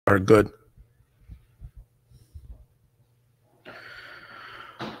are good.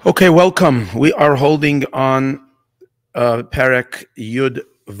 Okay, welcome. We are holding on Perek Yud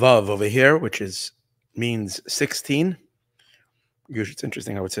Vav over here, which means 16. Usually, it's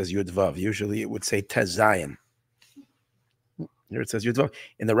interesting how it says Yud Vav. Usually, it would say Tez Zayin. Here it says Yud Vav.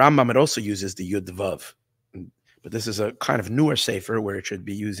 In the Rambam, it also uses the Yud Vav, but this is a kind of newer sefer where it should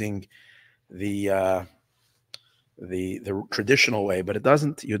be using the traditional way, but it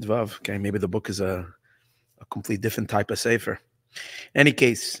doesn't. Yud Vav. Okay, maybe the book is a complete different type of sefer. In any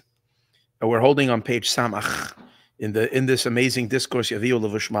case, we're holding on page Samach in this amazing discourse Yavi'u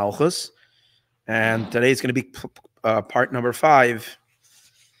Levush Malchus, and today is going to be part number 5.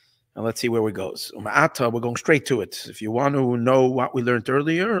 And let's see where it goes. We're going straight to it. If you want to know what we learned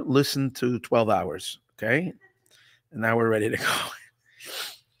earlier, listen to 12 hours. Okay, and now we're ready to go.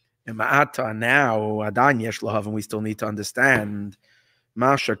 And Ma'ata now Adan Yesh Lahav, and we still need to understand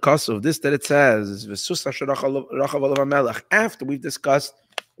Masha Kosov, this that it says after we've discussed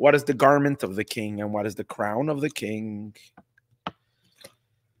what is the garment of the king and what is the crown of the king.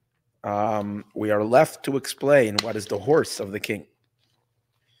 We are left to explain what is the horse of the king.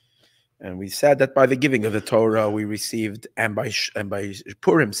 And we said that by the giving of the Torah we received, and by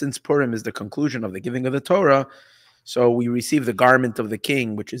Purim, since Purim is the conclusion of the giving of the Torah, so we receive the garment of the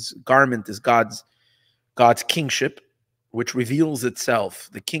king, which is God's kingship, which reveals itself,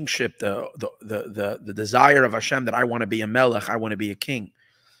 the kingship, the desire of Hashem that I want to be a melech, I want to be a king,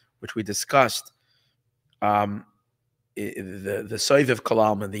 which we discussed. The Soiviv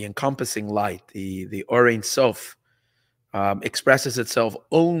Kalam, and the encompassing light, the Orein Sof, expresses itself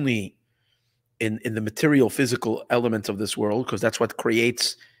only in the material, physical elements of this world, because that's what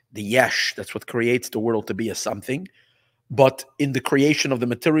creates the yesh, that's what creates the world to be a something. But in the creation of the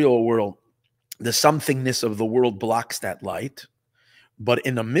material world, the somethingness of the world blocks that light. But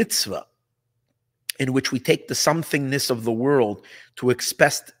in a mitzvah, in which we take the somethingness of the world to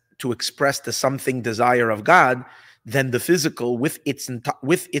express the something desire of God, then the physical, with its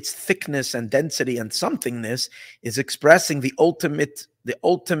thickness and density and somethingness, is expressing the ultimateness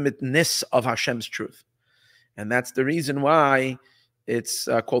of Hashem's truth. And that's the reason why it's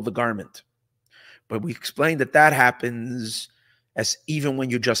called the garment. But we explained that happens as even when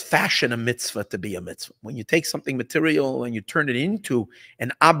you just fashion a mitzvah to be a mitzvah. When you take something material and you turn it into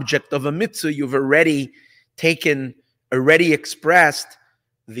an object of a mitzvah, you've already expressed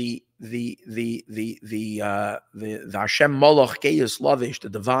the Hashem Moloch Geyus Lavish, the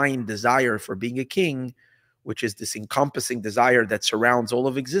divine desire for being a king, which is this encompassing desire that surrounds all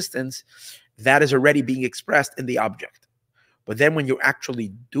of existence. That is already being expressed in the object. But then when you're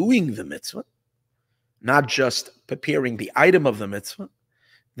actually doing the mitzvah, not just preparing the item of the mitzvah,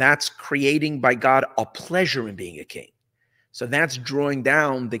 that's creating by God a pleasure in being a king. So that's drawing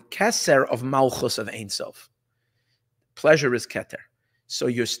down the keser of Malchus of Ein Sof. Pleasure is keter. So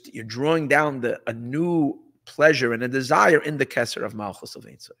you're drawing down a new pleasure and a desire in the keser of Malchus of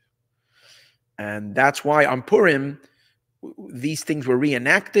Ein Sof. And that's why on Purim, these things were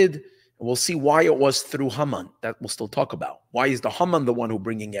reenacted. We'll see why it was through Haman. That we'll still talk about. Why is the Haman the one who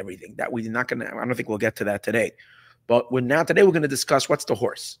bringing everything? That we're not going to. I don't think we'll get to that today. But today we're going to discuss what's the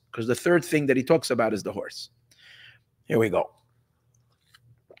horse, because the third thing that he talks about is the horse. Here we go.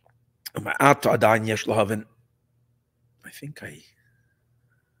 I think I.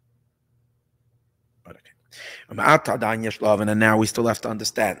 Okay. And now we still have to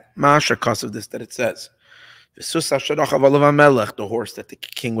understand. Masha cause of this that it says. The horse that the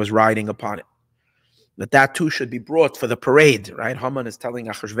king was riding upon it. That too should be brought for the parade, right? Haman is telling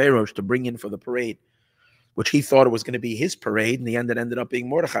Achashverosh to bring in for the parade, which he thought it was going to be his parade. In the end, it ended up being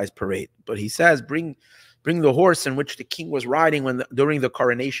Mordechai's parade. But he says, bring the horse in which the king was riding during the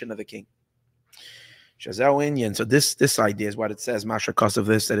coronation of the king. Shazel Inyan. So this idea is what it says, Masha, because of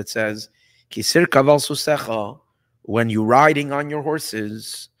this, that it says, Kisir kaval susecha, when you're riding on your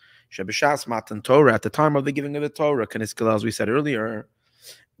horses, Shebishas Matan Torah, at the time of the giving of the Torah, as we said earlier,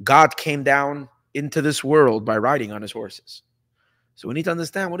 God came down into this world by riding on his horses. So we need to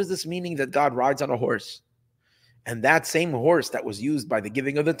understand, what is this meaning that God rides on a horse? And that same horse that was used by the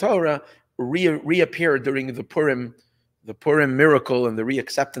giving of the Torah reappeared during the Purim miracle and the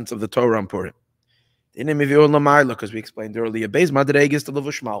reacceptance of the Torah on Purim. Because we explained earlier,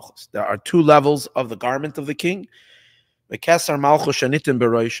 there are 2 levels of the garment of the king. The Keser Malchus Shanitin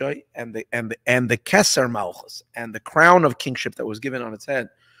Beroishai, and the Keser Malchus, and the crown of kingship that was given on its head,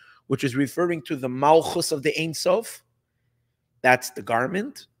 which is referring to the Malchus of the Ein Sof. That's the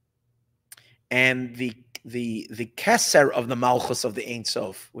garment, and the Keser of the Malchus of the Ein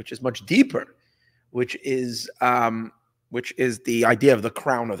Sof, which is much deeper, which is which is the idea of the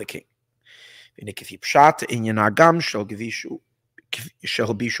crown of the king.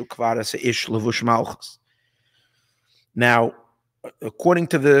 Now, according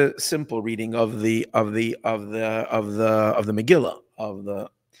to the simple reading of the Megillah,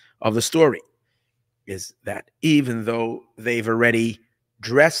 of the story, is that even though they've already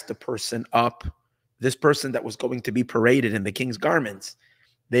dressed the person up, this person that was going to be paraded in the king's garments,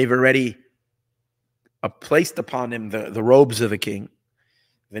 they've already placed upon him the robes of the king,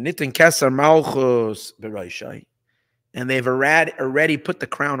 and they've already put the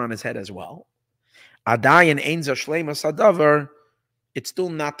crown on his head as well. It's still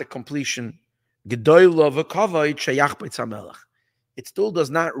not the completion. It still does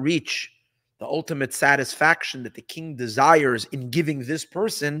not reach the ultimate satisfaction that the king desires in giving this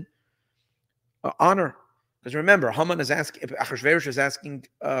person honor. Because remember, Achashverosh is asking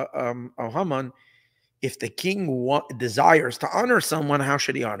Haman, if the king desires to honor someone, how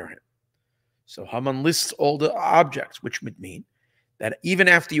should he honor him? So Haman lists all the objects, which would mean that even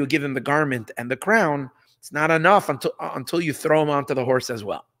after you give him the garment and the crown, it's not enough until you throw him onto the horse as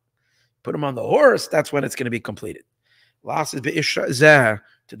well. Put him on the horse, that's when it's going to be completed. Last is to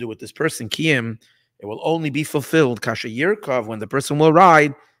do with this person, Kiyim, it will only be fulfilled Kasha Yirkov, when the person will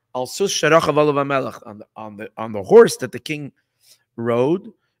ride on the horse that the king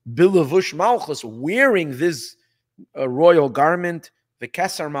rode, Levush Malchus, wearing this royal garment, the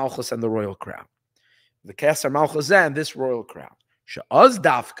Kesar Malchus and the royal crown. The Kesar Malchus and this royal crown. She'az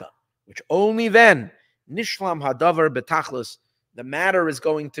Dafka, which only then, Nishlam Hadavar Betachlis, the matter is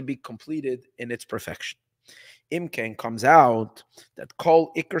going to be completed in its perfection. Imken comes out that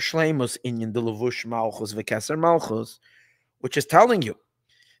Kol Iker Shleimus Inyan de Levush Malchus v'Keser Malchus, which is telling you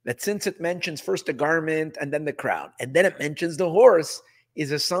that since it mentions first the garment and then the crown, and then it mentions the horse,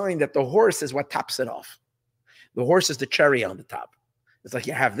 is a sign that the horse is what tops it off. The horse is the cherry on the top. It's like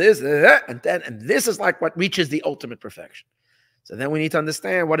you have this, and this is like what reaches the ultimate perfection. So then we need to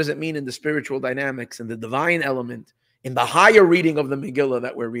understand, what does it mean in the spiritual dynamics, in the divine element, in the higher reading of the Megillah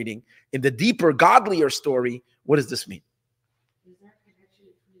that we're reading, in the deeper, godlier story. What does this mean? Is there a connection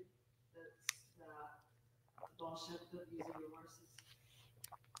between the Baal Shem Tov using the horses?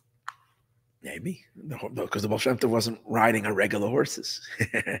 Maybe, because the Baal Shem Tov wasn't riding on regular horses.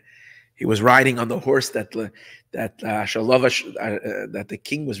 He was riding on the horse that the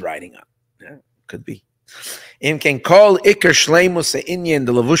king was riding on. Yeah, could be. Can call Iker Shleimus Inyan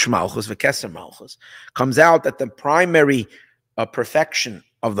the Levush Malchus v'Keser Malchus, comes out that the primary perfection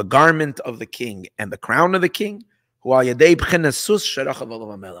of the garment of the king and the crown of the king,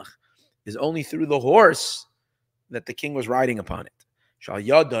 is only through the horse that the king was riding upon it.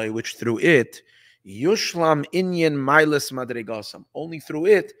 Which through it, Yushlam Inyan Milas Madrigasam, only through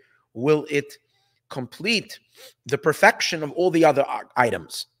it will it complete the perfection of all the other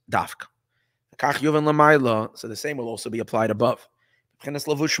items. Dafka. So the same will also be applied above. When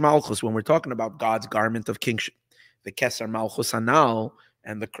we're talking about God's garment of kingship, the Keser Malchus Hanal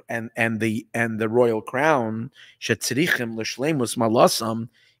and the royal crown, Shetzrichim l'shleimus malasam,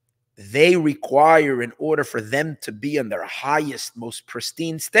 they require, in order for them to be in their highest, most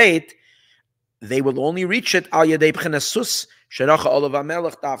pristine state, they will only reach it al yadei b'chenasus sheracha olav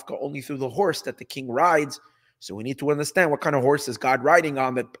hamelech dafka, only through the horse that the king rides. So we need to understand what kind of horse is God riding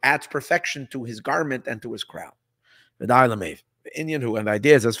on that adds perfection to his garment and to his crown. The Indian and the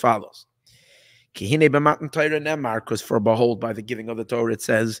idea is as follows. Because for behold, by the giving of the Torah, it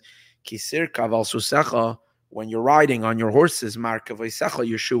says, when you're riding on your horses,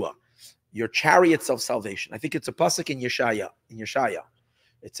 Yeshua, your chariots of salvation. I think it's a pasuk in Yeshaya.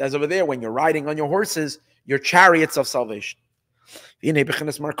 It says over there, when you're riding on your horses, your chariots of salvation. And now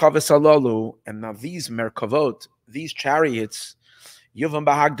these merkavot, these chariots, Yuvam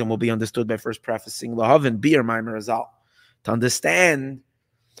Bahagdim, will be understood by first prefacing Lahavin Bir Maimer Azal. To understand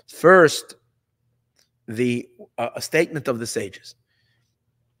first a statement of the sages.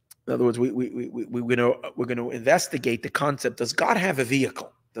 In other words, we're going to investigate the concept: does God have a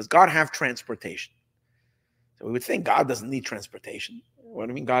vehicle? Does God have transportation? So we would think God doesn't need transportation. What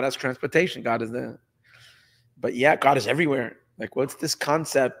do you mean God has transportation? God is there. But yeah, God is everywhere. Like, what's this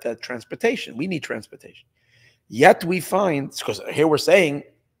concept that transportation? We need transportation. Yet we find, because here we're saying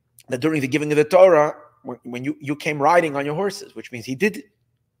that during the giving of the Torah, when you came riding on your horses, which means he did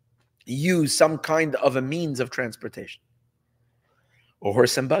use some kind of a means of transportation. Or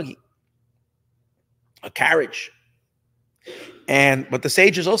horse and buggy. A carriage. But the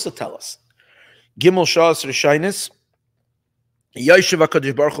sages also tell us, Gimel Shas Rishainis, Yoshev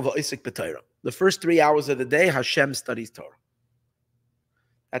HaKadosh Baruch Hu v'Isik b'Torah. The first 3 hours of the day, Hashem studies Torah.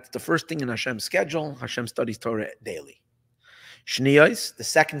 That's the first thing in Hashem's schedule. Hashem studies Torah daily. Shniyos, the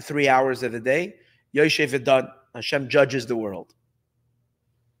second 3 hours of the day, Yoshev V'dan, Hashem judges the world.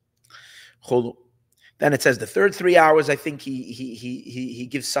 Cholu. Then it says the third 3 hours, I think he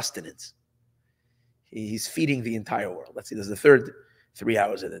gives sustenance. He's feeding the entire world. Let's see, there's the third 3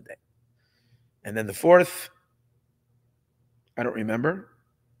 hours of the day. And then the fourth, I don't remember.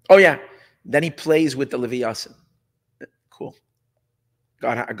 Oh yeah, then he plays with the Leviathan. Cool.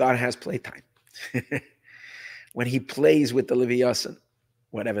 God has playtime. When he plays with the Leviathan,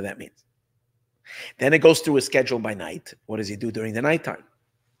 whatever that means. Then it goes through a schedule by night. What does he do during the nighttime?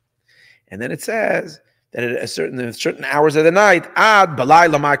 And then it says that at certain hours of the night,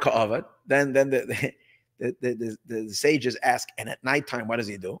 then the sages ask, and at nighttime, what does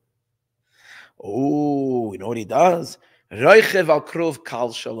he do? Oh, you know what he does? He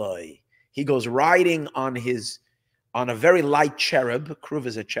goes riding on a very light cherub. Kruv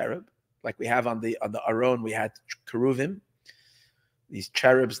is a cherub, like we have on the Aron. We had keruvim. These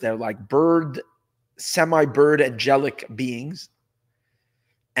cherubs, they're like semi-bird angelic beings.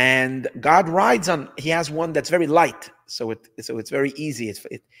 And God rides on. He has one that's very light, so it's very easy.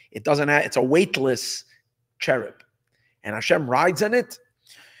 It doesn't have. It's a weightless cherub, and Hashem rides on it.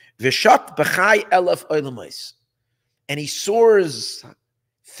 V'shat b'chai elef olamos, and he soars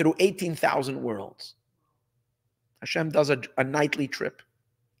through 18,000 worlds. Hashem does a nightly trip.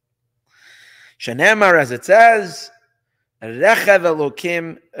 Shenemar, as it says, Rechev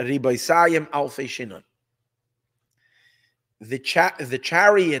Elokim riboisayim alfei shinon. The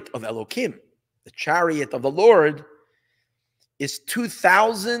chariot of Elokim, the chariot of the Lord, is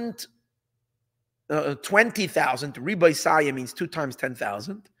 20,000. 20,000. Riboisayim means 2 times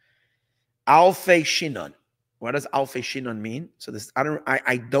 10,000. Alfei shinon. What does alfei shinon mean? So this,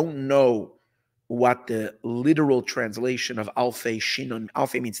 I don't know what the literal translation of alfei shinon.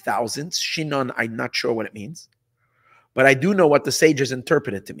 Alfei means thousands. Shinon, I'm not sure what it means, but I do know what the sages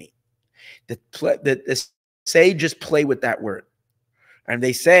interpret it to mean. The sages play with that word, and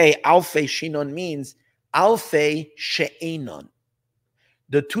they say alfei shinon means alfei she'enon,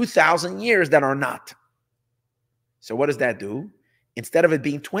 the 2,000 years that are not. So what does that do? Instead of it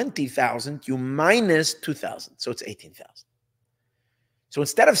being 20,000, you minus 2,000. So it's 18,000. So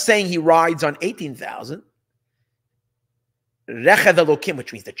instead of saying he rides on 18,000, Rechev Elokim,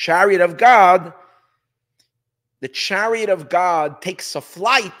 which means the chariot of God takes a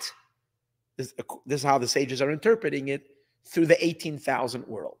flight. This is how the sages are interpreting it, through the 18,000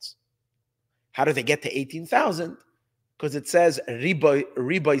 worlds. How do they get to 18,000? Because it says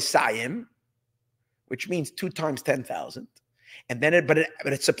riboisayim, which means 2 times 10,000. And then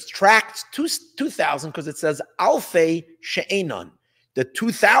it subtracts 2,000 because it says alfei she'enon. The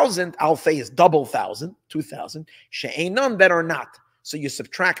 2,000, alfei is double thousand, 2,000. She'enon, that are not. So you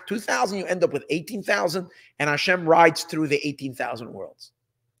subtract 2,000, you end up with 18,000, and Hashem rides through the 18,000 worlds.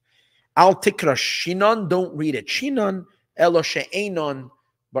 Al tikra shinon, don't read it shinon, elo she'enon,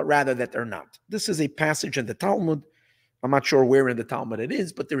 but rather that they're not. This is a passage in the Talmud. I'm not sure where in the Talmud it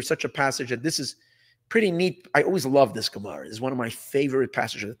is, but there is such a passage that this is pretty neat. I always love this Gemara. It's one of my favorite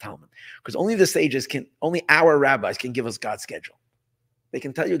passages of the Talmud, because only our rabbis can give us God's schedule. They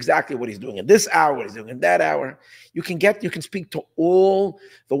can tell you exactly what he's doing in this hour, what he's doing in that hour. You can speak to all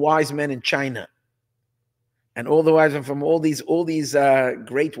the wise men in China, and all the wise men from all these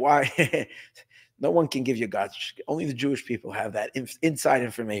great wise. No one can give you God's. Only the Jewish people have that inside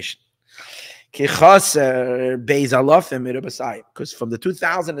information. Because from the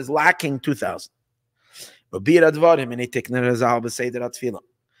 2,000 is lacking 2,000.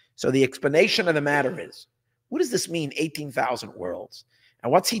 So the explanation of the matter is, what does this mean, 18,000 worlds?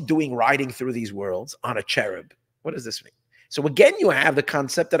 And what's he doing riding through these worlds on a cherub? What does this mean? So again, you have the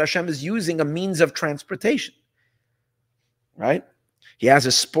concept that Hashem is using a means of transportation, right? He has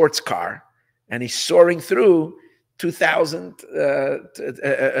a sports car, and he's soaring through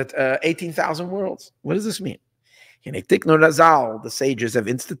 18,000 worlds. What does this mean? The sages have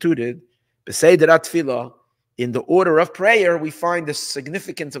instituted, in the order of prayer, we find the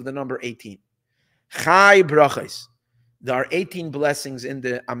significance of the number 18. Chai brachos. There are 18 blessings in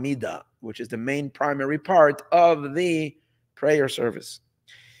the Amidah, which is the main primary part of the prayer service.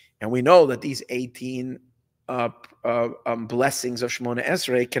 And we know that these 18 blessings of Shemona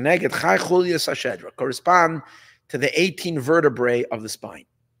Esrei Keneged Chai Chulias HaShedra correspond to the 18 vertebrae of the spine.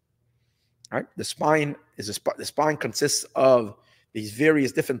 Right? The spine consists of these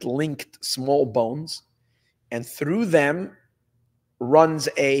various different linked small bones, and through them runs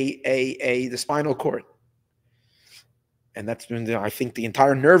the spinal cord. And that's when I think the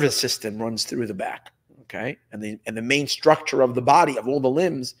entire nervous system runs through the back. Okay, and the main structure of the body, of all the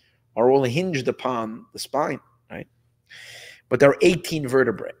limbs, are all hinged upon the spine. Right. but there are 18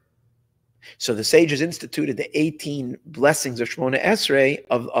 vertebrae. So the sages instituted the 18 blessings of Shemona Esrei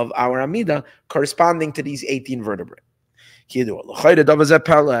of our Amida corresponding to these 18 vertebrae.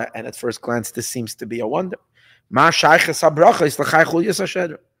 And at first glance, this seems to be a wonder. What's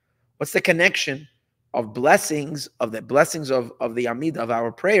the connection of blessings of the Amida of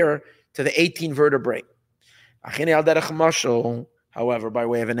our prayer to the 18 vertebrae? However, by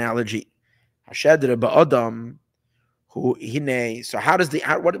way of analogy, so how does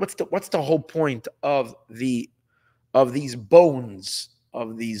what's the whole point of these bones,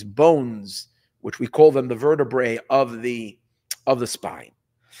 which we call them the vertebrae of the spine?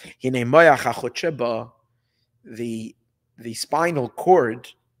 The spinal cord,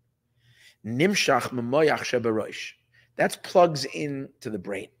 that plugs into the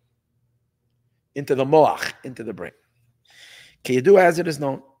brain, into the moach, into the brain. As it is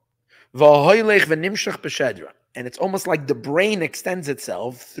known. And it's almost like the brain extends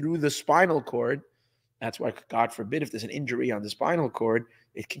itself through the spinal cord. That's why, God forbid, if there's an injury on the spinal cord,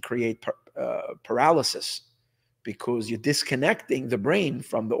 it can create paralysis, because you're disconnecting the brain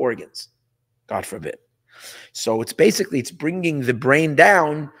from the organs. God forbid. So it's bringing the brain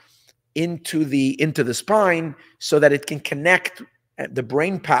down into the spine so that it can connect the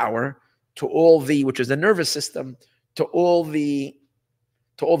brain power to which is the nervous system, to all the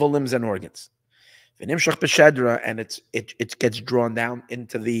limbs and organs. And it gets drawn down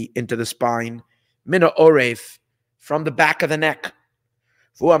into the spine, mina oref, from the back of the neck.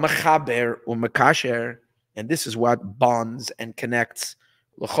 And this is what bonds and connects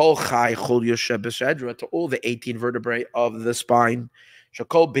to all the 18 vertebrae of the spine.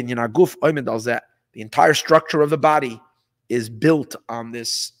 The entire structure of the body is built on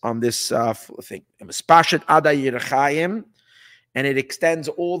this thing. And it extends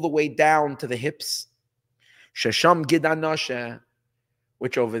all the way down to the hips. Shesham Gidanasha,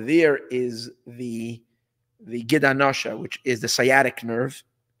 which over there is the Gidanasha, which is the sciatic nerve.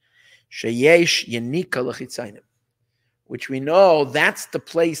 Sheyesh Yenika Lechitzainim, which we know that's the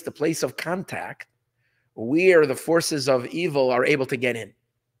place of contact where the forces of evil are able to get in.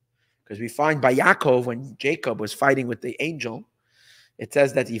 Because we find by Yaakov, when Jacob was fighting with the angel, it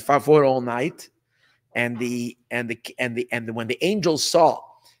says that he fought all night, and when the angel saw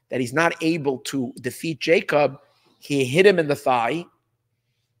that he's not able to defeat Jacob, he hit him in the thigh,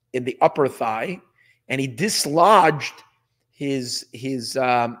 in the upper thigh, and he dislodged his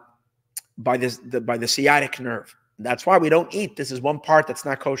by the sciatic nerve. That's why we don't eat. This is one part that's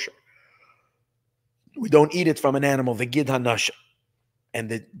not kosher. We don't eat it from an animal, the Gid Hanasha. And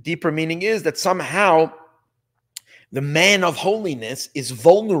the deeper meaning is that somehow the man of holiness is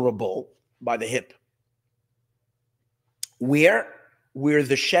vulnerable by the hip. Where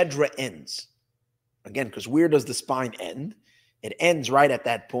the Shedra ends. Again, because where does the spine end? It ends right at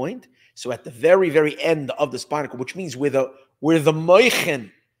that point. So at the very, very end of the spinal cord, which means where the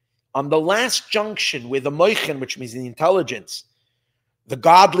moichen, on the last junction, where the moichen, which means the intelligence, the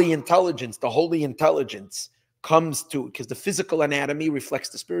godly intelligence, the holy intelligence, comes to, because the physical anatomy reflects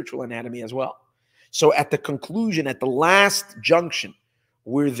the spiritual anatomy as well. So at the conclusion, at the last junction,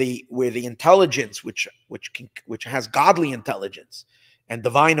 where the intelligence, which has godly intelligence and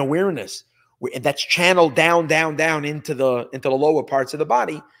divine awareness, and that's channeled down into the lower parts of the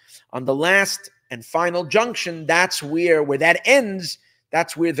body, on the last and final junction, that's where that ends.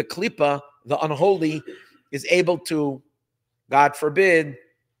 That's where the klipa, the unholy, is able to, God forbid,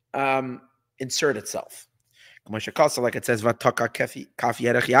 insert itself. Like it says, that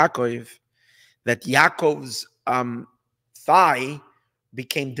Yaakov's thigh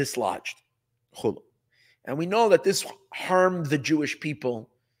became dislodged. And we know that this harmed the Jewish people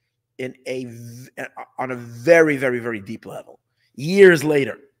on a very, very, very deep level. Years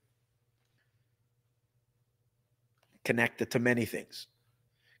later, connected to many things.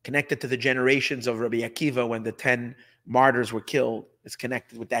 Connected to the generations of Rabbi Akiva when the 10 martyrs were killed. It's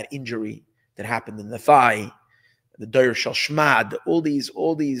connected with that injury that happened in the thigh, the Doyer Shel Shmad, all these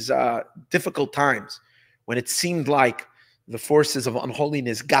difficult times when it seemed like the forces of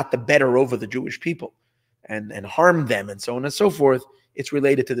unholiness got the better over the Jewish people and harmed them, and so on and so forth. It's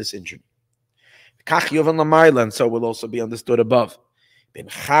related to this injury. And so will also be understood above. So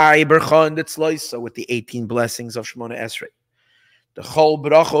with the 18 blessings of Shemona Esrei. The whole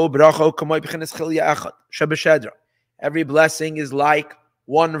bracho. Every blessing is like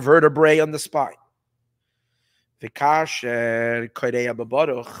one vertebrae on the spine.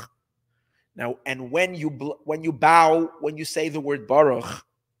 Now, and when you bow, when you say the word baruch,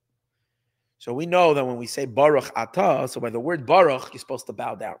 so we know that when we say baruch atah, so by the word baruch, you're supposed to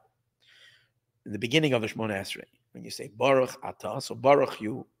bow down in the beginning of the Shemona Esrei. When you say Baruch Ata, so Baruch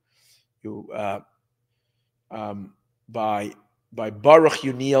by Baruch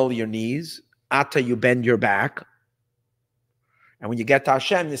you kneel your knees, Ata you bend your back, and when you get to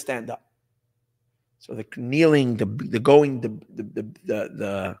Hashem you stand up. So the kneeling, the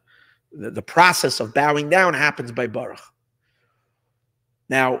process of bowing down happens by Baruch.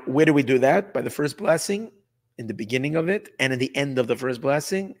 Now, where do we do that? By the first blessing, in the beginning of it, and in the end of the first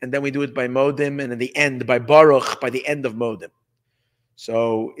blessing, and then we do it by Modim, and in the end by Baruch, by the end of Modim.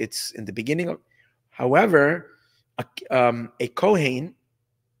 So it's in the beginning of. However, a Kohen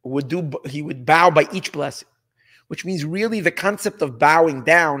would bow by each blessing, which means really the concept of bowing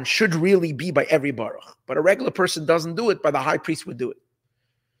down should really be by every Baruch. But a regular person doesn't do it, but the high priest would do it.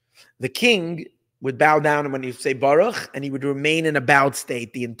 The king would bow down when you say Baruch, and he would remain in a bowed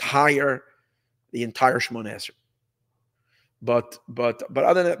state the entire Shmoneh Esrei. But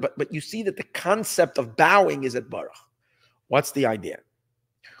other than that, but you see that the concept of bowing is at Baruch. What's the idea?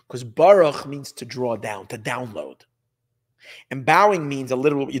 Because Baruch means to draw down, to download. And bowing means a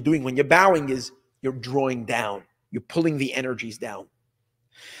little what you're doing when you're bowing is you're drawing down. You're pulling the energies down.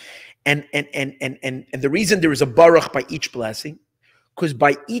 And the reason there is a Baruch by each blessing, because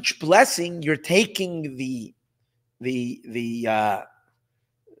by each blessing you're taking the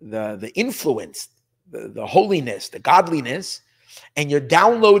influence, the holiness, the godliness, and you're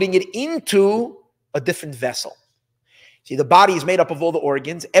downloading it into a different vessel. See, the body is made up of all the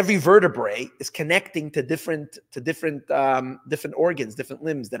organs. Every vertebrae is connecting to different organs, different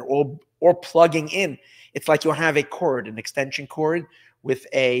limbs that are all plugging in. It's like you have a cord, an extension cord with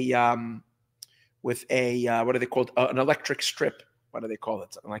a what are they called? An electric strip. What do they call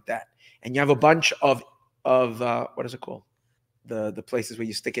it? Something like that. And you have a bunch of what is it called? The places where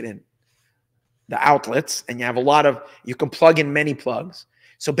you stick it in, the outlets, and you have a lot of. You can plug in many plugs.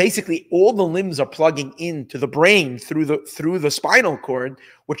 So basically, all the limbs are plugging into the brain through the spinal cord,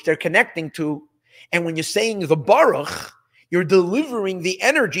 which they're connecting to. And when you're saying the Baruch, you're delivering the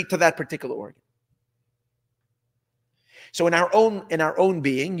energy to that particular organ. So in our own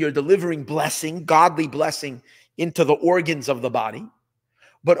being, you're delivering blessing, godly blessing, into the organs of the body,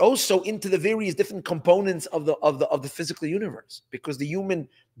 but also into the various different components of the physical universe, because the human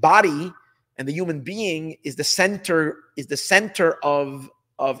body and the human being is the center is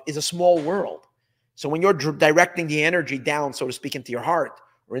a small world. So when you're directing the energy down, so to speak, into your heart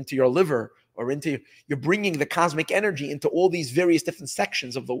or into your liver or you're bringing the cosmic energy into all these various different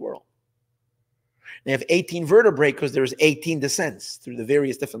sections of the world. They have 18 vertebrae because there's 18 descents through the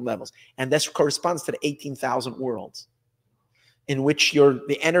various different levels. And this corresponds to the 18,000 worlds in which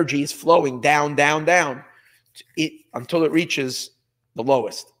the energy is flowing down, down, down until it reaches the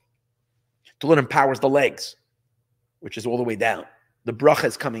lowest, till it empowers the legs, which is all the way down. The bracha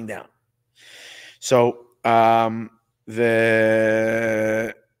is coming down. So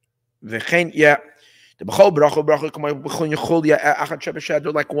the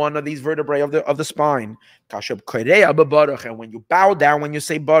like one of these vertebrae of the spine. And when you bow down, when you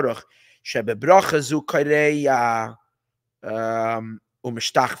say Baruch,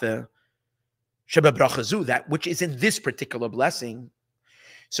 that which is in this particular blessing.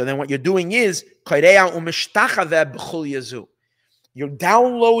 So then what you're doing is you're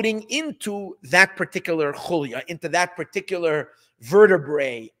downloading into that particular chulya, into that particular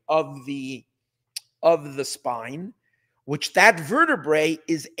vertebrae of the spine, which that vertebrae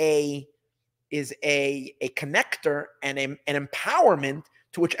is a connector and an empowerment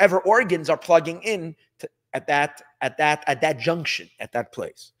to whichever organs are plugging in at that junction, at that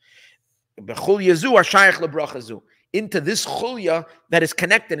place. Into this chulya that is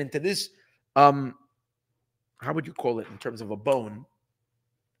connected into this how would you call it in terms of a bone?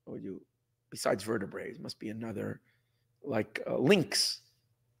 What would you, besides vertebrae, must be another, like links,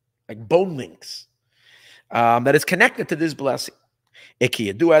 like bone links, that is connected to this blessing. As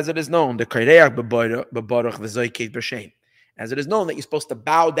it is known, as it is known that you're supposed to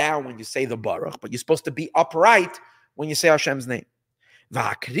bow down when you say the Baruch, but you're supposed to be upright when you say Hashem's name.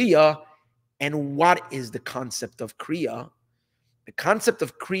 And what is the concept of Kriya? The concept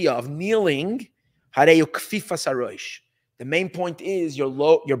of Kriya, of kneeling, the main point is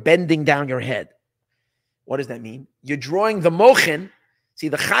you're bending down your head. What does that mean? You're drawing the mochen. See,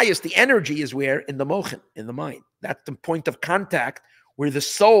 the chayas, the energy is where? In the mochen, in the mind. That's the point of contact where the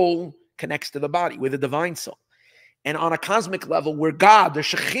soul connects to the body, where the divine soul. And on a cosmic level, where God, the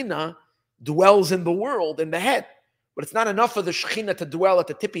Shekhinah, dwells in the world, in the head. But it's not enough for the Shekhinah to dwell at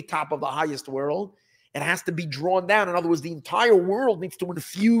the tippy top of the highest world. It has to be drawn down. In other words, the entire world needs to be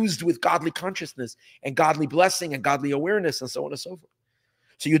infused with godly consciousness and godly blessing and godly awareness and so on and so forth.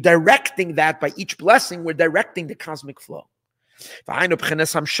 So you're directing that by each blessing, we're directing the cosmic flow. And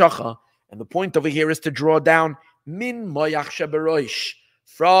the point over here is to draw down min moyach sheberoish,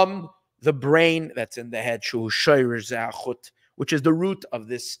 from the brain that's in the head, which is the root of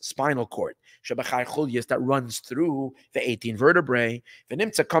this spinal cord, that runs through the 18 vertebrae.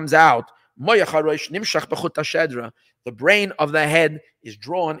 The comes out, the brain of the head is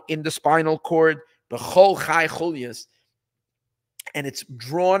drawn in the spinal cord, and it's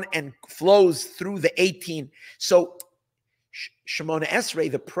drawn and flows through the 18. So Shemona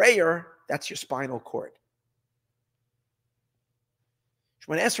Esrei, the prayer, that's your spinal cord.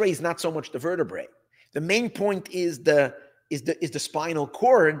 Shemona Esrei is not so much the vertebrae. The main point is the spinal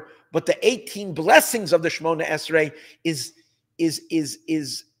cord, but the 18 blessings of the Shemona Esrei is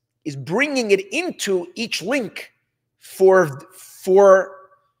bringing it into each link for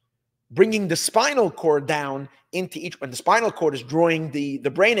bringing the spinal cord down into each, when the spinal cord is drawing the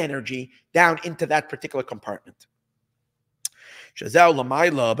brain energy down into that particular compartment. Now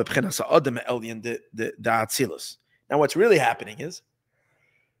what's really happening is,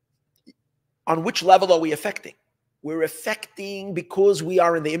 on which level are we affecting? We're affecting because we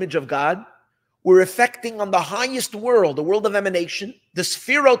are in the image of God. We're affecting on the highest world, the world of emanation, the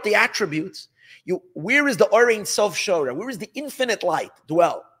sphirot, the attributes. Where is the Orein Sof Shora? Where is the infinite light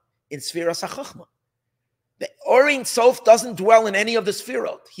dwell? In Sfiras HaChochma. The Orein Sof doesn't dwell in any of the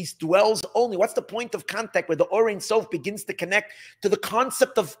sphirot. He dwells only. What's the point of contact where the Orein Sof begins to connect to the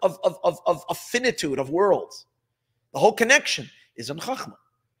concept of finitude, of worlds? The whole connection is in Chachma.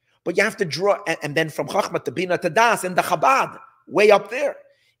 But you have to draw, and then from Chachma to Bina to Das and the Chabad, way up there.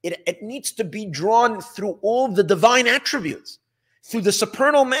 It needs to be drawn through all the divine attributes, through the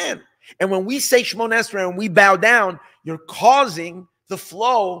supernal man. And when we say Shemona Esrei and we bow down, you're causing the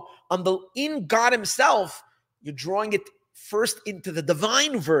flow in God himself. You're drawing it first into the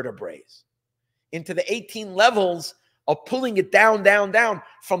divine vertebrae, into the 18 levels of pulling it down, down, down,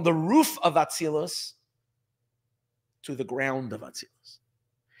 from the roof of Atzilus to the ground of Atzilus.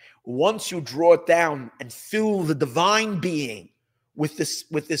 Once you draw it down and fill the divine being with the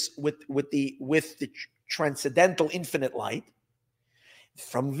transcendental infinite light,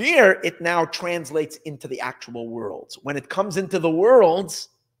 from there it now translates into the actual worlds. When it comes into the worlds,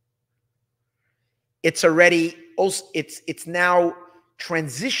 it's now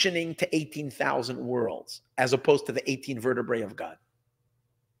transitioning to 18,000 worlds as opposed to the 18 vertebrae of God.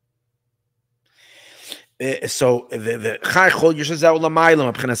 So this is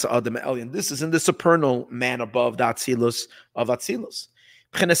in the supernal man above the Atzilus of Atzilus.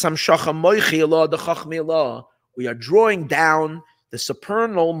 We are drawing down the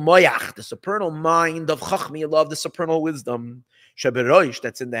supernal moyach, the supernal mind of Chachmi, of the supernal wisdom, sheberoish,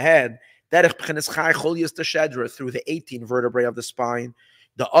 that's in the head, through the 18 vertebrae of the spine,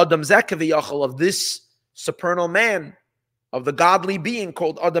 the Adam Zekaviyachal of this supernal man, of the godly being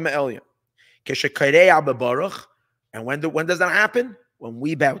called Adam Elyon. And when does that happen? When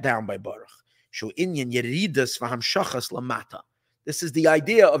we bow down by Baruch. This is the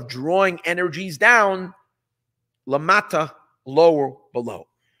idea of drawing energies down, lamata, lower, below.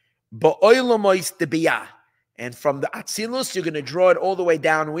 And from the Atzilus, you're going to draw it all the way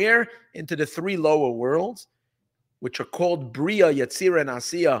down where? Into the 3 lower worlds, which are called Bria, Yetzira, and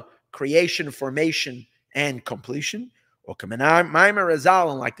Asiya, creation, formation, and completion. Or and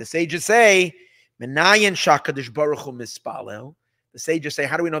like the sages say, the sages say,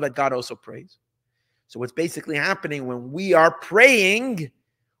 how do we know that God also prays? So what's basically happening when we are praying,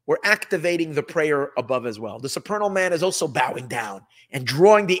 we're activating the prayer above as well. The supernal man is also bowing down and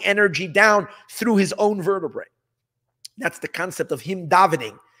drawing the energy down through his own vertebrae. That's the concept of him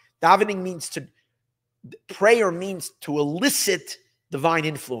davening. Davening means prayer means to elicit divine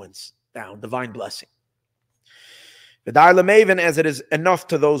influence down, divine blessing. As it is enough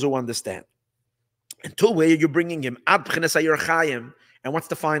to those who understand. Until where you're bringing him, and what's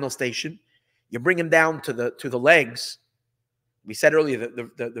the final station? You bring him down to the legs. We said earlier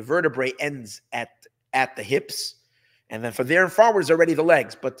that the vertebrae ends at the hips, and then from there and forward is already the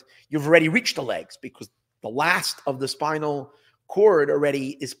legs. But you've already reached the legs because the last of the spinal cord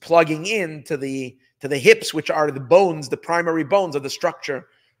already is plugging in to the hips, which are the bones, the primary bones of the structure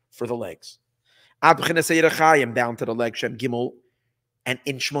for the legs. Down to the leg, Shem Gimel. And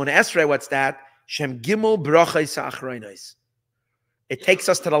in Shemona Esrei, what's that? Shem Gimel Brachos Achronos. It takes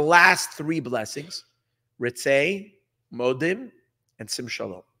us to the last 3 blessings: Ritzei, Modim, and Sim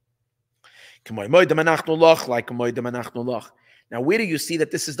Shalom. Like now, where do you see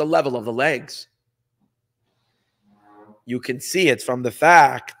that this is the level of the legs? You can see it from the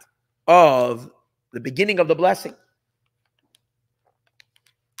fact of the beginning of the blessing.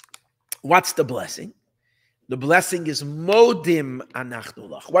 What's the blessing? The blessing is modim anachnu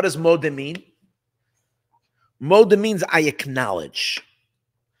lach. What does modim mean? Modim means I acknowledge.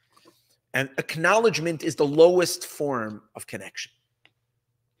 And acknowledgement is the lowest form of connection.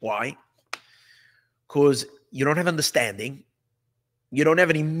 Why? Because you don't have understanding. You don't have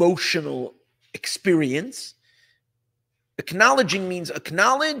an emotional experience. Acknowledging means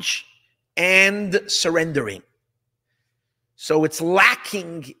acknowledge and surrendering. So it's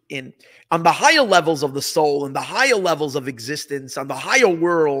lacking on the higher levels of the soul, in the higher levels of existence, on the higher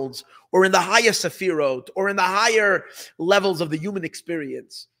worlds, or in the higher sephirot, or in the higher levels of the human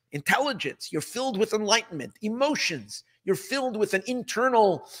experience. Intelligence, you're filled with enlightenment. Emotions, you're filled with an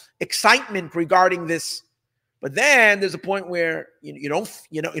internal excitement regarding this. But then there's a point where you don't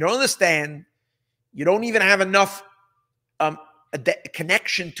understand. You don't even have enough a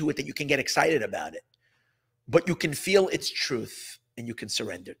connection to it that you can get excited about it. But you can feel its truth and you can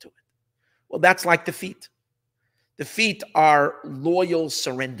surrender to it. Well, that's like the feet. The feet are loyal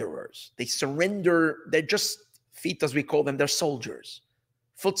surrenderers. They surrender. They're just feet, as we call them. They're soldiers,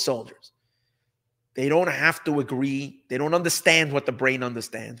 foot soldiers. They don't have to agree. They don't understand what the brain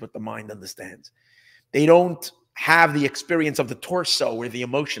understands, what the mind understands. They don't have the experience of the torso where the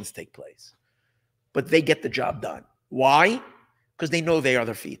emotions take place. But they get the job done. Why? Because they know they are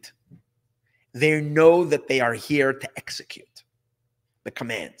their feet. They know that they are here to execute the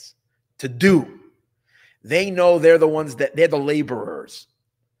commands, to do. They know they're the ones that they're the laborers.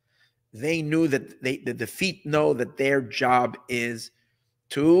 They knew that the feet know that their job is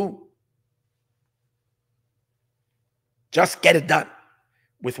to just get it done.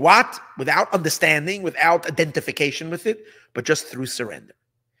 With what? Without understanding, without identification with it, but just through surrender.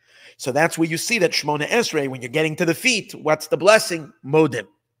 So that's where you see that Shmona Esrei, when you're getting to the feet, what's the blessing? Modim.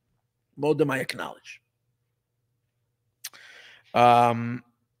 Modim, I acknowledge.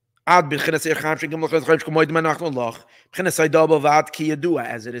 As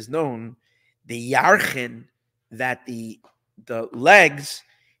it is known, the yarchin, that the legs,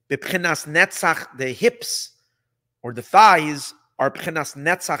 the hips or the thighs, are b'chinas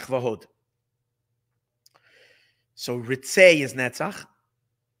netzach v'hod. So ritzei is netzach.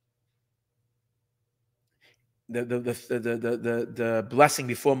 The blessing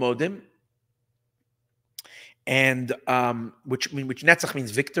before modim, and which netzach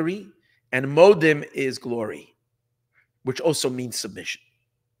means victory, and modim is glory, which also means submission.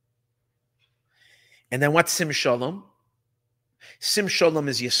 And then what's sim shalom? Sim shalom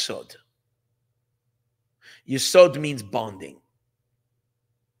is yesod. Yesod means bonding.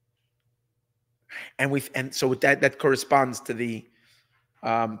 And so with that corresponds to the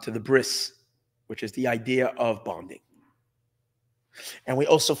bris, which is the idea of bonding. And we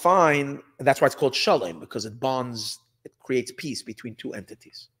also find that's why it's called shalom, because it bonds, it creates peace between two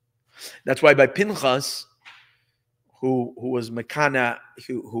entities. That's why by Pinchas, who was Mekana,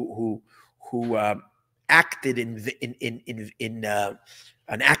 who acted in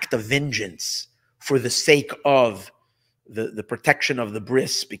an act of vengeance for the sake of the protection of the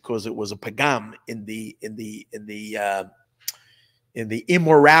bris, because it was a pagam in the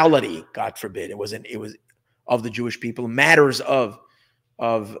immorality, God forbid, it was of the Jewish people, matters of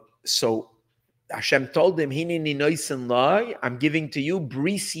so Hashem told him, Hineni noisen lai, I'm giving to you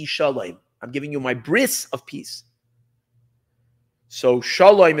brisi shalom, I'm giving you my bris of peace. So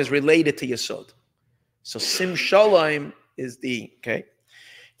shalom is related to yesod. So sim shalom is the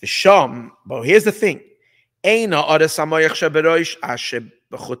sham. But here's the thing.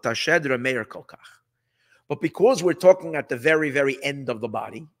 But because we're talking at the very, very end of the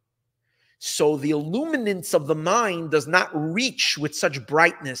body, so the illuminance of the mind does not reach with such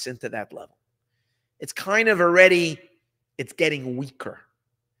brightness into that level. It's kind of already, it's getting weaker.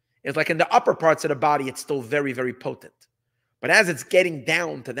 It's like in the upper parts of the body, it's still very, very potent. But as it's getting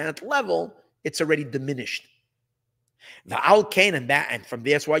down to that level, it's already diminished. The Alkain and from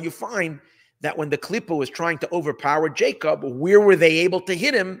that's why you find that when the Klippa was trying to overpower Jacob, where were they able to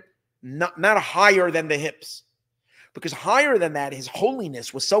hit him? Not higher than the hips. Because higher than that, his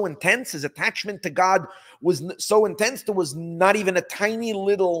holiness was so intense, his attachment to God was so intense, there was not even a tiny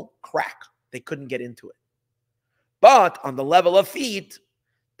little crack. They couldn't get into it. But on the level of feet,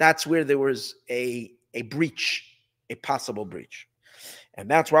 that's where there was a breach, a possible breach. And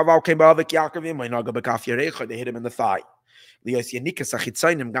that's why they hit him in the thigh.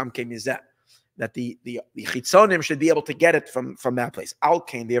 That the chitzonim should be able to get it from that place.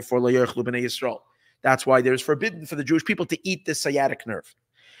 Alkain, therefore, lo yerchlu b'nei Yisrael. That's why there's forbidden for the Jewish people to eat the sciatic nerve.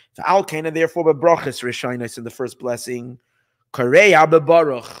 The Alkain, and therefore, b'brachas rishaynos in the first blessing, kareya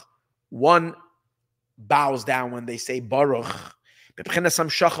b'baruch. One bows down when they say baruch,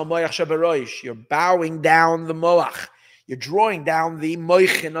 You're bowing down the moach. You're drawing down the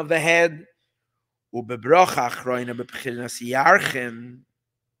moichin of the head. But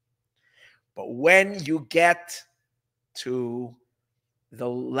when you get to the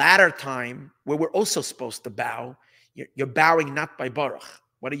latter time, where we're also supposed to bow, you're bowing not by baruch.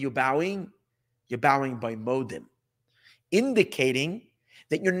 What are you bowing? You're bowing by modim, indicating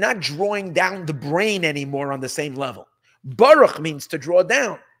that you're not drawing down the brain anymore on the same level. Baruch means to draw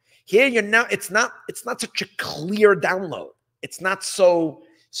down. Here you're now. It's not such a clear download. It's not such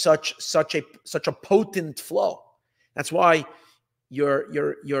a potent flow. That's why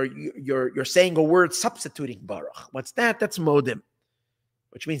you're saying a word substituting baruch. What's that? That's modim,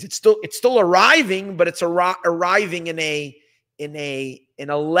 which means it's still arriving, but it's arriving in a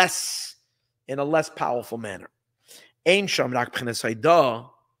less powerful manner. Ein sham rak b'chinas haidah.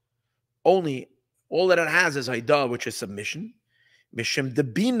 Only all that it has is haidah, which is submission. Mishem de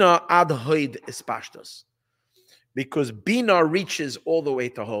bina ad hoid is pashtos. Because bina reaches all the way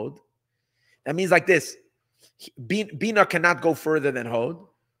to hod. That means like this: bina cannot go further than hod,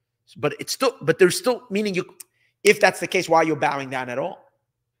 but there's still meaning you. If that's the case, why are you bowing down at all?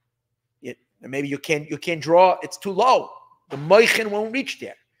 Maybe you can't draw. It's too low. The moichin won't reach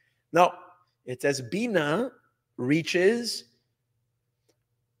there. No, it says bina reaches.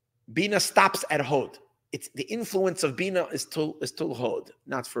 Bina stops at hod. It's the influence of bina is till hod,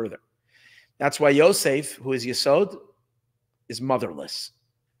 not further. That's why Yosef, who is Yesod, is motherless.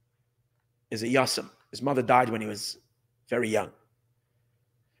 Is a Yasam. His mother died when he was very young.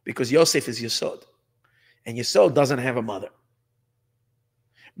 Because Yosef is Yesod. And Yesod doesn't have a mother.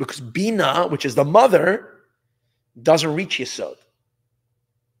 Because Bina, which is the mother, doesn't reach Yesod.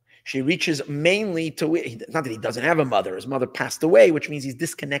 She reaches mainly to, not that he doesn't have a mother. His mother passed away, which means he's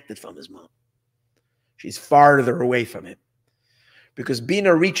disconnected from his mom. She's farther away from him. Because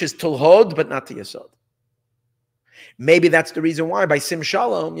Bina reaches till Hod, but not to Yesod. Maybe that's the reason why by Sim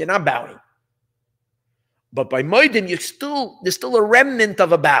Shalom, you're not bowing. But by Moedim, there's still a remnant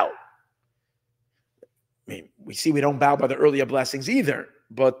of a bow. I mean, we see we don't bow by the earlier blessings either,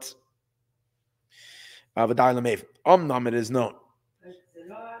 but Omnam it is known.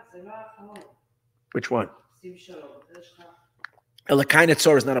 Which one? Elakain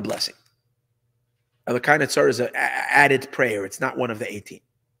Etzor is not a blessing. Elakain Etzor is an added prayer. It's not one of the 18.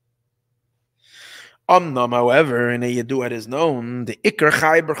 Omnam, however, in a Yedu it is known, the Iker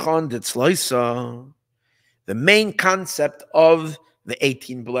Chai Berchon Ditzloisa, the main concept of the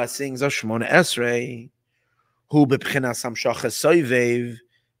 18 blessings of Shmona Esrei, Hu b'bchinas hamshach soivev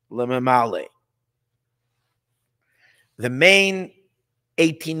lememale. The main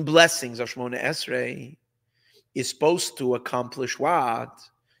 18 blessings of Shmona Esrei is supposed to accomplish what?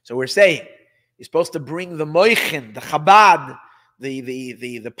 So we're saying you're supposed to bring the moichin, the Chabad,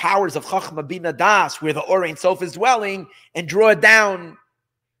 the powers of Chachma Bina Das, where the Or Ein Sof is dwelling, and draw it down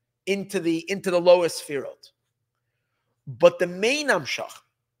into the lowest sphirot. But the main amshach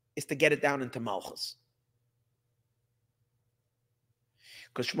is to get it down into Malchus.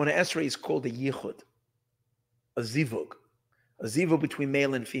 Because Shmona Esrei is called a yichud, a zivug between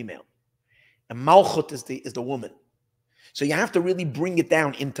male and female. And Malchut is the woman. So you have to really bring it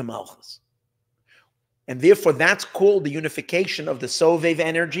down into Malchus. And therefore, that's called the unification of the Sovev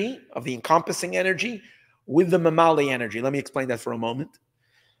energy, of the encompassing energy, with the Mamali energy. Let me explain that for a moment.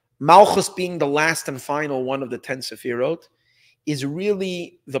 Malchus being the last and final one of the 10 Sefirot is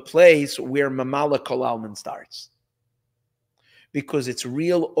really the place where Mamala Kol Alman starts. Because it's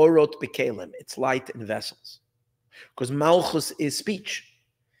real Orot Bekelim, it's light in vessels. Because Malchus is speech.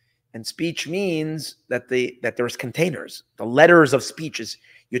 And speech means that there's containers. The letters of speech is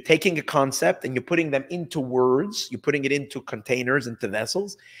you're taking a concept and you're putting them into words, you're putting it into containers, into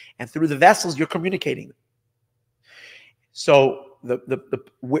vessels, and through the vessels you're communicating them. So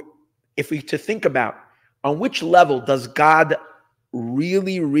if we to think about on which level does God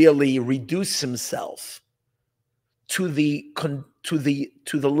really reduce himself to the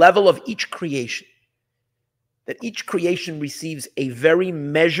level of each creation, that each creation receives a very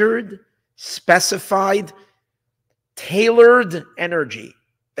measured, specified, tailored energy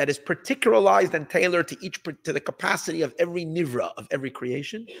that is particularized and tailored to the capacity of every nivra, of every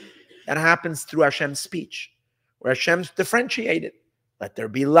creation. That happens through Hashem's speech, where Hashem's differentiated. Let there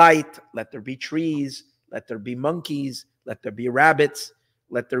be light, let there be trees, let there be monkeys, let there be rabbits,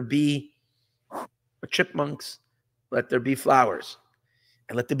 let there be chipmunks, let there be flowers,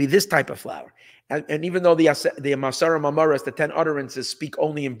 and let there be this type of flower. And even though the Masara Mamaras, the 10 utterances, speak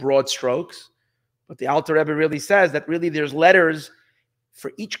only in broad strokes, but the Alter Rebbe really says that really there's letters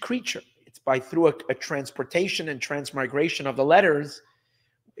for each creature. It's by through a transportation and transmigration of the letters,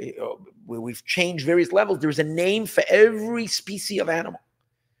 where we've changed various levels. There's a name for every species of animal,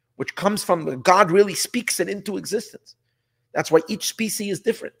 which comes from God really speaks it into existence. That's why each species is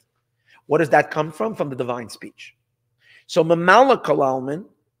different. What does that come from? From the divine speech. So Mamala Kalalman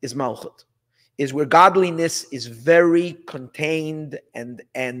is Malchut, is where godliness is very contained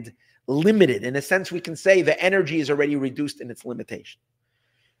and limited. In a sense, we can say the energy is already reduced in its limitation.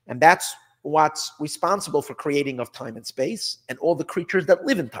 And that's what's responsible for creating of time and space and all the creatures that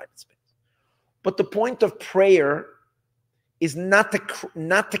live in time and space. But the point of prayer is not to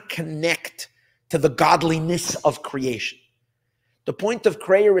connect to the godliness of creation. The point of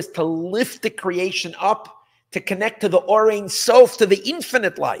prayer is to lift the creation up, to connect to the Orein Sof, to the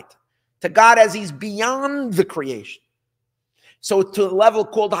infinite light, to God as He's beyond the creation. So to a level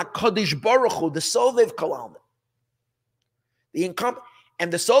called HaKadosh Baruch Hu, the Sovev Kalalman.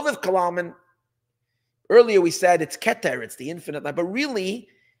 And the Sovev Kalalman, earlier we said it's Keter, it's the infinite light, but really,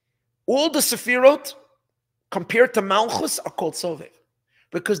 all the Sefirot, compared to Malchus, are called Sovev,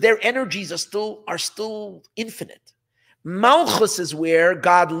 because their energies are still infinite. Malchus is where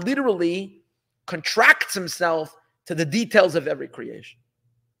God literally contracts himself to the details of every creation.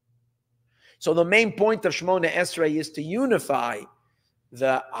 So the main point of Shemona Esrei is to unify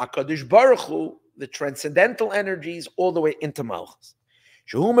the HaKadosh Baruch Hu, the transcendental energies, all the way into Malchus.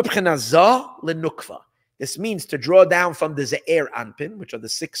 This means to draw down from the Ze'er Anpin, which are the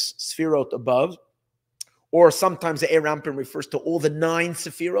 6 Sefirot above, or sometimes the Ze'er Anpin refers to all the 9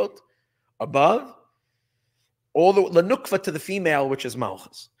 Sefirot above, all the Lenukva to the female, which is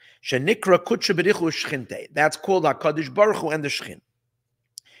Malchus. Shenikra Kutsha B'richu Shchinte. That's called HaKadosh Baruch Hu and the Shchin.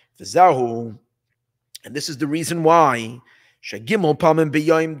 V'zahu, and this is the reason why Shagimel Palmim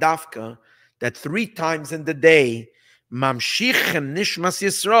B'yoyim Dafka, that 3 times in the day, Mamshichem Nishmas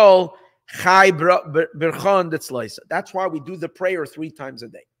Yisrael Chai Birchon Detzloisa. That's why we do the prayer 3 times a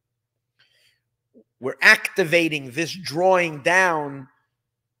day. We're activating this drawing down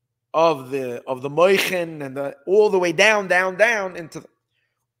of the Moichen and all the way down into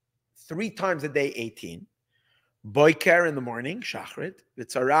 3 times a day, 18. Boiker in the morning, Shachrit,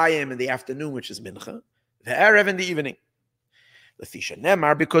 Vitzarayim in the afternoon, which is Mincha, the Erev in the evening. The Fisha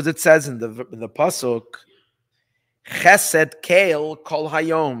Nemar, because it says in the Pasuk, Chesed Keil Kol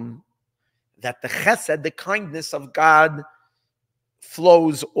Hayom, that the Chesed, the kindness of God,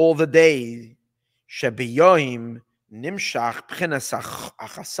 flows all the day. Shebiyoim Nimshach Pchinas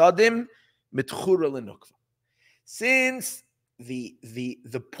Achasadim Mitchura Lenukva. Since the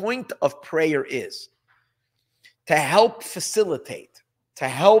point of prayer is to help facilitate, to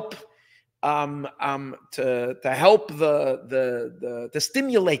help to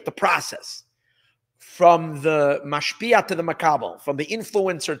stimulate the process from the mashpia to the makabel, from the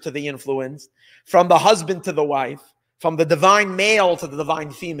influencer to the influenced, from the husband to the wife, from the divine male to the divine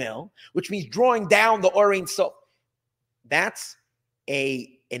female, which means drawing down the Orein Sof. That's an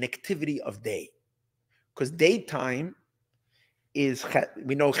activity of day, because daytime is,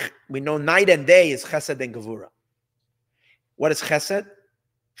 we know night and day is chesed and gevura. What is chesed?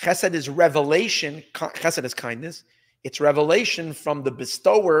 Chesed is revelation. Chesed is kindness. It's revelation from the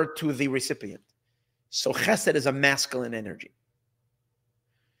bestower to the recipient. So chesed is a masculine energy.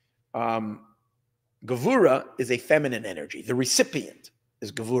 Gevura is a feminine energy. The recipient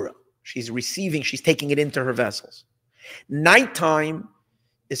is gevura. She's receiving, she's taking it into her vessels. Nighttime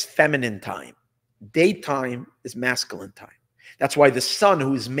is feminine time. Daytime is masculine time. That's why the sun,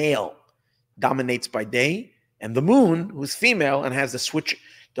 who is male, dominates by day, and the moon, who's female and has the switch,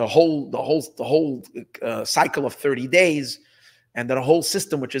 the whole cycle of 30 days, and the whole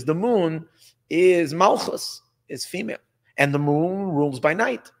system, which is the moon, is Malchus, is female, and the moon rules by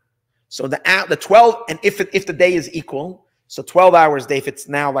night. So the 12, and if the day is equal, so 12 hours day, if it's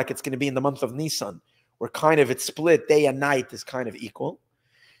now like it's going to be in the month of Nisan, where kind of it's split, day and night is kind of equal.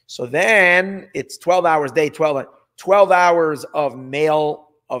 So then it's 12 hours day, 12 hours of male,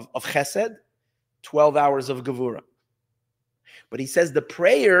 of chesed, 12 hours of gevura. But he says the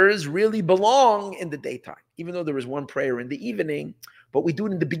prayers really belong in the daytime, even though there is one prayer in the evening, but we do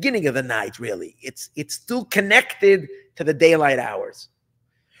it in the beginning of the night, really. It's still connected to the daylight hours.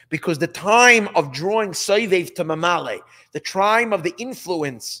 Because the time of drawing soivev to mamale, the time of the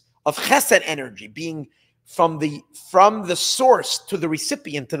influence of chesed energy being from the source to the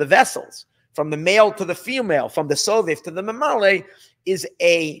recipient, to the vessels, from the male to the female, from the sovev to the mamale, is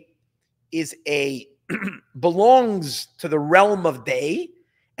a belongs to the realm of day,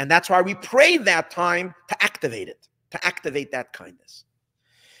 and that's why we pray that time to activate it, to activate that kindness.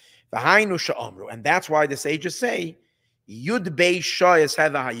 And that's why the sages say, Yud Bei Shoyes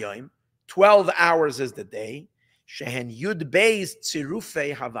Heva Hayoim, 12 hours is the day. Shehen Yud Beis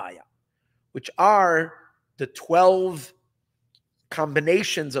Tzirufei Havaya, which are the 12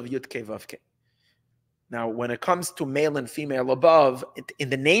 combinations of Yud Kei Vav Kei. Now, when it comes to male and female above, in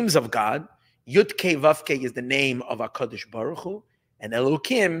the names of God, Yud Kei Vav Kei is the name of HaKadosh Baruch Hu, and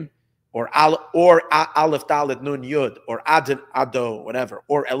Elokim, or Aleph Dalet Nun Yud, or Ado, whatever,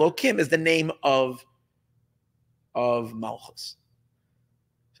 or Elokim is the name of Malchus.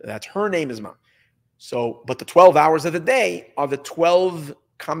 So that's her name is Malchus. So, but the 12 hours of the day are the 12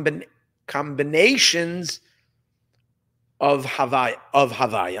 combinations of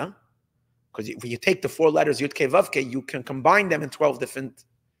Havaya. Because when you take the 4 letters Yud Kei Vav Kei, you can combine them in 12 different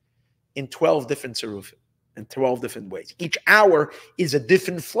tzirufim, in 12 different ways. Each hour is a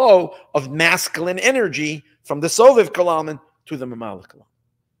different flow of masculine energy from the Soviv Kalaman to the Mamalik Kalaman.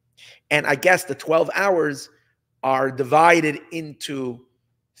 And I guess the 12 hours are divided into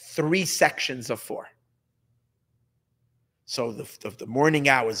 3 sections of 4. So the morning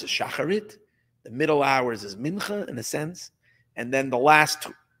hours is Shacharit, the middle hours is Mincha in a sense, and then the last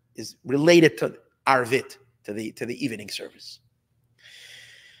is related to Arvit, to the evening service.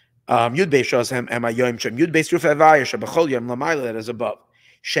 Yud Beis Shosem Emayoim Shem Yud Beis Ruf Avaya Shebachol Yom Lamayla, that is above.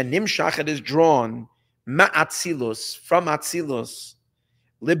 Shenim Shachat is drawn ma'atzilus, from Atzilus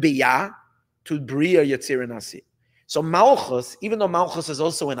libiyah to Bria Yetzir Nasi. So Malchus, even though Malchus is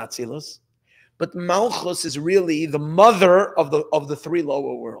also in Atzilus, but Malchus is really the mother of the 3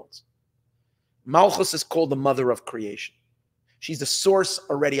 lower worlds. Malchus is called the mother of creation. She's the source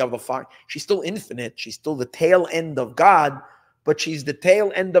already of the fire. She's still infinite. She's still the tail end of God, but she's the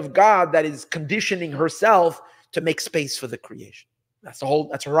tail end of God that is conditioning herself to make space for the creation. That's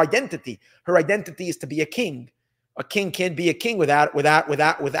her identity. Her identity is to be a king. A king can't be a king without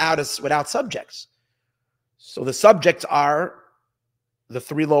subjects. So the subjects are the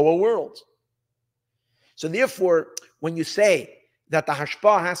 3 lower worlds. So therefore, when you say that the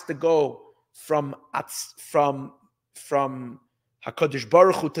hashpah has to go from HaKadosh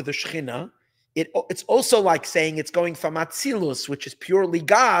Baruch Hu to the Shechina, it's also like saying it's going from Atzilus, which is purely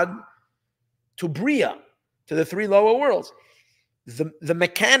God, to Bria, to the 3 lower worlds. The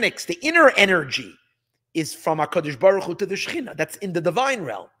mechanics, the inner energy, is from HaKadosh Baruch Hu to the Shechina. That's in the divine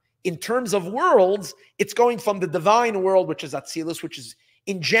realm. In terms of worlds, it's going from the divine world, which is Atzilus, which is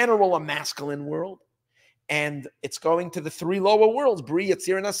in general a masculine world, and it's going to the 3 lower worlds, Bria,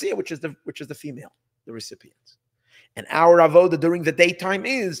 Yetzir, and Asiyah, which is the female, the recipient. And our avoda during the daytime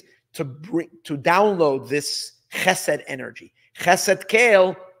is to download this chesed energy. Chesed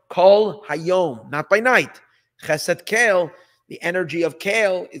kale kol hayom, not by night. Chesed kale, the energy of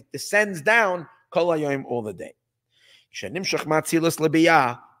kale, it descends down kol hayom, all the day. Shenimshach matzilus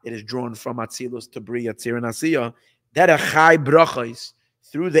lebiyah, it is drawn from Atzilus to Bria, Yetzir, and Asiyah. Derechai brachos,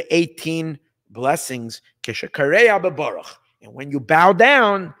 through the 18 blessings. Keshekarei ababaruch, and when you bow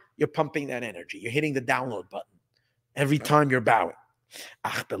down, you're pumping that energy. You're hitting the download button every time you're bowing.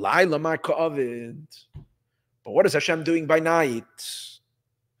 Ach belayla my ka'avid. But what is Hashem doing by night?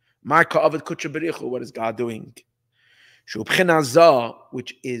 My ka'avid kutcha berichu. What is God doing? Shu b'china zah,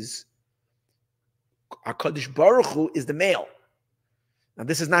 which is HaKadosh Baruch Hu, is the male. Now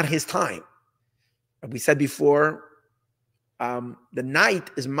this is not his time. We said before, the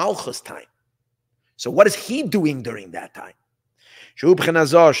night is Malchus time. So what is he doing during that time?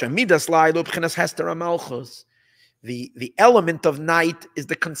 The element of night is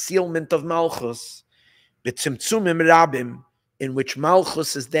the concealment of Malchus, in which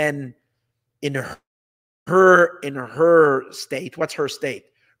Malchus is then in her state. What's her state?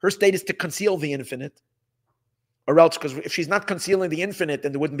 Her state is to conceal the infinite, or else, because if she's not concealing the infinite,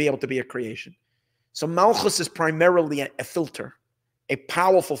 then there wouldn't be able to be a creation. So Malchus is primarily a filter, a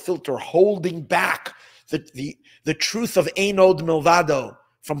powerful filter holding back the truth of Einod Milvado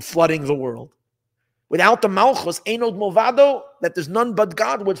from flooding the world. Without the Malchus, Einod Milvado, that there's none but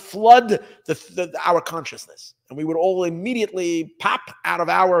God, would flood our consciousness. And we would all immediately pop out of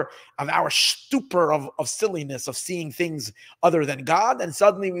our stupor of silliness, of seeing things other than God. And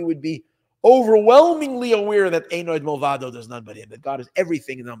suddenly we would be overwhelmingly aware that Einod Milvado, there's none but Him, that God is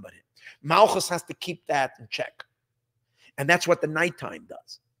everything and none but Him. Malchus has to keep that in check. And that's what the nighttime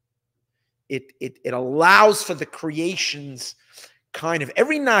does. It allows for the creations kind of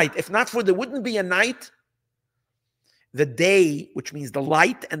every night. If not for there wouldn't be a night, the day, which means the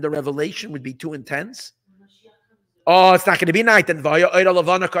light and the revelation, would be too intense. Oh, it's not going to be night. Then it's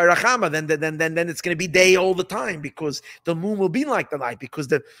going to be day all the time, because the moon will be like the light, because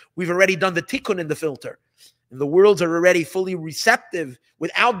we've already done the tikkun in the filter. And the worlds are already fully receptive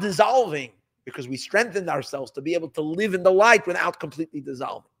without dissolving, because we strengthened ourselves to be able to live in the light without completely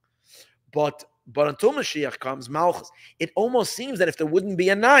dissolving. But until Mashiach comes, Malchus, it almost seems that if there wouldn't be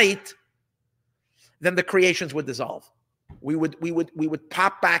a night, then the creations would dissolve. We would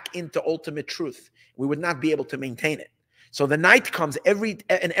pop back into ultimate truth. We would not be able to maintain it. So the night comes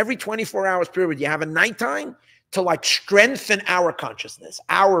in every 24 hours period. You have a nighttime to like strengthen our consciousness,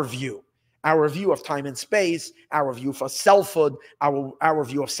 our view of time and space, our view for selfhood, our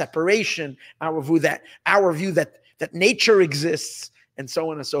view of separation, our view that nature exists, and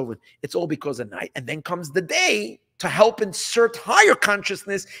so on and so forth. It's all because of night. And then comes the day to help insert higher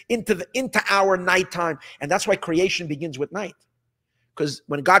consciousness into our nighttime. And that's why creation begins with night. Because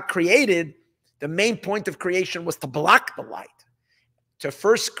when God created, the main point of creation was to block the light. To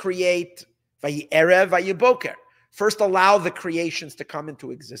first create Vayerev, Vayeboker. First allow the creations to come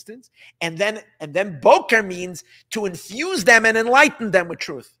into existence. And then Boker means to infuse them and enlighten them with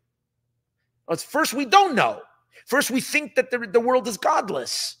truth. First we don't know. First we think that the world is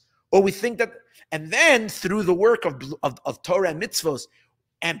godless. Or we think that, and then through the work of Torah and mitzvos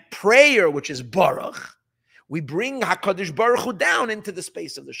and prayer, which is Baruch, we bring HaKadosh Baruch Hu down into the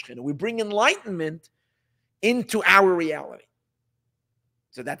space of the Shekhinah. We bring enlightenment into our reality.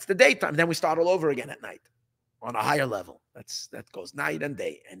 So that's the daytime. Then we start all over again at night on a higher level. That goes night and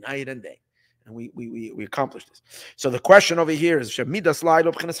day and night and day. And we accomplish this. So the question over here is Shemidas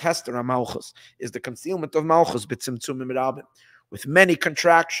Lailo B'chinas Hester HaMalchus, is the concealment of Malchus b'tzimtzumim rabim, with many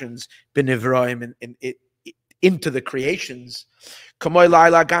contractions b'nivroim into the creations, kamoy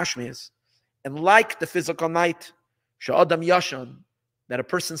laila gashmias, and like the physical night, she'adam yashan, that a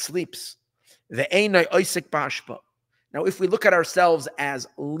person sleeps, ve'einai oisik b'ashpa. Now, if we look at ourselves as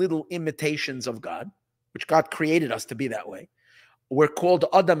little imitations of God, which God created us to be that way, we're called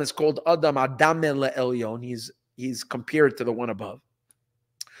Adam, is called Adam le'elyon. He's compared to the one above.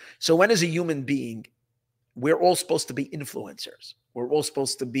 So when as a human being, we're all supposed to be influencers. We're all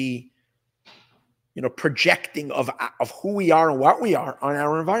supposed to be, projecting of who we are and what we are on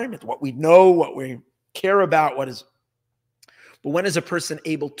our environment, what we know, what we care about, what is. But when is a person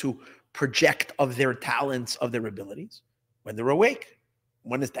able to project of their talents, of their abilities? When they're awake.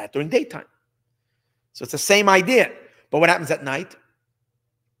 When is that? During daytime. So it's the same idea. But what happens at night?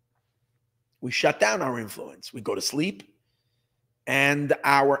 We shut down our influence. We go to sleep. And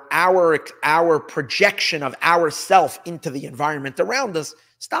our projection of ourself into the environment around us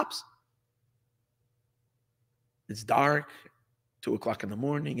stops. It's dark, 2 o'clock in the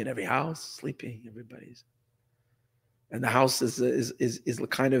morning in every house, sleeping, everybody's. And the house is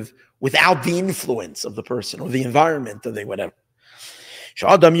kind of without the influence of the person or the environment or the whatever.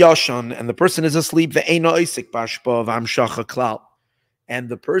 Sh'adam yashan, and the person is asleep, ve'eino oisik b'ashpa v'amshacha klal. And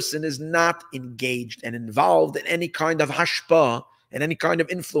the person is not engaged and involved in any kind of hashpa, and any kind of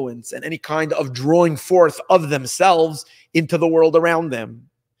influence, and any kind of drawing forth of themselves into the world around them.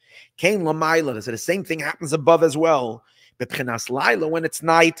 Kain lamaila, so the same thing happens above as well. B'pchinas laila, when it's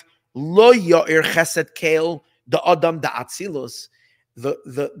night, lo ya'ir chesed keil, the Adam da Atzilus,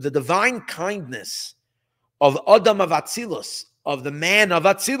 the divine kindness of Adam of Atzilus, of the man of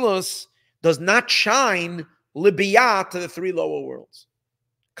Atzilus, does not shine libiyah to the 3 lower worlds.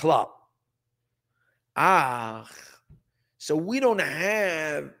 Klal. So we don't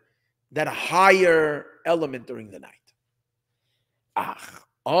have that higher element during the night.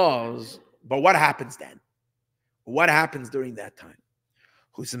 But what happens then? What happens during that time?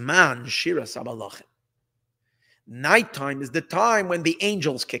 Huzman shira sabalachin. Nighttime is the time when the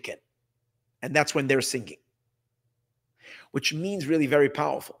angels kick in. And that's when they're singing. Which means really very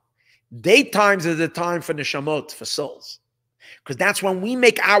powerful. Daytimes is the time for neshamot, for souls. Because that's when we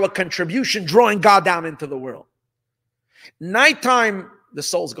make our contribution, drawing God down into the world. Nighttime, the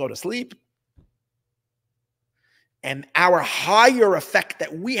souls go to sleep. And our higher effect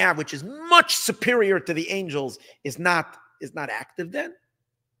that we have, which is much superior to the angels, is not active then.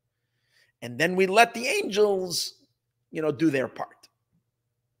 And then we let the angels, do their part.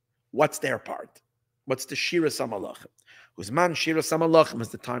 What's their part? What's the Shira Samalachim? Uzman Shira Samalachim is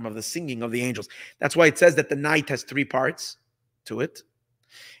the time of the singing of the angels. That's why it says that the night has 3 parts to it.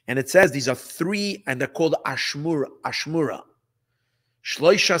 And it says these are 3, and they're called Ashmura.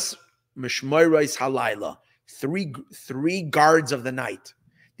 Shloishas Mishmoirais Halayla. 3 guards of the night.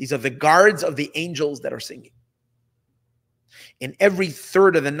 These are the guards of the angels that are singing. In every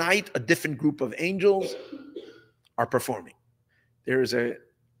third of the night, a different group of angels are performing. There is an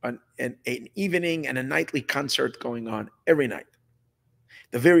evening and a nightly concert going on every night.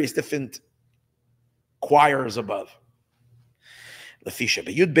 The various different choirs above. Because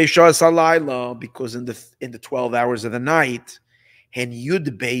in the 12 hours of the night, the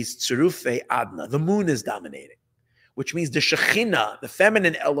moon is dominating, which means the Shekhinah, the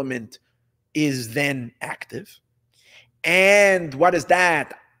feminine element, is then active. And what is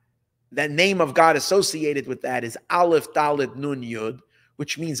that? The name of God associated with that is Aleph, Dalet, Nun, Yud,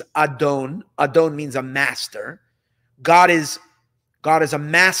 which means Adon. Adon means a master. God is a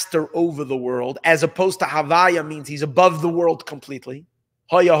master over the world, as opposed to Havaya means he's above the world completely.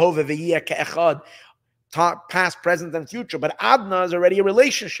 Past, present, and future. But Adna is already a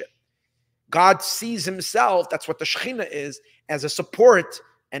relationship. God sees himself, that's what the Shekhinah is, as a support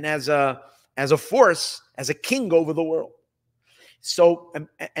and as a force, as a king over the world. So,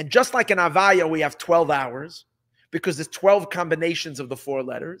 and just like in Havaya, we have 12 hours, because there's 12 combinations of the 4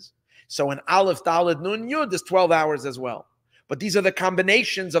 letters. So in Aleph, Dalet, Nun, Yud, there's 12 hours as well. But these are the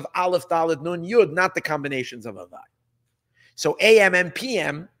combinations of Aleph, Dalet, Nun, Yud, not the combinations of Havaya. So AM and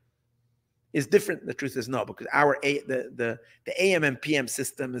PM is different. The truth is no, because the AM and PM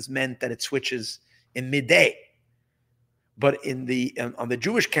system is meant that it switches in midday. But on the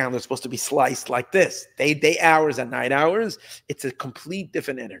Jewish calendar, it's supposed to be sliced like this: day hours and night hours. It's a complete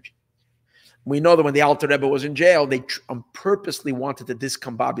different energy. We know that when the Alter Rebbe was in jail, they purposely wanted to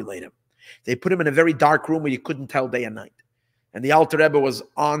discombobulate him. They put him in a very dark room where you couldn't tell day and night. And the Alter Rebbe was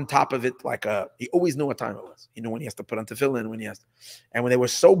on top of it he always knew what time it was. He knew when he has to put on tefillin, and when they were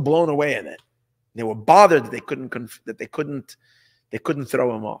so blown away in it, they were bothered that they couldn't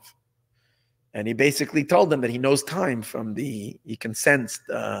throw him off. And he basically told them that he knows time he can sense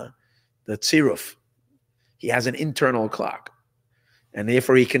the tziruf. He has an internal clock, and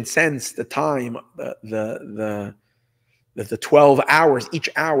therefore he can sense the time, the 12 hours, each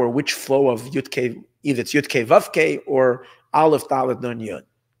hour, which flow of Yud-Kei, either it's Yud-Kei Vav-Kei or Aleph, Dalet, Nun, Yud,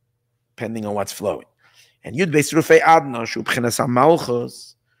 depending on what's flowing. And Yud Beis Rufei Adna, Shu B'chinas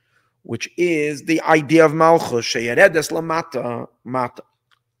HaMalchus, which is the idea of Malchus, Sheyeredes Lamata, Mata.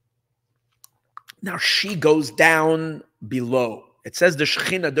 Now she goes down below. It says the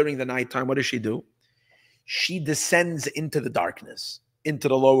Shekhinah during the nighttime, what does she do? She descends into the darkness, into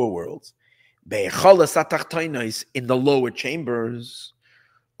the lower worlds. In the lower chambers.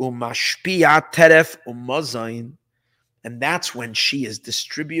 Umashpia teref umazain. And that's when she is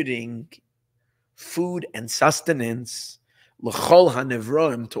distributing food and sustenance l'chol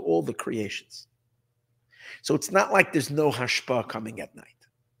hanevroim, to all the creations. So it's not like there's no hashpah coming at night.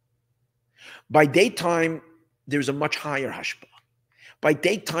 By daytime, there's a much higher hashpah. By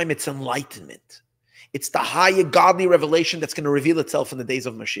daytime, it's enlightenment. It's the higher godly revelation that's going to reveal itself in the days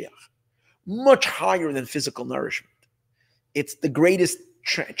of Mashiach. Much higher than physical nourishment. It's the greatest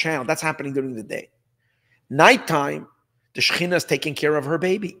channel. That's happening during the day. Nighttime, the Shekhinah is taking care of her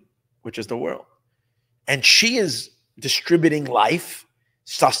baby, which is the world. And she is distributing life,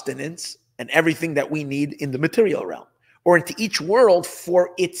 sustenance, and everything that we need in the material realm, or into each world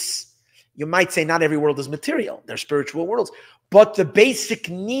for its, you might say not every world is material, they're spiritual worlds, but the basic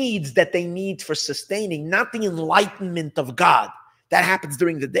needs that they need for sustaining, not the enlightenment of God, that happens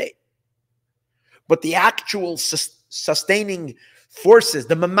during the day, but the actual sustaining forces,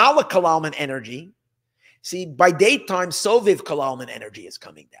 the Mamala Kalalman energy. See, by daytime, Soviv Kalalman energy is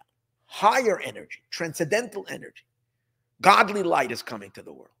coming down. Higher energy, transcendental energy. Godly light is coming to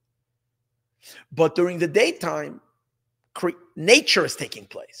the world. But during the daytime, nature is taking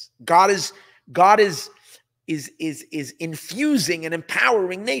place. God is infusing and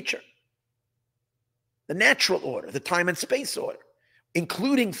empowering nature. The natural order, the time and space order,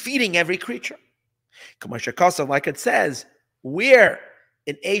 including feeding every creature. Like it says, we're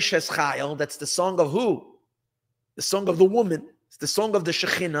in Eishes Chayil, that's the song of who? The song of the woman. It's the song of the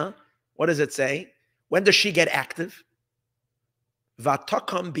Shekhinah. What does it say? When does she get active?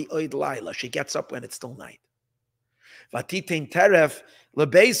 Vatakam bi'oid laila. She gets up when it's still night. Vatitin teref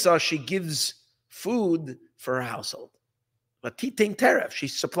lebeisa. She gives food for her household. Vatitin teref. She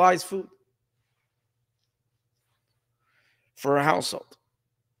supplies food for her household.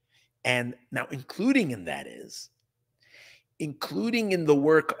 And now including in that is, including in the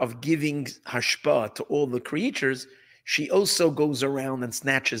work of giving hashpah to all the creatures, she also goes around and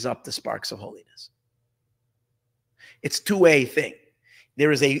snatches up the sparks of holiness. It's a two-way thing.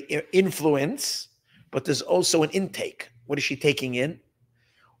 There is an influence, but there's also an intake. What is she taking in?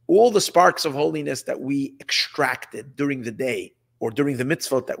 All the sparks of holiness that we extracted during the day or during the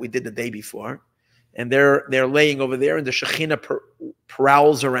mitzvot that we did the day before, and they're laying over there, and the Shekhinah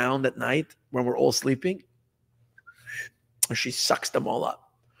prowls around at night when we're all sleeping, and she sucks them all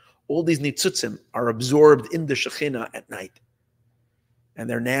up. All these nitzutzim are absorbed in the Shekhinah at night, and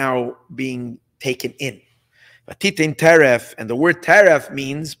they're now being taken in. Vatitin teref, and the word teref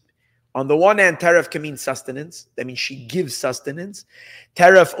means, on the one hand, teref can mean sustenance. That means she gives sustenance.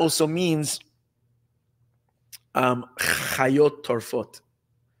 Teref also means chayot torfot,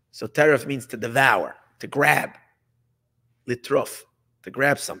 So teref means to devour, to grab, litrof, to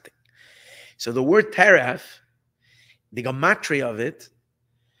grab something. So the word teref, the gematria of it,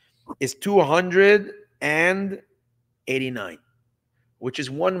 is 289, which is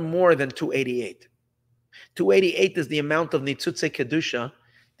one more than 288. 288 is the amount of nitzutze kedusha,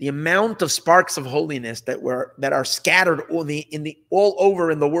 the amount of sparks of holiness that are scattered all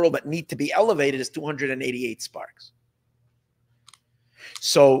over in the world that need to be elevated is 288 sparks.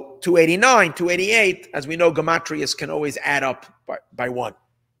 So 289, 288, as we know, gematrias can always add up by one.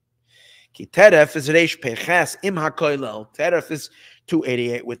 Ki teref is reish peches im hakoilel. Teref is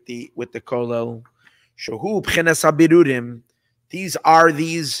 288 with the kollel. Shohu b'chenes habirurim. These are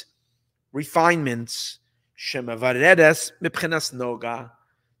these refinements. Shemavaredes mibchenes noga,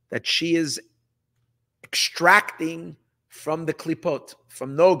 that she is extracting from the klipot,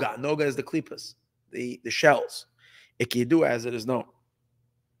 from noga. Noga is the klipas, the shells. Ikidu, as it is known.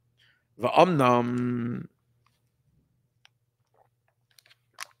 Va'amnam.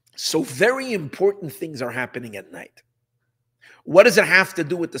 So very important things are happening at night. What does it have to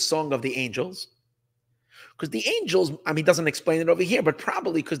do with the song of the angels? Because the angels, I mean, doesn't explain it over here, but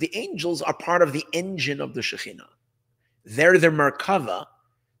probably because the angels are part of the engine of the Shekhinah. They're the Merkava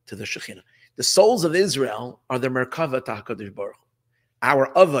to the Shekhinah. The souls of Israel are the Merkava to HaKadosh Baruch Hu. Our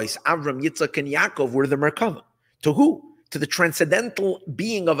Avos, Avram, Yitzchak, and Yaakov were the Merkava. To who? To the transcendental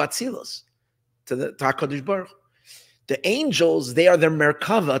being of Atzilus, to HaKadosh Baruch Hu. The angels, they are the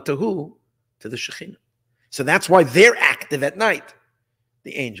Merkava to who? To the Shekhinah. So that's why they're active at night,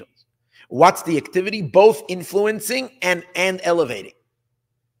 the angels. What's the activity? Both influencing and elevating.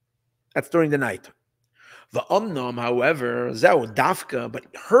 That's during the night. The Omnom, however, Zeu Dafka, but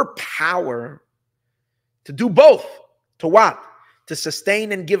her power to do both. To what? To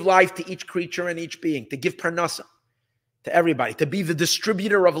sustain and give life to each creature and each being. To give parnasa to everybody. To be the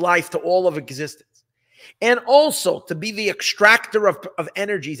distributor of life to all of existence. And also to be the extractor of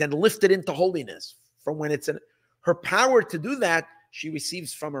energies and lift it into holiness. From when it's her power to do that, she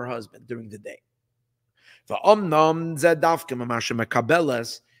receives from her husband during the day. What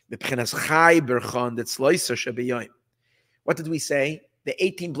did we say? The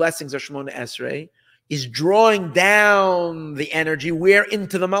 18 blessings of Shemona Esrei is drawing down the energy where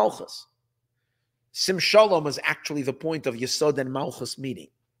into the Malchus. Sim Shalom is actually the point of Yesod and Malchus meeting.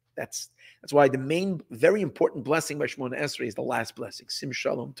 That's why the main, very important blessing by Shemona Esrei is the last blessing, Sim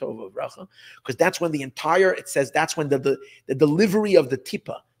Shalom Tova Bracha, because that's when it says that's when the delivery of the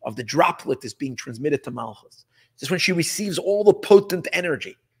tipa, of the droplet, is being transmitted to Malchus. This is when she receives all the potent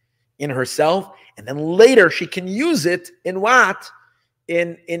energy in herself, and then later she can use it in what?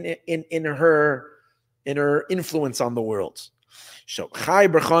 In her influence on the world. So through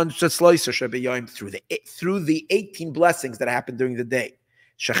the 18 blessings that happen during the day.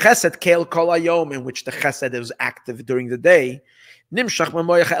 Shechesed keil kol hayom, in which the chesed is active during the day, nimshach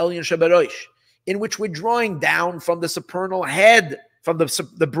mamoyach elyon sheberosh, in which we're drawing down from the supernal head, from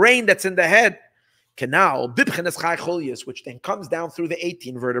the brain that's in the head, canal bibchenes chai cholyos, which then comes down through the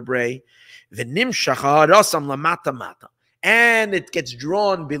 18 vertebrae, v'nimshach harasam lamata mata, and it gets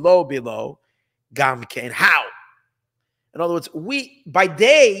drawn below, gam kein. How? In other words, by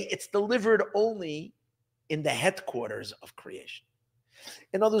day it's delivered only in the headquarters of creation.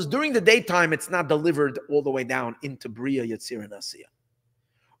 In other words, during the daytime, it's not delivered all the way down into Bria, Yetzirah, and Asiya.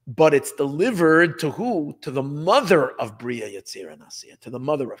 But it's delivered to who? To the mother of Bria, Yetzirah, and Asiya, to the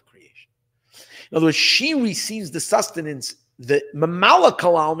mother of creation. In other words, she receives the sustenance. The Mamala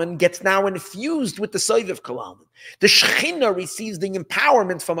Kalalman gets now infused with the Soiviv Kalalman. The Shekhinah receives the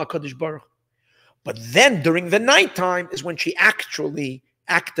empowerment from HaKadosh Baruch. But then during the nighttime is when she actually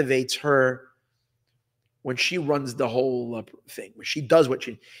activates her, when she runs the whole thing, when she does what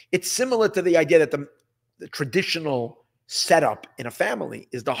she... It's similar to the idea that the traditional setup in a family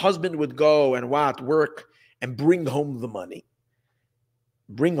is the husband would go and work and bring home the money,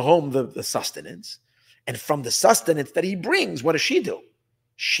 bring home the sustenance. And from the sustenance that he brings, what does she do?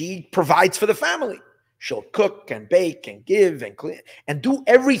 She provides for the family. She'll cook and bake and give and clean and do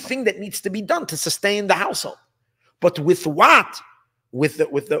everything that needs to be done to sustain the household. But with what? With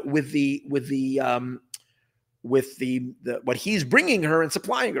what he's bringing her and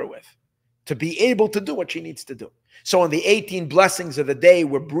supplying her with, to be able to do what she needs to do. So on the 18 blessings of the day,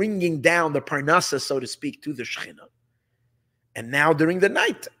 we're bringing down the parnasa, so to speak, to the Shekhinah. And now during the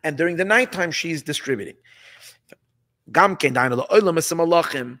night, and during the nighttime, she's distributing.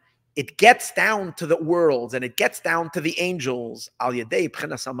 It gets down to the worlds, and it gets down to the angels, al yadei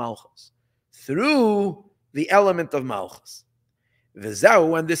b'chenas Malchus, through the element of Malchus.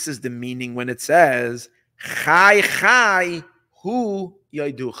 V'zau, and this is the meaning when it says, Chai Chai Hu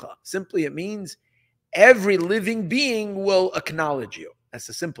yaiducha. Simply, it means every living being will acknowledge you. That's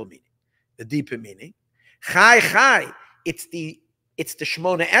the simple meaning. The deeper meaning, chai, it's the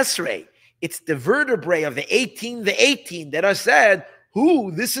Shmona Esrei. It's the vertebrae of the 18 that are said,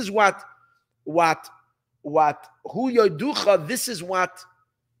 this is who yoducha, this is what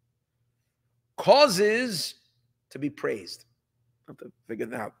causes to be praised. I have to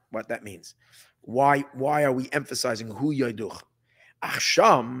figure out what that means. Why are we emphasizing hu yoducha?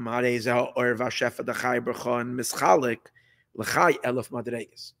 Achsham harei or v'shefa d'chai b'chon mischalik l'chai elef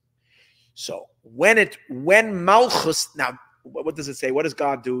madreges. So when Malchus, now what does it say? What does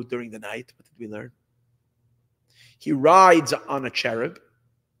God do during the night? What did we learn? He rides on a cherub,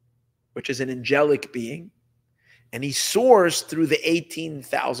 which is an angelic being, and he soars through the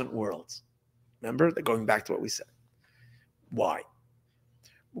 18,000 worlds. Remember? They're going back to what we said. Why?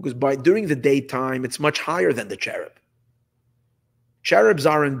 Because during the daytime, it's much higher than the cherub. Cherubs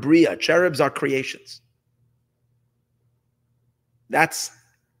are in Bria. Cherubs are creations.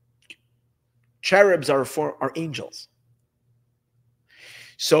 Cherubs are angels.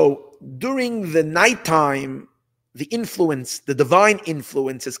 So during the nighttime, the divine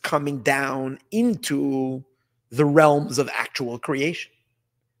influence is coming down into the realms of actual creation.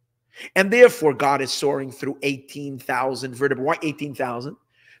 And therefore, God is soaring through 18,000 vertebrae. Why 18,000?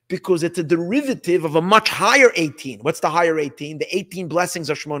 Because it's a derivative of a much higher 18. What's the higher 18? The 18 blessings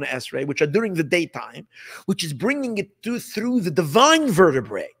of Shemona Esrei, which are during the daytime, which is bringing it through the divine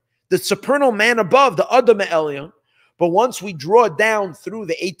vertebrae, the supernal man above, the Adam Elyon. But once we draw down through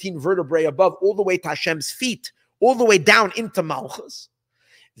the 18 vertebrae above, all the way to Hashem's feet, all the way down into Malchus,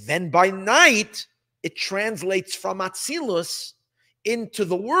 then by night, it translates from Atzilus into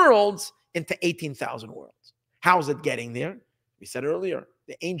the worlds, into 18,000 worlds. How's it getting there? We said earlier,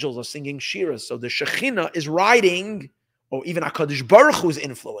 the angels are singing shiras, so the Shekhinah is riding, or even HaKadosh Baruch Hu's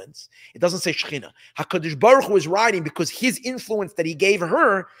influence. It doesn't say Shekhinah. HaKadosh Baruch Hu is riding because his influence that he gave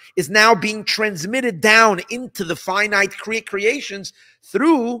her is now being transmitted down into the finite creations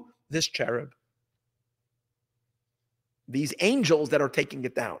through this cherub. These angels that are taking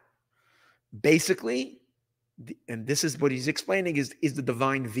it down. Basically, and this is what he's explaining, is the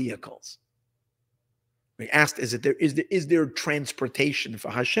divine vehicles. We asked, is there transportation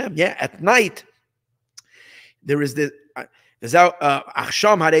for Hashem? Yeah, at night, there is the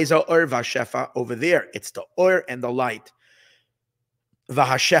Achsham harei or v'hashefa over there. It's the or and the light.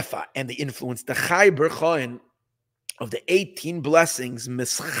 V'hashefa and the influence. The chai b'rchoin of the 18 blessings,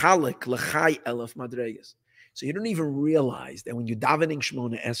 mischalik l'chai elef madreges. So you don't even realize that when you're davening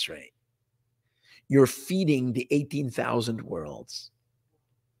Shemona Esrei, you're feeding the 18,000 worlds,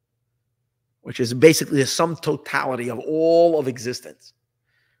 which is basically the sum totality of all of existence,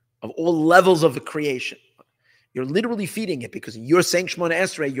 of all levels of the creation. You're literally feeding it because you're saying Shemona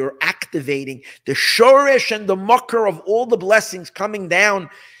Esrei, you're activating the shoresh and the mucker of all the blessings coming down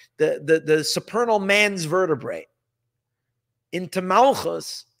the supernal man's vertebrae into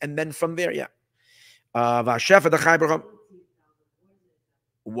Malchus, and then from there,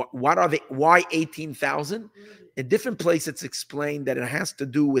 what are they? Why 18,000? In different places, it's explained that it has to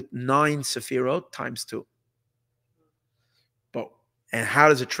do with 9 Sefirot times 2. And how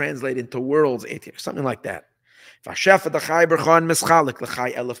does it translate into worlds? 18, something like that. To the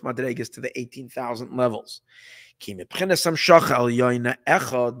 18,000 levels.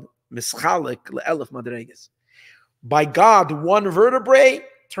 By God, one vertebrae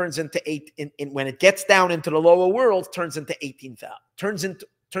turns into 8. When it gets down into the lower world, turns into 18,000. Turns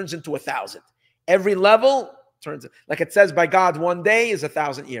into 1,000. Every level turns, like it says, by God, one day is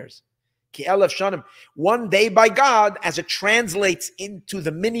 1,000 years. Ki elef shanim. One day by God, as it translates into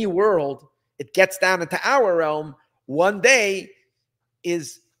the mini world, it gets down into our realm. One day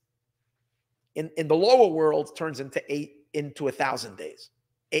is in the lower world turns into 1,000 days,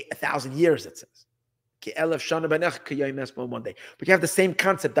 1,000 years. It says. Ki elef shanim benech ki yom esmo, one day. But you have the same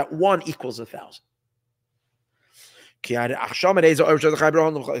concept that 1 equals 1,000. Aleph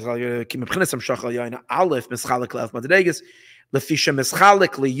mischalik le'elef madreges lefisha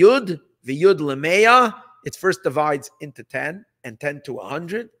mischalik liyud v'yud lemeya. It first divides into 10, and 10 to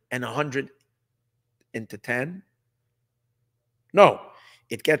 100, and 100 into 10. No,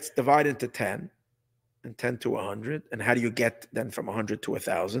 it gets divided into 10, and 10 to 100. And how do you get then from 100 to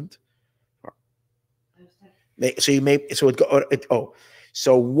 1,000?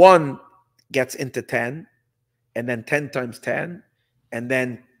 So 1 gets into 10. And then 10 times 10, and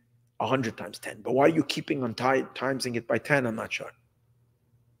then 100 times 10. But why are you keeping on timesing it by 10? I'm not sure.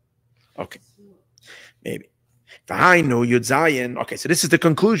 Okay, maybe. Okay, so this is the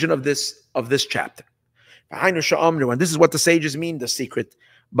conclusion of this chapter. And this is what the sages mean, the secret.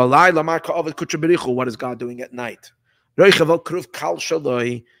 What is God doing at night?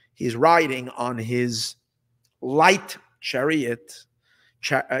 He's riding on his light chariot,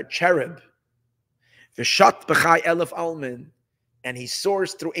 cherub. And he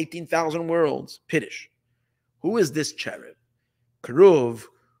soars through 18,000 worlds. Piddish. Who is this cherub? Kruv,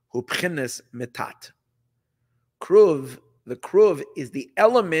 hu pchines metat. Kruv, the kruv is the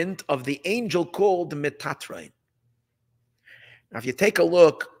element of the angel called Metatrain. Now, if you take a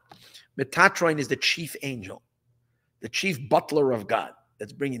look, Metatrain is the chief angel, the chief butler of God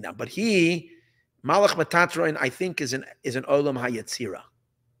that's bringing down. But he, Malach Metatrain, I think is an Olam HaYetzira,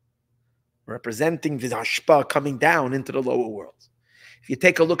 representing the Hashpa coming down into the lower worlds. If you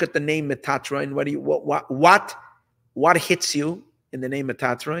take a look at the name Metatrain, what hits you in the name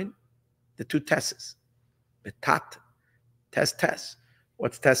Metatrain? The two tesses. Metat. Tes.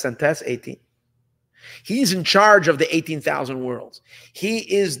 What's tes and tes? 18. He's in charge of the 18,000 worlds. He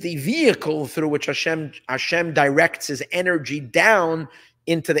is the vehicle through which Hashem directs his energy down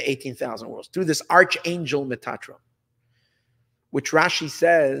into the 18,000 worlds, through this archangel Metatron, which Rashi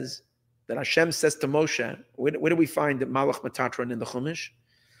says that Hashem says to Moshe. Where do we find the Malach Metatron in the Chumash?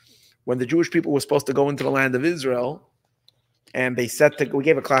 When the Jewish people were supposed to go into the land of Israel, and they said we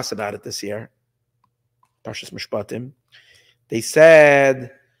gave a class about it this year, Parshas Mishpatim. They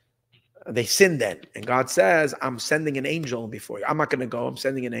said, they sinned then. And God says, I'm sending an angel before you. I'm not going to go. I'm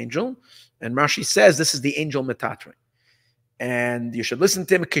sending an angel. And Rashi says, this is the angel Metatron. And you should listen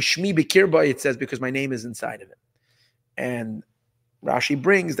to him. Kishmi Bikirba, it says, because my name is inside of it. And Rashi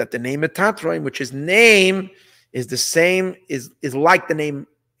brings that the name Metatron, which his name is the same, is like the name,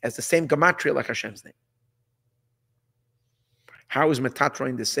 as the same gematria like Hashem's name. How is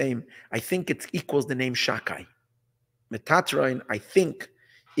Metatron the same? I think it equals the name Shakai. Metatron, I think,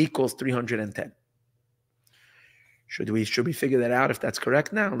 equals 310. Should we figure that out if that's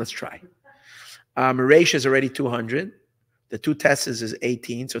correct now? Let's try. Meresh is already 200. The two tesses is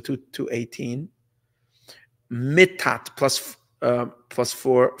 18, so 218. Mitat plus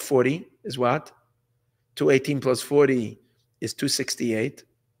 40 is what? 218 plus 40 is 268.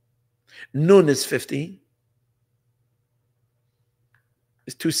 Nun is 50.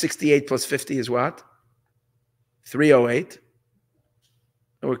 Is 268 plus 50 is what? 308.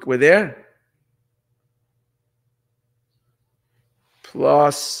 We're there?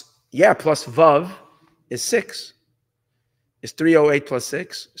 Plus Vav is 6. Is 308 plus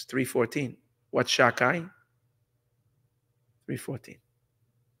 6 is 314. What's Shakai? 314.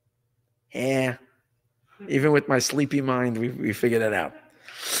 Yeah. Even with my sleepy mind, we figured it out.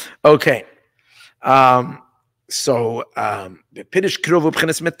 Okay. So the Piddish Kruv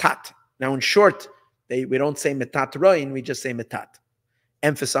B'chinas Metat. Now, in short, we don't say Metat Roin, we just say Metat,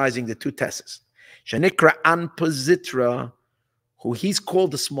 emphasizing the two tesses. Shanikra Anpozitra, who he's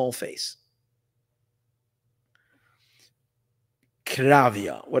called the small face.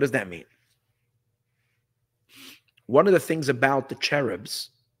 Kravia. What does that mean? One of the things about the cherubs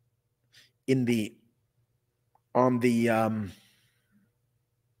on the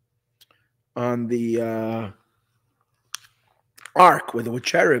ark where there were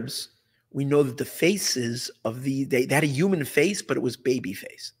cherubs, we know that the faces of they had a human face, but it was baby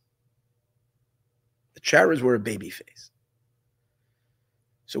face. The cherubs were a baby face.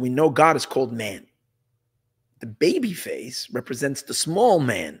 So we know God is called man. The baby face represents the small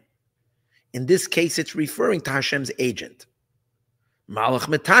man. In this case, it's referring to Hashem's agent. Malach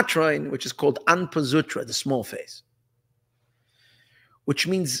Metatrain, which is called Anpazutra, the small face. Which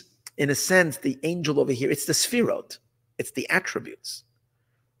means, in a sense, the angel over here, it's the sphirot. It's the attributes.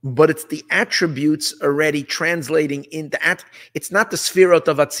 But it's the attributes already translating into... It's not the sphirot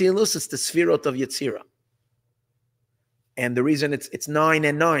of Atzilus, it's the sphirot of Yetzirah. And the reason it's 9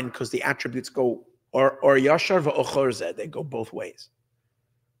 and 9, because the attributes go... Or Yashar v'ochorzeh, they go both ways.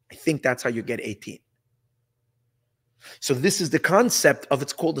 I think that's how you get 18. So this is the concept of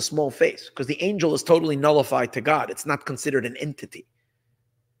it's called a small face, because the angel is totally nullified to God. It's not considered an entity.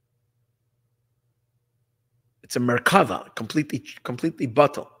 It's a merkava, completely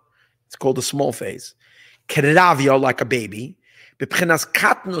bottle. It's called a small face. Keravio, like a baby.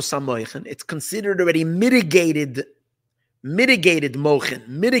 It's considered already mitigated mochen,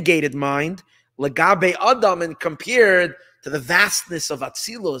 mitigated mind. Lagabe Adam, and compared to the vastness of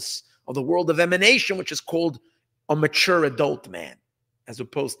Atzilus, of the world of emanation, which is called a mature adult man, as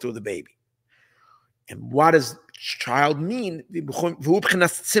opposed to the baby. And what does child mean?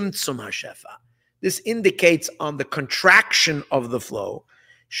 This indicates on the contraction of the flow.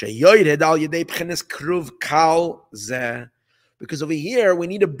 Because over here, we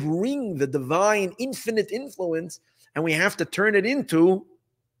need to bring the divine infinite influence and we have to turn it into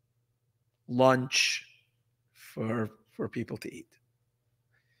lunch for people to eat.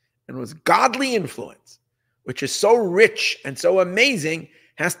 And it was godly influence, which is so rich and so amazing,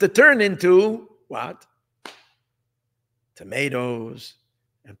 has to turn into what? Tomatoes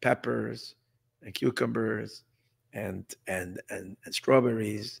and peppers and cucumbers and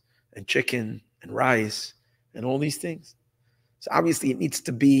strawberries and chicken and rice and all these things. So obviously it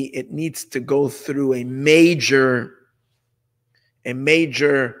needs to go through a major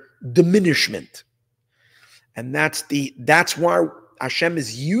diminishment. And that's why Hashem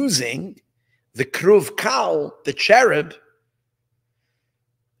is using the kruv kal, the cherub,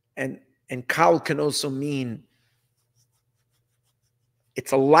 and kal can also mean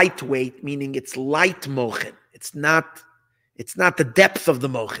it's a lightweight, meaning it's light mochen. It's not the depth of the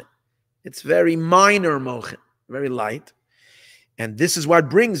mochen. It's very minor mochen, very light. And this is what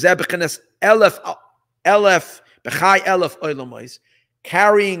brings Zebchenes elef b'chai elef oilamos,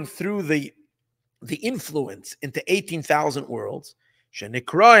 carrying through the influence into 18,000 worlds,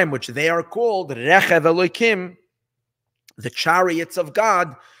 shenikraim, which they are called rechev Elokim, the chariots of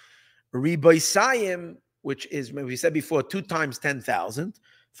God, riboisayim, which is, we said before, 2 times 10,000,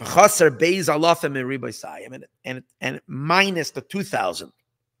 v'chaser beis alafim in riboisayim, and minus the 2,000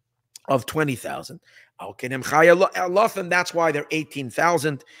 of 20,000. That's why they're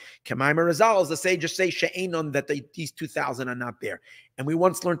 18,000. Kemaimar Razal, the sages say she'enon, that these 2,000 are not there. And we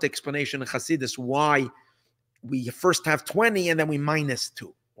once learned the explanation in Chassidus why we first have 20 and then we minus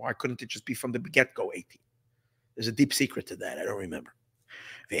 2. Why couldn't it just be from the get-go 18? There's a deep secret to that. I don't remember.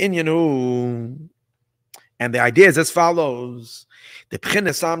 And the idea is as follows: the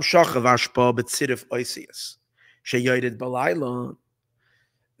pchinesam shachav ashpa b'tzirif oisius sheyoyed balayla.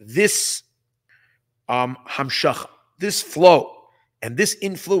 This hamshach, this flow, and this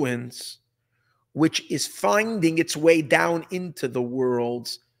influence, which is finding its way down into the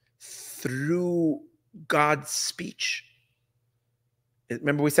worlds through God's speech.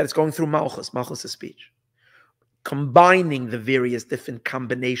 Remember, we said it's going through Malchus, Malchus' speech, combining the various different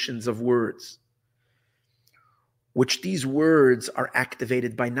combinations of words, which these words are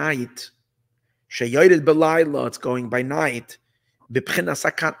activated by night. Sheyoyed belayla, it's going by night. B'pchinas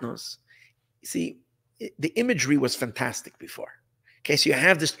hakatnos. You see, the imagery was fantastic before. Okay, so you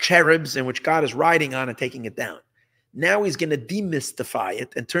have this cherubs in which God is riding on and taking it down. Now he's going to demystify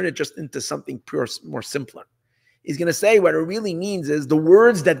it and turn it just into something pure, more simpler. He's going to say what it really means is the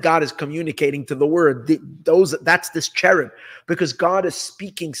words that God is communicating to the word, that's this cherub, because God is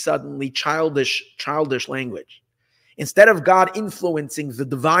speaking suddenly childish language. Instead of God influencing the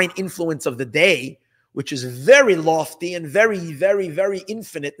divine influence of the day, which is very lofty and very, very, very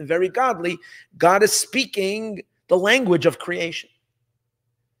infinite and very godly, God is speaking the language of creation.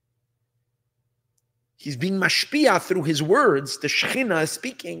 He's being mashpia through his words. The Shekhinah is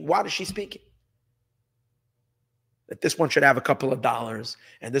speaking. What is she speaking? That this one should have a couple of dollars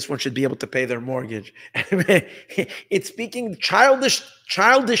and this one should be able to pay their mortgage. It's speaking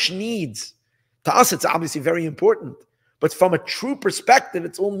childish needs. To us, it's obviously very important. But from a true perspective,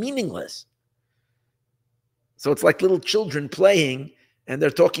 it's all meaningless. So it's like little children playing and they're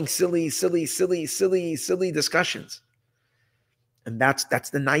talking silly discussions. And that's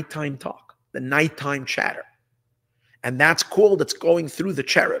the nighttime talk, the nighttime chatter. And that's called, it's going through the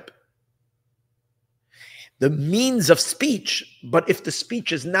cherub. The means of speech, but if the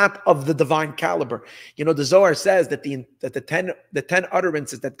speech is not of the divine caliber. You know, the Zohar says that the 10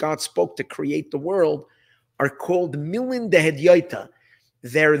 utterances that God spoke to create the world are called milin dehedyaita.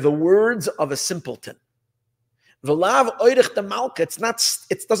 They're the words of a simpleton. V'lav oirich the malka. It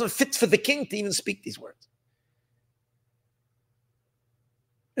doesn't fit for the king to even speak these words.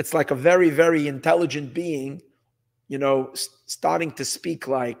 It's like a very, very intelligent being, you know, starting to speak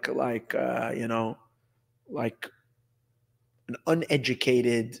like an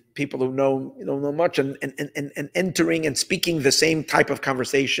uneducated people who don't know much and entering and speaking the same type of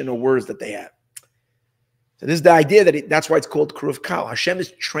conversation or words that they have. So this is the idea that's why it's called Kruv Kal. Hashem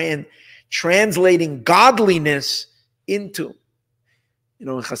is translating godliness into, in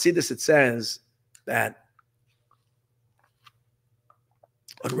Chassidus it says that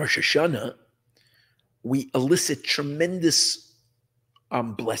on Rosh Hashanah we elicit tremendous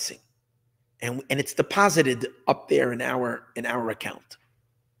blessing, and it's deposited up there in our account.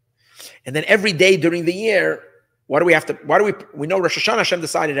 And then every day during the year, we know Rosh Hashanah Hashem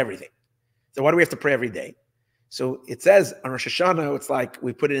decided everything. So why do we have to pray every day? So it says on Rosh Hashanah, it's like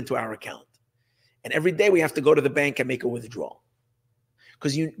we put it into our account. And every day we have to go to the bank and make a withdrawal.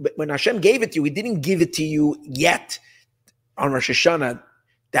 Because when Hashem gave it to you, He didn't give it to you yet on Rosh Hashanah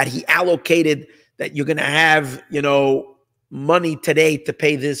that he allocated, that you're going to have, money today to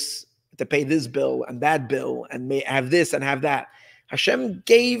pay this bill and that bill, and may have this and have that. Hashem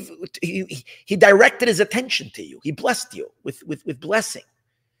he directed his attention to you. He blessed you with blessing.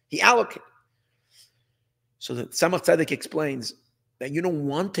 He allocated. So the Tzemach Tzedek explains that you don't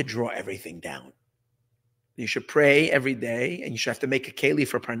want to draw everything down. You should pray every day, and you should have to make a keli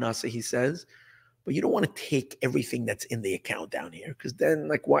for parnasa, he says. But you don't want to take everything that's in the account down here, because then,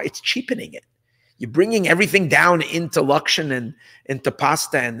 why? It's cheapening it. You're bringing everything down into lakshan and into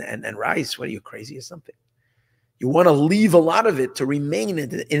pasta and rice. What are you, crazy or something? You want to leave a lot of it to remain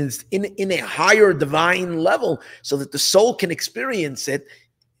in a higher divine level, so that the soul can experience it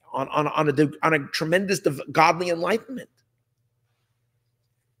on a tremendous godly enlightenment.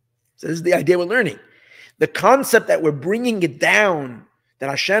 So this is the idea we're learning. The concept that we're bringing it down, that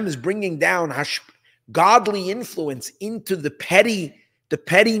Hashem is bringing down godly influence into the petty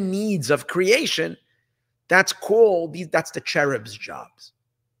needs of creation, that's the cherub's jobs.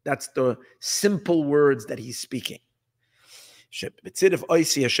 That's the simple words that he's speaking. These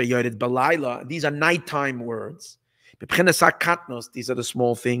are nighttime words. These are the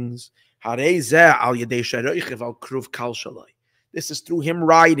small things. This is through him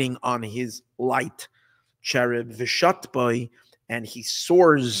riding on his light cherub, Vishatboy, and he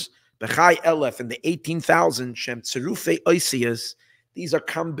soars Bechai Elef in the 18,000 Shem Tzerufe Oisias. These are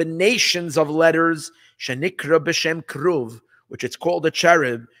combinations of letters, Shenikra B'Shem Kruv, which it's called a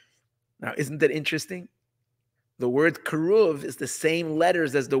cherub. Now, isn't that interesting? The word Kruv is the same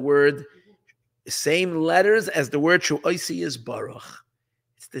letters as the word Shu'oisias Baruch.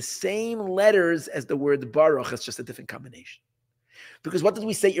 It's the same letters as the word Baruch. It's just a different combination. Because what did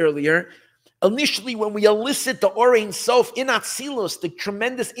we say earlier? Initially, when we elicit the Orein Sof in Atzilus, the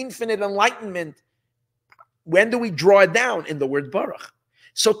tremendous infinite enlightenment, when do we draw it down? In the word Baruch.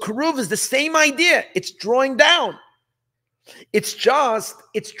 So Keruv is the same idea. It's drawing down. It's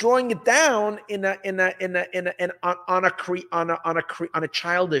drawing it down on a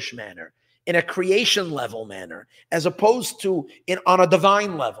childish manner, in a creation level manner, as opposed to on a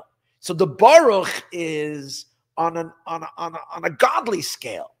divine level. So the Baruch is on a godly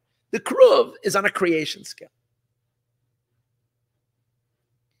scale. The Kruv is on a creation scale.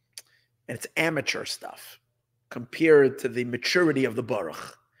 And it's amateur stuff compared to the maturity of the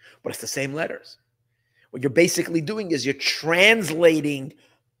Baruch. But it's the same letters. What you're basically doing is you're translating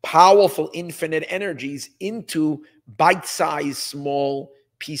powerful infinite energies into bite-sized small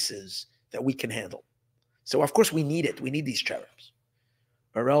pieces that we can handle. So of course we need it. We need these cherubs.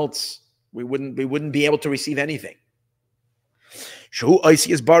 Or else we wouldn't be able to receive anything. Shehu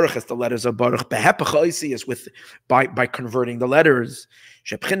Oisias Baruch is the letters of Baruch. Behepach Oisias by converting the letters.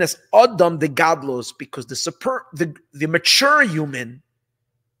 Shepchines Adam de Gadlos, because the mature human,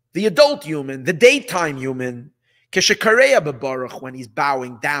 the adult human, the daytime human, Keshekareya beBaruch, when he's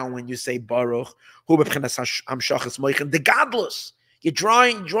bowing down, when you say Baruch, Hu bepchines Hamshachas Moichen de Gadlos. You're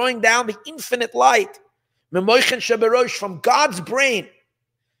drawing down the infinite light. Memoichen Sheberosh, from God's brain.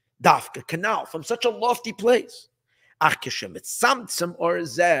 Dafka, canal, from such a lofty place. But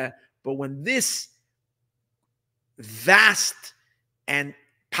when this vast and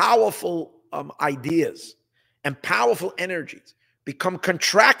powerful ideas and powerful energies become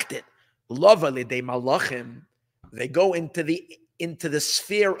contracted, they go into the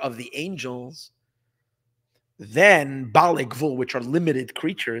sphere of the angels, then Baligvul, which are limited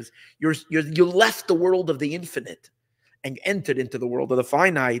creatures, you left the world of the infinite and entered into the world of the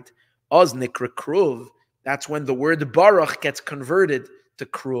finite. Oznikra Kruv. That's when the word Baruch gets converted to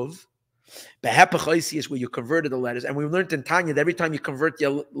Kruv. Behepach Oisi is where you converted the letters. And we learned in Tanya that every time you convert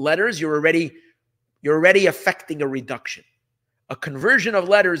your letters, you're already affecting a reduction. A conversion of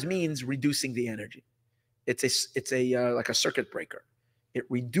letters means reducing the energy. It's like a circuit breaker. It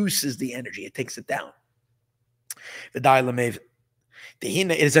reduces the energy. It takes it down. It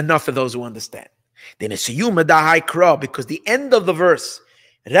is enough for those who understand. Because the end of the verse,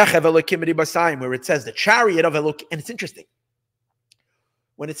 Rechev Elokim Ribasayim, where it says the chariot of Elokim, and it's interesting.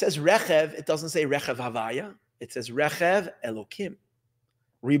 When it says Rechev, it doesn't say Rechev Havaya. It says Rechev Elokim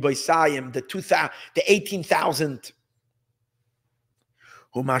Ribasayim, the 18,000.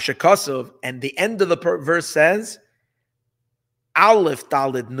 Humashakosov, and the end of the verse says Aleph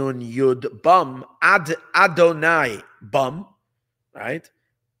Dalid Nun Yud Bum Adonai Bum, right?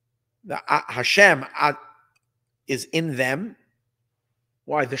 The Hashem is in them.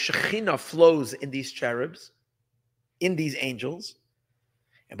 Why? The Shekhinah flows in these cherubs, in these angels.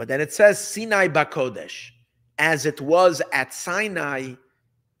 But then it says Sinai Bakodesh, as it was at Sinai,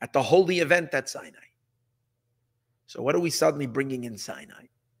 at the holy event at Sinai. So what are we suddenly bringing in Sinai?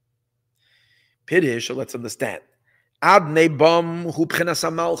 Piddish, so let's understand. Adnei bam hu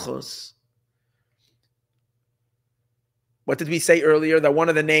b'chinas Malchus. What did we say earlier? That one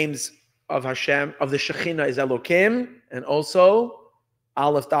of the names of Hashem, of the Shekhinah, is Elokim, and also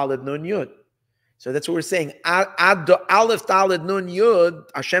Aleph Daled Nun Yud. So that's what we're saying. Ad Aleph Daled Nun Yud,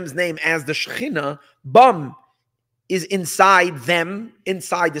 Hashem's name as the Shekhinah, bam, is inside them,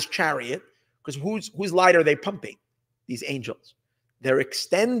 inside this chariot, because whose light are they pumping? These angels. They're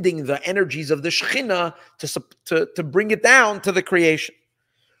extending the energies of the Shekhinah to bring it down to the creation.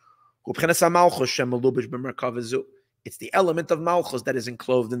 It's the element of Malchus that is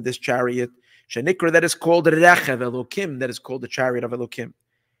enclosed in this chariot. Shenikra, that is called Rechev Elokim, that is called the chariot of Elokim.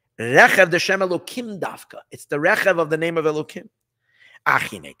 Rechev the Shem Elokim Dafka. It's the Rechev of the name of Elokim.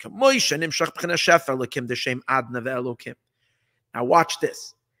 Now watch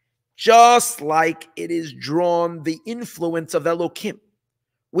this. Just like it is drawn the influence of Elokim,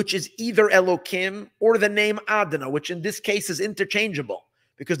 which is either Elokim or the name Adonai, which in this case is interchangeable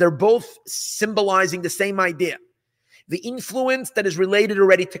because they're both symbolizing the same idea. The influence that is related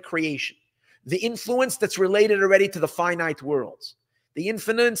already to creation, the influence that's related already to the finite worlds, the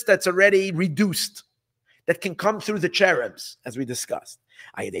influence that's already reduced, that can come through the cherubs, as we discussed.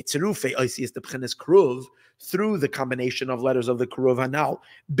 Through the combination of letters of the Kuruv Hanal,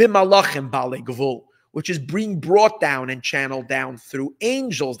 Bimalachim Bale Gvul, which is being brought down and channeled down through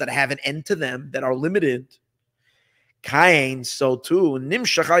angels that have an end to them, that are limited. Kain, so too,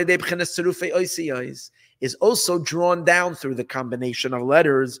 is also drawn down through the combination of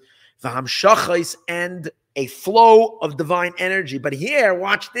letters, V'hamshachais, and a flow of divine energy. But here,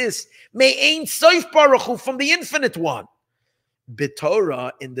 watch this. May Ein Sof Baruch Hu, from the Infinite One.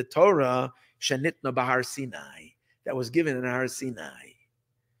 B'Torah, in the Torah, Shenitna Bahar Sinai, that was given in Har Sinai.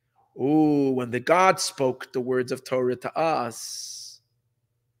 Ooh, when the God spoke the words of Torah to us,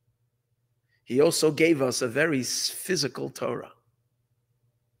 He also gave us a very physical Torah.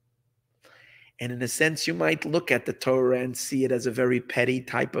 And in a sense, you might look at the Torah and see it as a very petty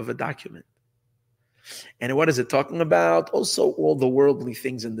type of a document. And what is it talking about? Also all the worldly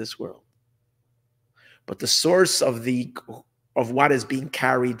things in this world. But the source of what is being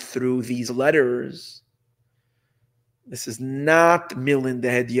carried through these letters, this is not Milin de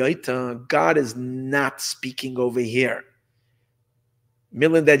Hedyaita. God is not speaking over here.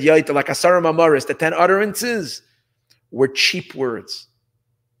 Milin de Hedyaita, like Asara Mamoris, the 10 utterances were cheap words.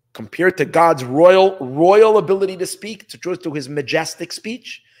 Compared to God's royal ability to speak, to his majestic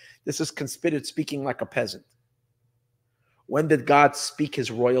speech, this is considered speaking like a peasant. When did God speak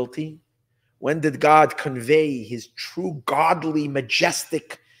his royalty? When did God convey his true godly,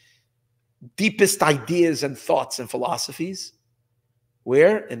 majestic, deepest ideas and thoughts and philosophies?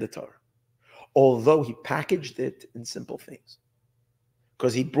 Where? In the Torah. Although he packaged it in simple things.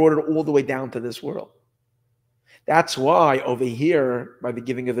 Because he brought it all the way down to this world. That's why over here, by the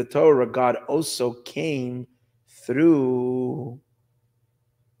giving of the Torah, God also came through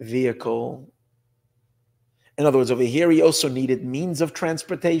vehicle. In other words, over here, he also needed means of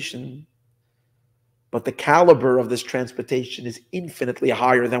transportation. But the caliber of this transportation is infinitely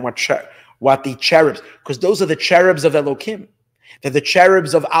higher than what the cherubs, because those are the cherubs of Elokim. They're the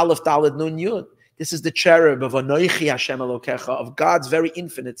cherubs of Aleph Daled Nun Yud. This is the cherub of Anoichi Hashem Elokecha, of God's very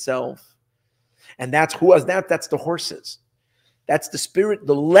infinite self. And that's who was that? That's the horses. That's the spirit,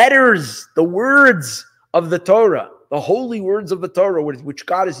 the letters, the words of the Torah, the holy words of the Torah, which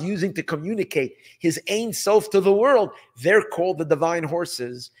God is using to communicate his Ein Sof to the world. They're called the divine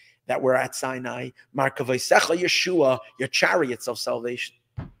horses that were at Sinai. Markavaisecha Yeshua, your chariots of salvation.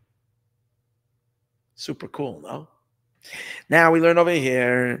 Super cool, no? Now we learn over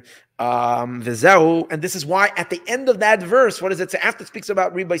here, V'zehu, and this is why at the end of that verse, what does it say? After it speaks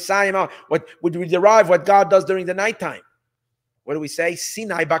about Ribai Sayim, what would we derive what God does during the nighttime? What do we say?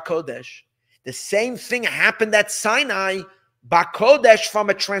 Sinai Bakodesh. The same thing happened at Sinai Bakodesh, from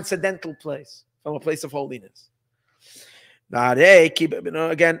a transcendental place, from a place of holiness. Again,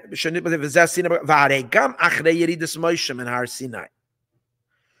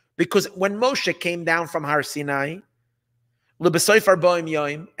 because when Moshe came down from Har Sinai, at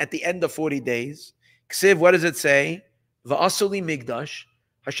the end of 40 days, Ksiv, what does it say? V'asuli migdash.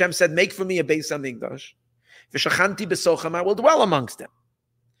 Hashem said, make for me a Beis HaMikdash. V'shachanti b'sochem, I will dwell amongst them.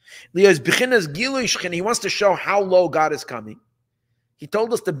 He wants to show how low God is coming. He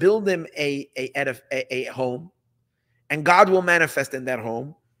told us to build him a home, and God will manifest in that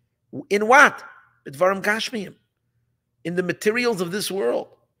home. In what? B'dvarim gashmiyim. In the materials of this world.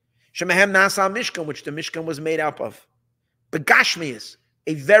 Shemahem nasa mishkan, which the mishkan was made up of. Begashmius,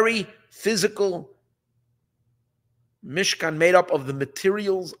 a very physical Mishkan made up of the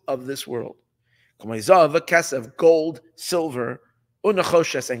materials of this world. Kesef, gold, silver,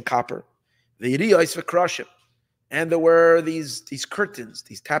 unachoshes, and copper. The Yiriyos v'krashim. And there were these curtains,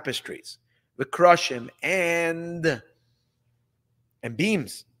 these tapestries, v'krashim, and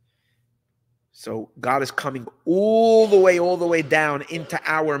beams. So God is coming all the way down into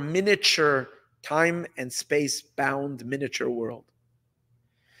our miniature, time and space bound miniature world.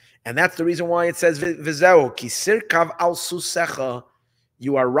 And that's the reason why it says, V'zeo, ki sirkav al susecha,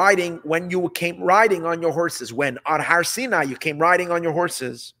 you are riding, when you came riding on your horses, when on Har Sinai you came riding on your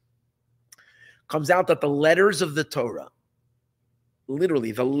horses, comes out that the letters of the Torah,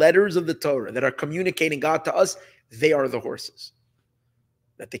 literally the letters of the Torah that are communicating God to us, they are the horses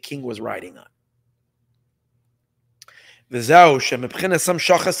that the king was riding on. These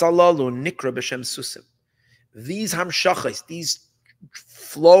hamshachas, these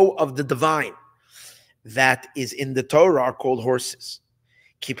flow of the divine that is in the Torah are called horses.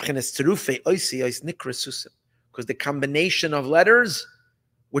 Because the combination of letters,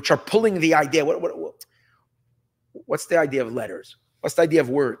 which are pulling the idea. What's the idea of letters? What's the idea of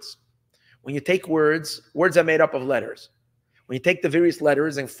words? When you take words are made up of letters. When you take the various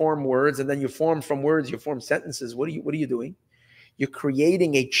letters and form words, and then you form from words, you form sentences, what are you doing? You're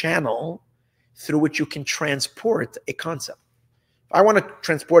creating a channel through which you can transport a concept. If I want to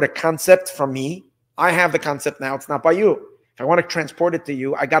transport a concept from me, I have the concept now, it's not by you. If I want to transport it to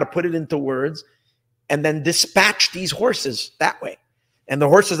you, I got to put it into words and then dispatch these horses that way. And the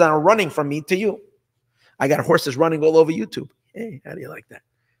horses that are running from me to you. I got horses running all over YouTube. Hey, how do you like that?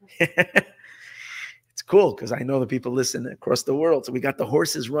 It's cool because I know the people listen across the world. So we got the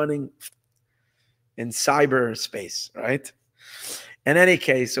horses running in cyberspace, right? In any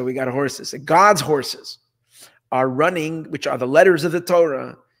case, so we got horses. God's horses are running, which are the letters of the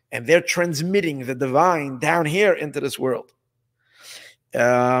Torah, and they're transmitting the divine down here into this world.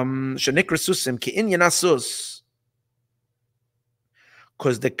 Because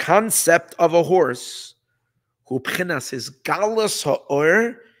the concept of a horse, what does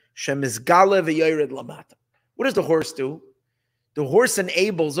the horse do? The horse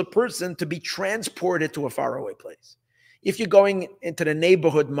enables a person to be transported to a faraway place. If you're going into the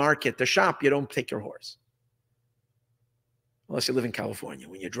neighborhood market, the shop, you don't take your horse. Unless you live in California.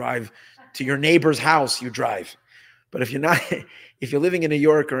 When you drive to your neighbor's house, you drive. But if you're not, if you're living in New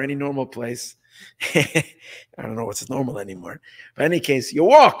York or any normal place, I don't know what's normal anymore. But in any case, you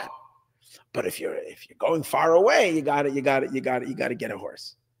walk. But if you're going far away, you gotta get a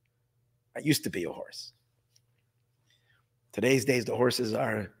horse. I used to be a horse. Today's days, the horses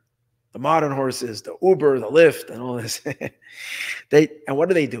are the modern horses, the Uber, the Lyft, and all this. And what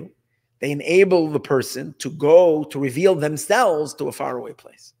do? They enable the person to go to reveal themselves to a faraway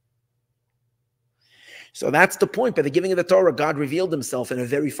place. So that's the point. By the giving of the Torah, God revealed himself in a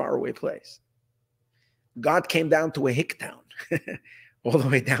very faraway place. God came down to a hick town, all the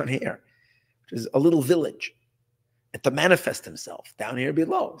way down here, which is a little village, and to manifest himself down here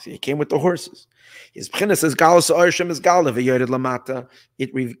below. So he came with the horses. His b'china says, "Galus ha'orshim is gala v'yored lamata."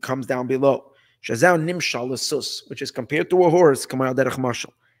 It comes down below. Shazau nimshal l'sus, which is compared to a horse. Kamal derech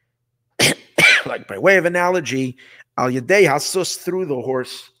mashal. Like by way of analogy, al yedei hasus, through the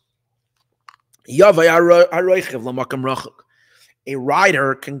horse. Yavai haroichev lamakam rachuk. A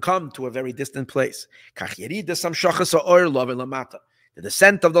rider can come to a very distant place. The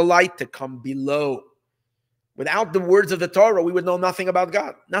descent of the light to come below. Without the words of the Torah, we would know nothing about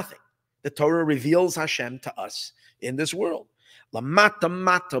God. Nothing. The Torah reveals Hashem to us in this world. Lamata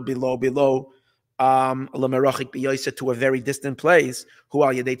mata, below, to a very distant place.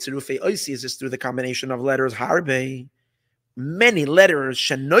 Is through the combination of letters harbe. Many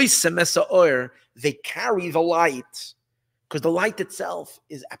letters, they carry the light. Because the light itself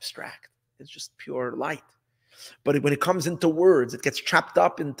is abstract. It's just pure light. But when it comes into words, it gets trapped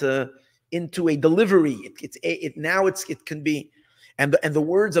up into a delivery. It can be, and the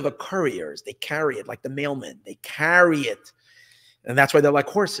words of a couriers, they carry it like the mailmen. They carry it. And that's why they're like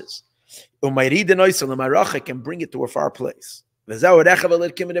horses. And bring it to a far place.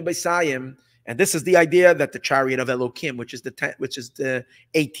 And this is the idea that the chariot of Elokim, which is the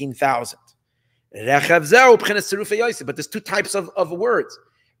 18,000. But there's two types of words.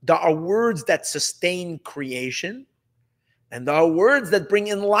 There are words that sustain creation, and there are words that bring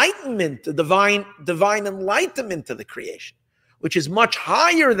enlightenment, the divine enlightenment to the creation, which is much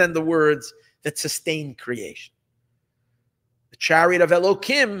higher than the words that sustain creation. The chariot of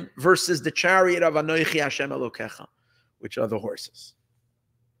Elokim versus the chariot of Anoichi Hashem Elokecha, which are the horses.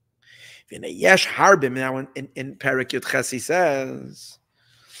 Now in Perek Yud Ches he says,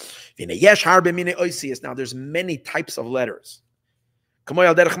 Now, there's many types of letters.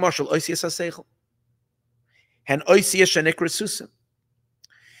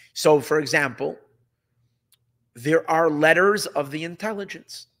 So, for example, there are letters of the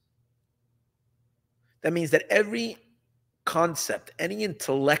intelligence. That means that every concept, any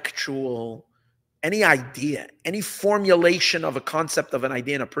intellectual, any idea, any formulation of a concept of an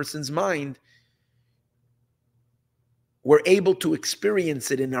idea in a person's mind, we're able to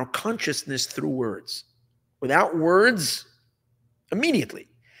experience it in our consciousness through words. Without words, immediately.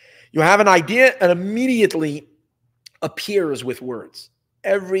 You have an idea and immediately appears with words.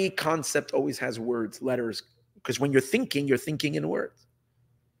 Every concept always has words, letters, because when you're thinking in words.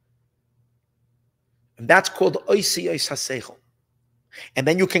 And that's called oisi ois haseichel. And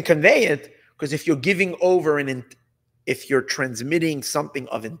then you can convey it, because if you're giving over if you're transmitting something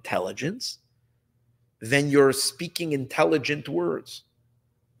of intelligence, then you're speaking intelligent words.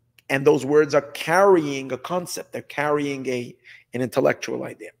 And those words are carrying a concept. They're carrying an intellectual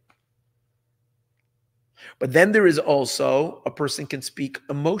idea. But then there is also, a person can speak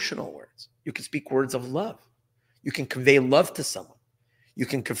emotional words. You can speak words of love. You can convey love to someone. You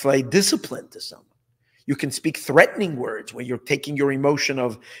can convey discipline to someone. You can speak threatening words where you're taking your emotion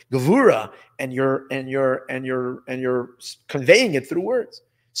of gevura and you're conveying it through words.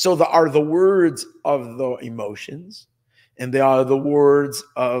 So there are the words of the emotions, and there are the words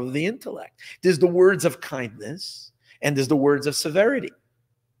of the intellect. There's the words of kindness, and there's the words of severity.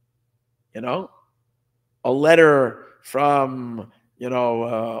 A letter from,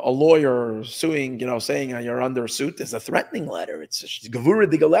 a lawyer suing, saying you're under suit is a threatening letter. It's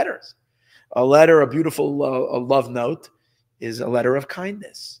gevuridige letters. A letter, a beautiful a love note, is a letter of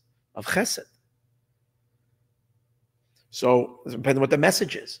kindness, of chesed. So it depends on what the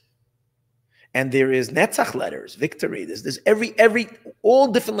message is. And there is netzach letters, victory. There's all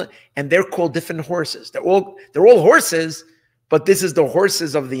different, and they're called different horses. They're all horses, but this is the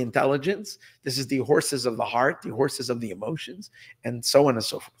horses of the intelligence. This is the horses of the heart, the horses of the emotions, and so on and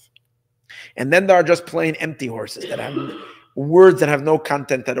so forth. And then there are just plain empty horses that have words that have no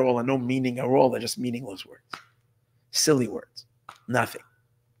content at all and no meaning at all. They're just meaningless words, silly words, nothing.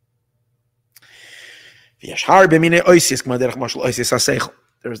 There's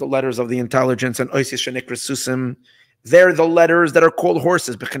the letters of the intelligence, and they're the letters that are called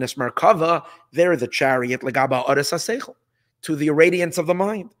horses. They're the chariot to the radiance of the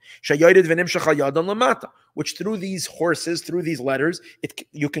mind, which through these horses, through these letters,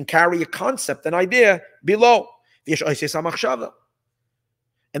 you can carry a concept, an idea below.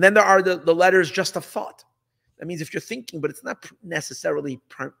 And then there are the letters just of thought. That means if you're thinking, but it's not necessarily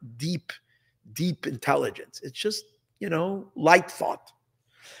deep intelligence. It's just, light thought.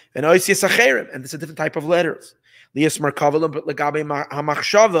 And this is a different type of letters. They're the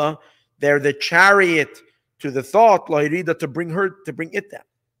chariot to the thought, to bring it down.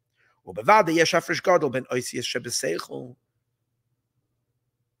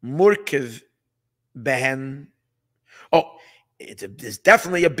 There's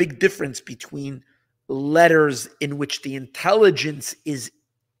definitely a big difference between letters in which the intelligence is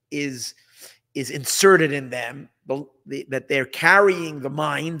inserted in them, that they're carrying the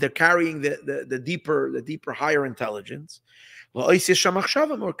mind, they're carrying the deeper, higher intelligence,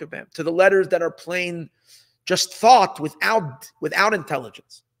 to the letters that are plain just thought without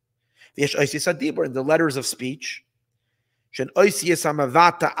intelligence. In the letters of speech, it's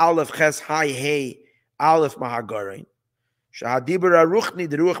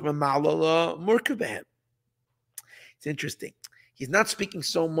interesting. He's not speaking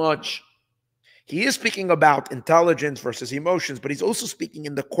so much. He is speaking about intelligence versus emotions, but he's also speaking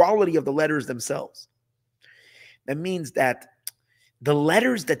in the quality of the letters themselves. That means that the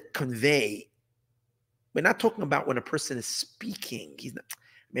letters that convey, we're not talking about when a person is speaking. I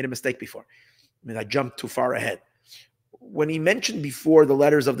made a mistake before. I jumped too far ahead. When he mentioned before the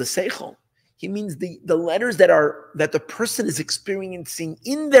letters of the seichel, he means the letters that the person is experiencing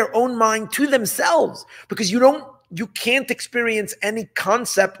in their own mind to themselves, because you can't experience any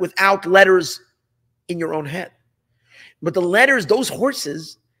concept without letters in your own head. But the letters, those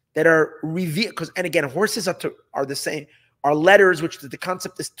horses that are revealed, and again, horses are the same, are letters which the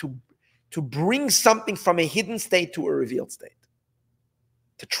concept is to bring something from a hidden state to a revealed state,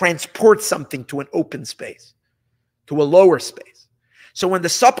 to transport something to an open space, to a lower space. So when the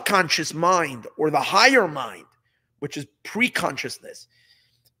subconscious mind or the higher mind, which is pre-consciousness,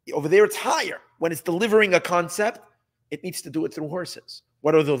 over there it's higher. When it's delivering a concept, it needs to do it through horses.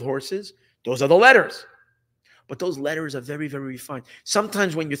 What are those horses? Those are the letters. But those letters are very, very refined.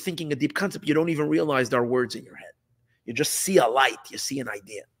 Sometimes when you're thinking a deep concept, you don't even realize there are words in your head. You just see a light. You see an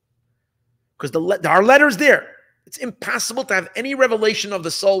idea. because there are letters there. It's impossible to have any revelation of the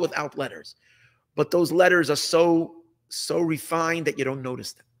soul without letters. But those letters are so refined that you don't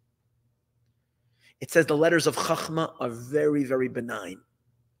notice them. It says the letters of Chachma are very, very benign.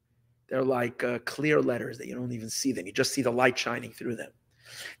 They're like clear letters that you don't even see them. You just see the light shining through them.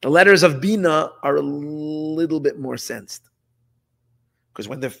 The letters of Bina are a little bit more sensed. Because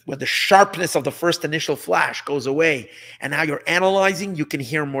when the sharpness of the first initial flash goes away and now you're analyzing, you can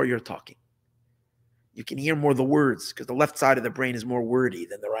hear more you're talking. You can hear more the words because the left side of the brain is more wordy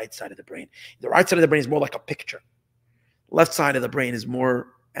than the right side of the brain. The right side of the brain is more like a picture. The left side of the brain is more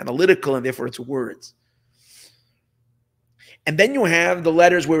analytical and therefore it's words. And then you have the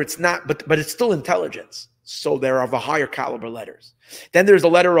letters where it's not, but it's still intelligence. So they're of a higher caliber letters. Then there's the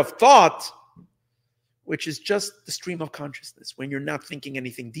letter of thought, which is just the stream of consciousness when you're not thinking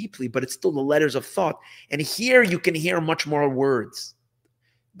anything deeply, but it's still the letters of thought. And here you can hear much more words.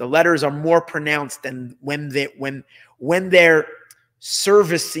 The letters are more pronounced than when they're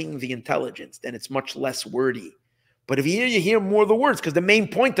servicing the intelligence, then it's much less wordy. But if you hear more of the words, because the main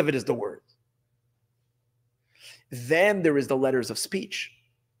point of it is the words. Then there is the letters of speech,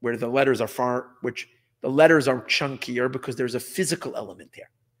 where the letters are the letters are chunkier because there's a physical element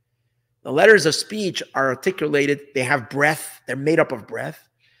there. The letters of speech are articulated, they have breath, they're made up of breath,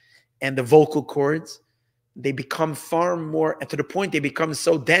 and the vocal cords, they become far more, and to the point they become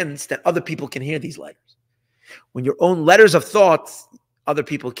so dense that other people can hear these letters. When your own letters of thoughts, other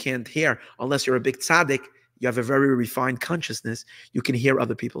people can't hear, unless you're a big tzaddik, you have a very refined consciousness, you can hear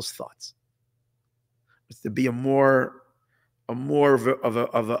other people's thoughts. It's to be a more of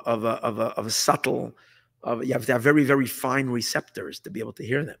a subtle, you have to have very, very fine receptors to be able to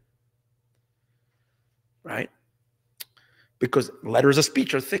hear them. Right? Because letters of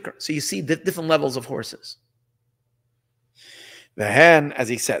speech are thicker. So you see different levels of horses. The hen, as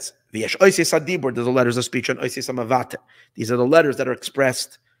he says, there's the letters of speech and these are the letters that are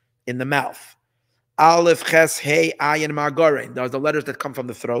expressed in the mouth. Aleph, ches, hey, ayin, margarin. Those are the letters that come from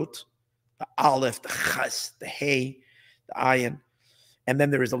the throat. The aleph, the ches, the hey, the ayin. And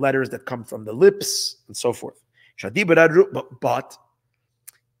then there is the letters that come from the lips and so forth. But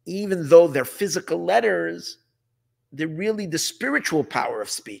even though they're physical letters, they're really the spiritual power of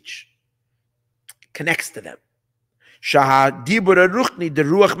speech connects to them.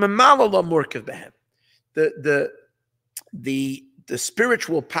 The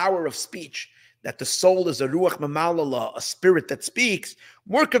spiritual power of speech, that the soul is a ruach memalala, a spirit that speaks,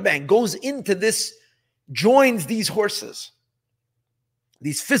 Murkaban goes into this, joins these horses,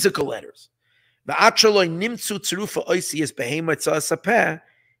 these physical letters.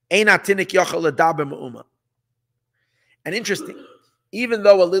 And interesting, even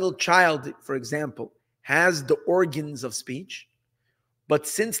though a little child, for example, has the organs of speech, but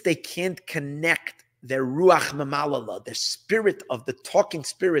since they can't connect their ruach memalala, their spirit of the talking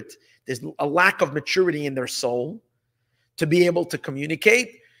spirit, there's a lack of maturity in their soul to be able to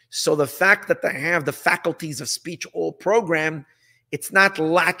communicate. So the fact that they have the faculties of speech all programmed, it's not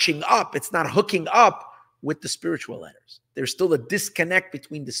latching up, it's not hooking up with the spiritual letters. There's still a disconnect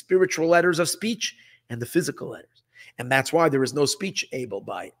between the spiritual letters of speech and the physical letters. And that's why there is no speech able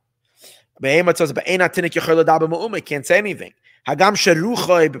by it. It can't say anything.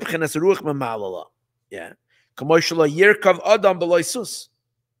 Yeah.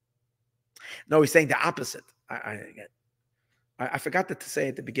 No, he's saying the opposite. I forgot to say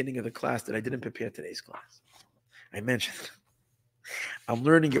at the beginning of the class that I didn't prepare today's class. I mentioned I'm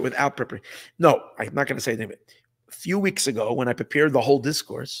learning it without preparation. No, I'm not going to say anything. A few weeks ago, when I prepared the whole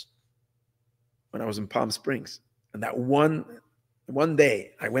discourse, when I was in Palm Springs, and that one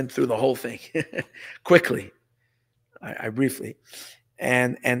day, I went through the whole thing quickly. I briefly.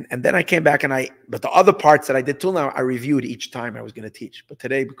 And then I came back but the other parts that I did till now, I reviewed each time I was going to teach. But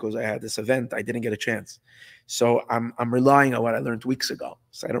today, because I had this event, I didn't get a chance. So I'm relying on what I learned weeks ago.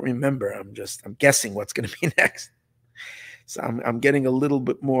 So I don't remember. I'm guessing what's going to be next. So I'm getting a little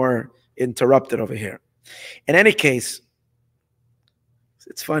bit more interrupted over here. In any case,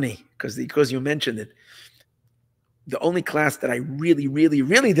 it's funny because you mentioned it. The only class that I really, really,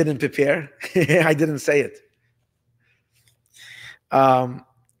 really didn't prepare, I didn't say it. But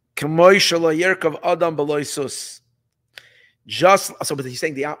he's saying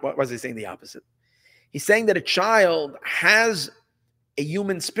what was he saying the opposite? He's saying that a child has a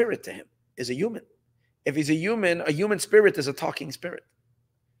human spirit to him, is a human. If he's a human spirit is a talking spirit.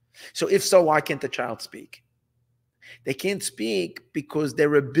 So if so, why can't the child speak? They can't speak because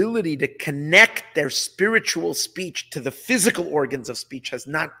their ability to connect their spiritual speech to the physical organs of speech has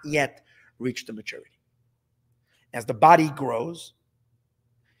not yet reached the maturity. As the body grows,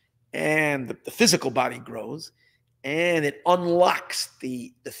 and the physical body grows, and it unlocks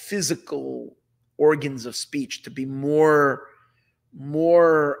the physical organs of speech to be more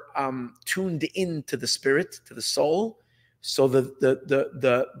tuned into the spirit, to the soul. So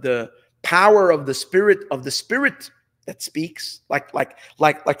the power of the spirit that speaks, like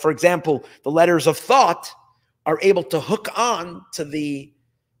for example, the letters of thought are able to hook on to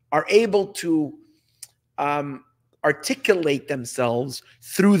are able to articulate themselves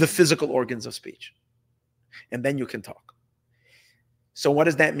through the physical organs of speech. And then you can talk. So what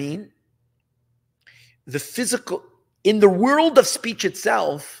does that mean? The physical, in the world of speech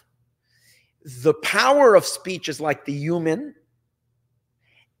itself, the power of speech is like the human,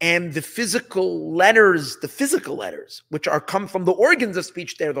 and the physical letters, which come from the organs of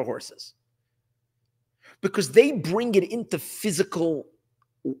speech, they're the horses. Because they bring it into physical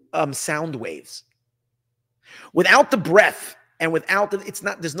sound waves. Without the breath and without it,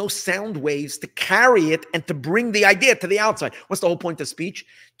 there's no sound waves to carry it and to bring the idea to the outside. What's the whole point of speech?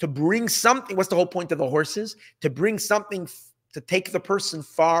 To bring something. What's the whole point of the horses? To bring something, to take the person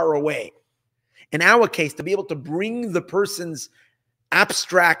far away. In our case, to be able to bring the person's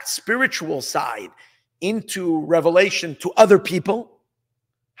abstract spiritual side into revelation to other people.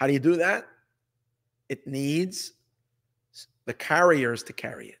 How do you do that? It needs the carriers to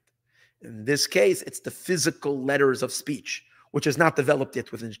carry it. In this case, it's the physical letters of speech, which is not developed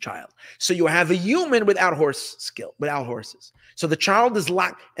yet within the child. So you have a human without without horses. So the child is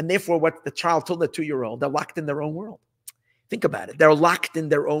locked, and therefore what the child told the 2-year-old, they're locked in their own world. Think about it. They're locked in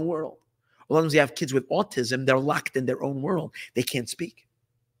their own world. As long as you have kids with autism, they're locked in their own world. They can't speak.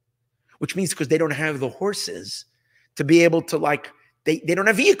 Which means because they don't have the horses to be able to, they don't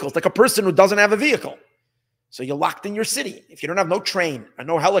have vehicles, like a person who doesn't have a vehicle. So you're locked in your city. If you don't have no train, or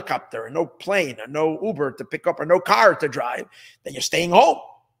no helicopter, or no plane, or no Uber to pick up, or no car to drive, then you're staying home.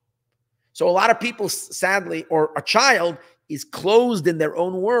 So a lot of people, sadly, or a child is closed in their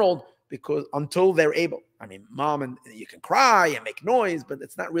own world because until they're able, mom, and you can cry and make noise, but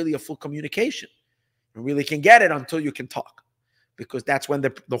it's not really a full communication. You really can get it until you can talk, because that's when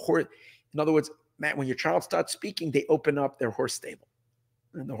the horse, in other words, Matt, when your child starts speaking, they open up their horse stable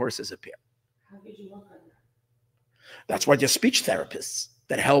and the horses appear. How did you work on that? That's why there's speech therapists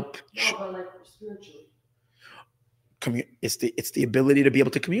that help. No, but like spiritually. It's the ability to be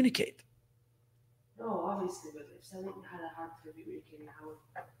able to communicate. No, obviously, but if someone had a hard time communicating,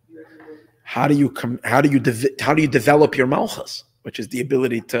 how do you develop your Malchus, which is the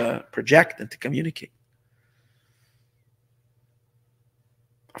ability to project and to communicate?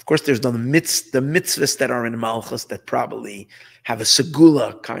 Of course, there's the mitzvahs that are in Malchus that probably have a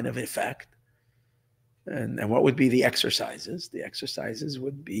segula kind of effect. And what would be the exercises? The exercises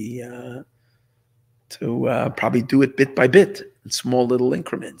would be to probably do it bit by bit in small little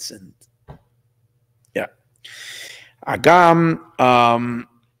increments. And yeah. Agam,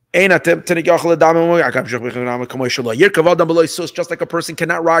 just like a person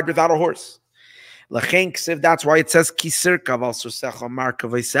cannot ride without a horse. That's why it says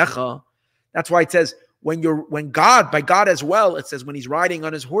that's why it says when God, by God as well, it says when he's riding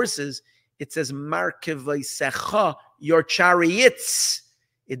on his horses, it says markevaisecha, your chariots.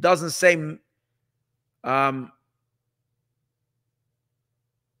 It doesn't say it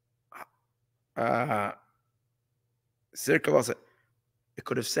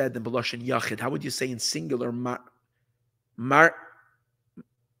could have said in Beloshin Yachid. How would you say in singular Markavat?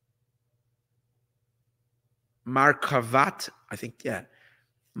 I think, yeah.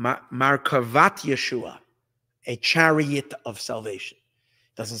 Markavat Yeshua, a chariot of salvation.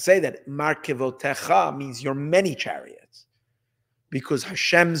 It doesn't say that Markevotecha means your many chariots, because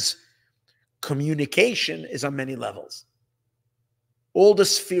Hashem's communication is on many levels. All the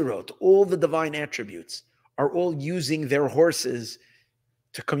sphirot, all the divine attributes are all using their horses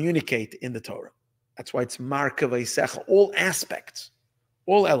to communicate in the Torah. That's why it's Markevaisecha, all aspects,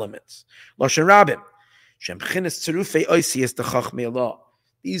 all elements. Loshen Rabim.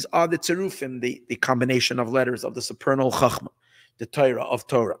 These are the tzerufim, the combination of letters of the supernal chachma, the Torah of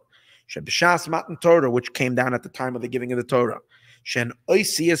Torah. Shebishas matan Torah, which came down at the time of the giving of the Torah.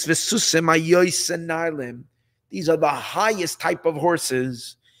 These are the highest type of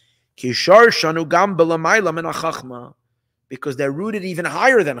horses, because they're rooted even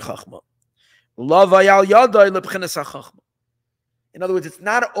higher than chachma. In other words, it's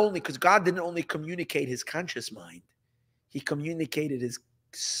not only because God didn't only communicate his conscious mind, he communicated his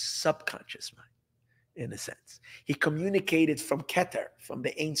subconscious mind, in a sense. He communicated from Keter, from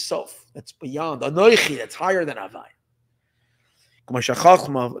the Ein Sof, that's beyond, Anoichi, that's higher than Havai. Like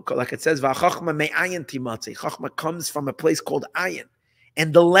it says, Chachma comes from a place called Ayin,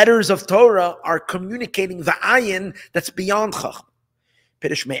 And the letters of Torah are communicating the ayin that's beyond chachma.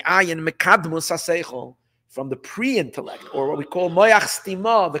 Pirish me'ayin mekadmus haseichel, from the pre-intellect, or what we call moyach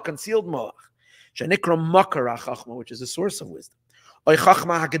stima, the concealed moach. Shenikra makara chachma, which is the source of wisdom. Oy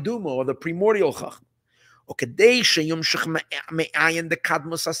chachma hageduma, or the primordial chachma.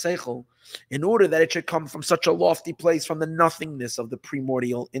 In order that it should come from such a lofty place, from the nothingness of the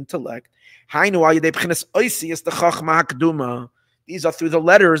primordial intellect. These are through the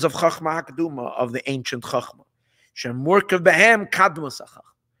letters of Chachma HaKeduma, of the ancient Chachma.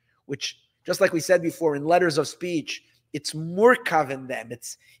 Which, just like we said before, in letters of speech, it's murkav in them,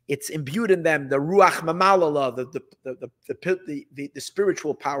 it's imbued in them, the ruach mamalala, the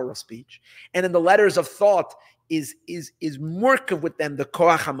spiritual power of speech. And in the letters of thought is murkav with them, the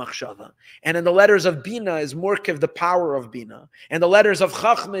koach hamachshava. And in the letters of bina is murkav, the power of bina. And the letters of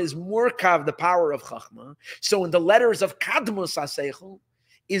chachma is murkav, the power of chachma. So in the letters of kadmus haseichel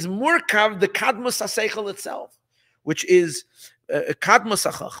is murkav, the kadmus haseichel itself, which is kadmus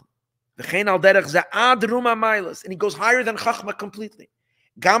hachachma. And he goes higher than Chachma completely.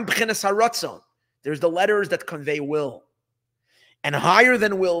 There's the letters that convey will. And higher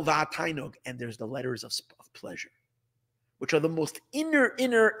than will, and there's the letters of pleasure, which are the most inner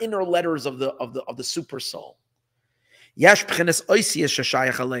letters of the super soul.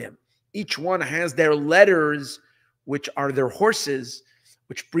 Each one has their letters, which are their horses,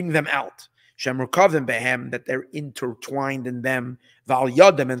 which bring them out. That they're intertwined in them,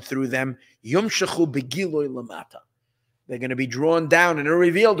 and through them, they're going to be drawn down in a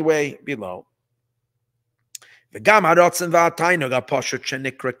revealed way below. And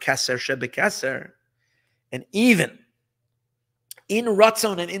even in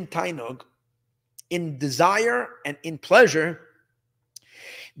Ratzon and in Tainug, in desire and in pleasure,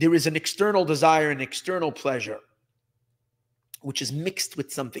 there is an external desire and external pleasure, which is mixed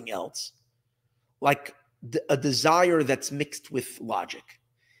with something else. Like a desire that's mixed with logic.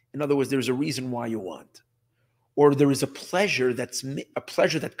 In other words, there's a reason why you want. Or there is a pleasure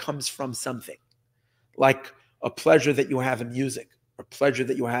that comes from something. Like a pleasure that you have in music, or pleasure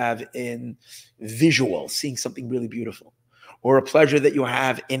that you have in visual, seeing something really beautiful. Or a pleasure that you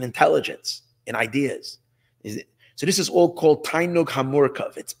have in intelligence, in ideas. So this is all called tainug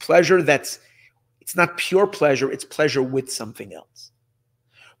hamurkav. It's pleasure it's not pure pleasure, it's pleasure with something else.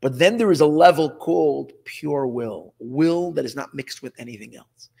 But then there is a level called pure will that is not mixed with anything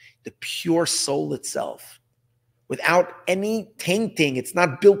else. The pure soul itself, without any tainting, it's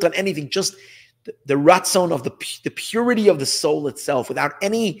not built on anything, just the ratzon of the purity of the soul itself, without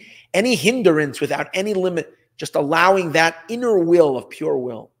any hindrance, without any limit, just allowing that inner will of pure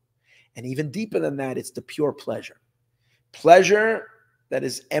will. And even deeper than that, it's the pure pleasure. Pleasure that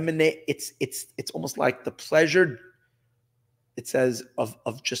is emanate, it's almost like the pleasure, it says,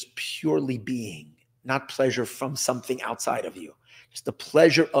 of just purely being, not pleasure from something outside of you. Just the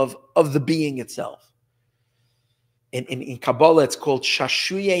pleasure of the being itself. In Kabbalah, it's called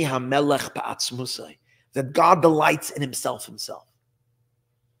Shashuye HaMelech Ba'atzmusai, that God delights in himself.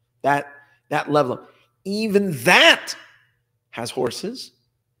 That level. Even that has horses,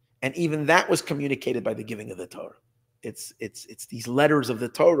 and even that was communicated by the giving of the Torah. It's these letters of the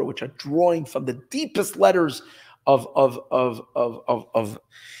Torah, which are drawing from the deepest letters of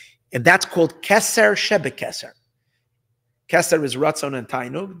and that's called Keser Shebekeser. Keser is Ratzon and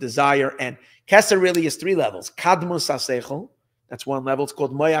Tainug, desire, and Keser really is three levels. Kadmus HaSeichel, that's one level. It's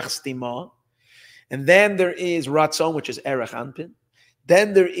called Moyach Stima. And then there is Ratzon, which is Erech Anpin.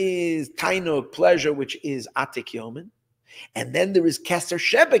 Then there is Tainug, pleasure, which is Atik Yomin. And then there is Keser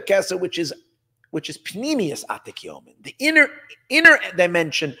Shebekeser, which is Pnimius Atik Yomin, the inner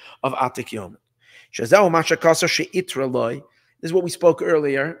dimension of Atik Yomin. This is what we spoke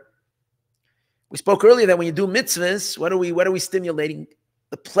earlier. We spoke earlier that when you do mitzvahs, what are we stimulating?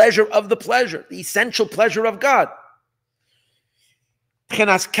 The pleasure of the pleasure, the essential pleasure of God.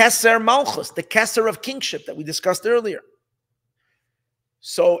 Keser Malchus, the Keser of kingship that we discussed earlier.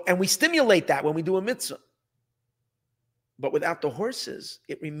 So, and we stimulate that when we do a mitzvah. But without the horses,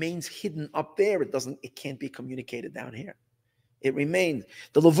 it remains hidden up there. It can't be communicated down here. It remains.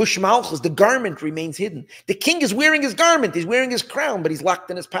 The Levush Malchus, the garment, remains hidden. The king is wearing his garment. He's wearing his crown, but he's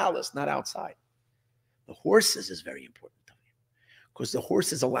locked in his palace, not outside. The horses is very important to me, because the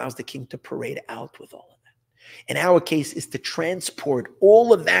horses allows the king to parade out with all of that. In our case, is to transport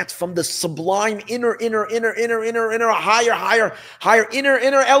all of that from the sublime inner, higher inner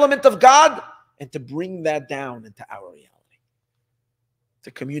element of God, and to bring that down into our reality,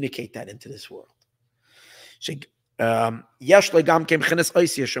 to communicate that into this world. With all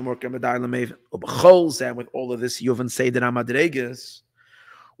of this, Yuvan Seder HaMadregas,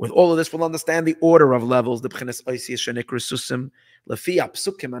 With all of this, we'll understand the order of levels. The b'chinas oisius shenikru susim lefi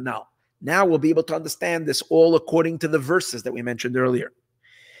apsukim anal. Now we'll be able to understand this all according to the verses that we mentioned earlier.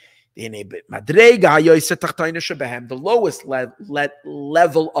 The lowest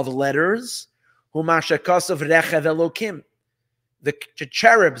level of letters, the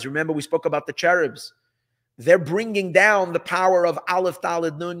cherubs. Remember, we spoke about the cherubs. They're bringing down the power of Aleph,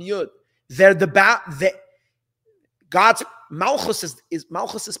 Daled, Nun, Yud. God's Malchus is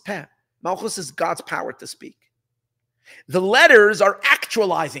peh. Malchus is God's power to speak. The letters are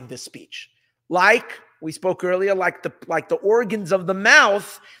actualizing this speech, like we spoke earlier, like the organs of the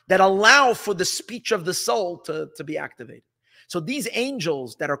mouth that allow for the speech of the soul to be activated. So these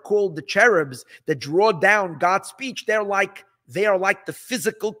angels that are called the cherubs that draw down God's speech, they are like the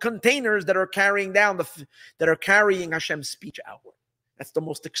physical containers that are carrying Hashem's speech outward. That's the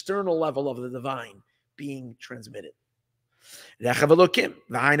most external level of the divine being transmitted. That's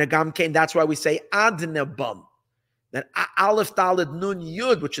why we say Adnebam. That Aleph, Daled, Nun,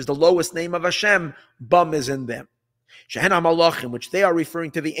 Yud, which is the lowest name of Hashem, Bam is in them. Shehen HaMalachim, which they are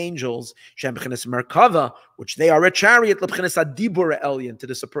referring to the angels, Shem b'chinas Merkava, which they are a chariot, l'b'chinas Adibur Elyon, to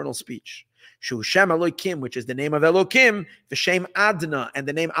the supernal speech. Shu Shem Elokim, which is the name of Elokim, V'Shem Adna, and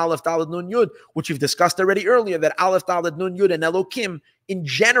the name Aleph, Daled, Nun, Yud, which we've discussed already earlier, that Aleph, Daled, Nun, Yud, and Elokim, in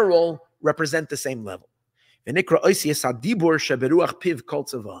general, represent the same level. V'nikra Oisias Adibur Sheberuach Piv Kol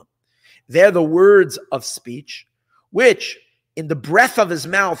Tzava. They're the words of speech, which in the breath of his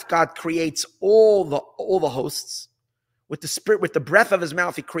mouth, God creates all the hosts. With the spirit, with the breath of his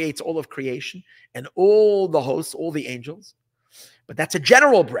mouth, he creates all of creation and all the hosts, all the angels. But that's a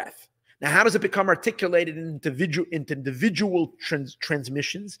general breath. Now, how does it become articulated in individual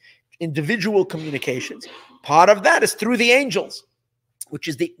transmissions, individual communications? Part of that is through the angels, which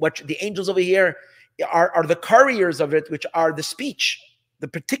is what the angels over here are the couriers of it, which are the speech, the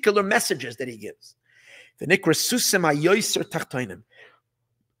particular messages that he gives. They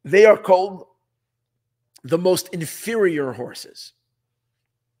are called the most inferior horses.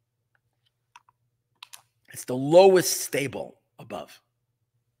 It's the lowest stable above.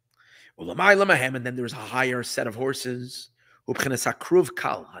 And then there's a higher set of horses.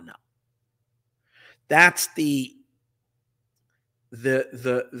 That's the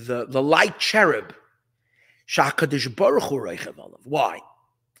light cherub. Why?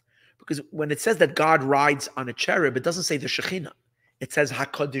 Because when it says that God rides on a cherub, it doesn't say the Shekhinah. It says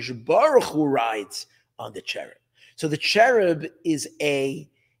HaKadosh Baruch Hu rides on the cherub. So the cherub is a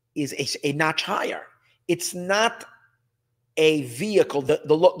notch higher. It's not a vehicle.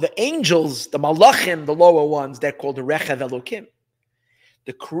 The angels, the Malachim, the lower ones, they're called the Rechev Elokim.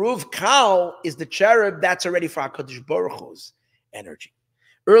 The Kruv Kal is the cherub that's already for HaKadosh Baruch Hu's energy.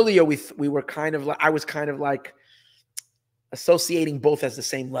 Earlier, I was kind of like associating both as the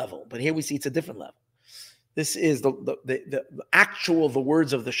same level, but here we see it's a different level. This is the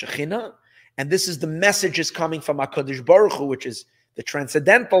words of the Shekhinah, and this is the messages coming from HaKadosh Baruch Hu, which is the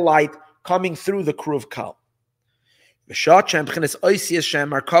transcendental light coming through the Kruv Kal.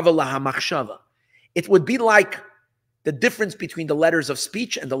 It would be like the difference between the letters of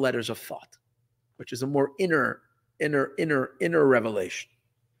speech and the letters of thought, which is a more inner revelation.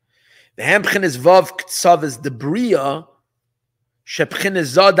 The Hemchen is Vav Ktsav is the Bria. See,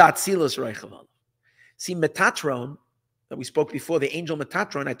 Metatron, that we spoke before, the angel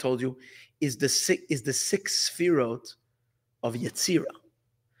Metatron, I told you, is the sixth Sfirot of Yetzirah.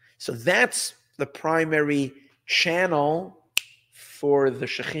 So that's the primary channel for the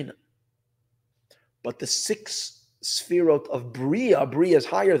Shekhinah. But the sixth Sfirot of Bria is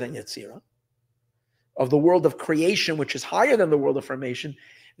higher than Yetzirah, of the world of creation, which is higher than the world of formation.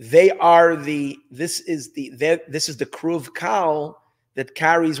 This is the Kruv Kal that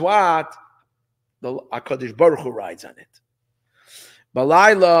carries what? The HaKadosh Baruch Hu rides on it.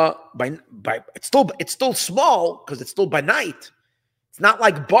 Balayla, it's still small because it's still by night. It's not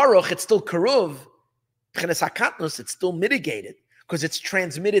like Baruch, it's still Karuv. It's still mitigated because it's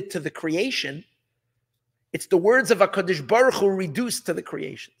transmitted to the creation. It's the words of HaKadosh Baruch Hu reduced to the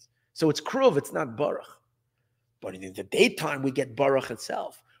creations. So it's Kruv, it's not Baruch. But in the daytime, we get Baruch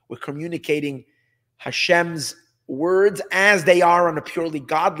itself. We're communicating Hashem's words as they are on a purely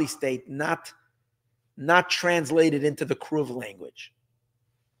godly state, not translated into the Kruv language.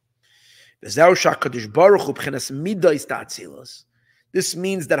 This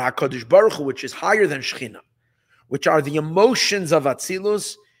means that HaKadosh Baruch Hu, which is higher than Shechina, which are the emotions of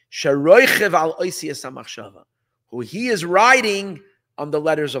Atzilus, who he is riding on the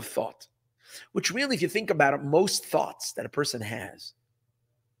letters of thought. Which really, if you think about it, most thoughts that a person has,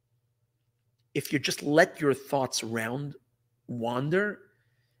 if you just let your thoughts wander,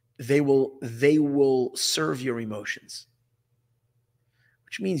 they will serve your emotions,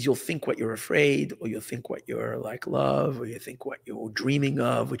 which means you'll think what you're afraid, or you'll think what you're like love, or you think what you're dreaming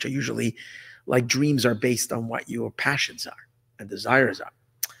of, which are usually like dreams are based on what your passions are and desires are.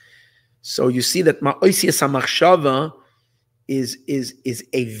 So you see that ma'osiyas hamachshava is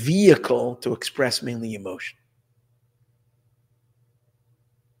a vehicle to express mainly emotion.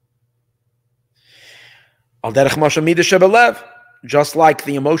 Al derech mashal midah shebelev, just like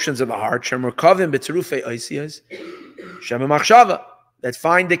the emotions of the heart, shemerkavim b'tzirufei osiyas shemamachshava, that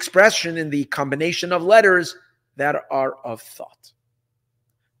find expression in the combination of letters that are of thought.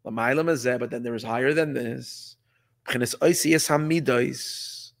 But then there is higher than this.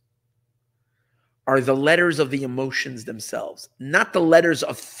 Are the letters of the emotions themselves, not the letters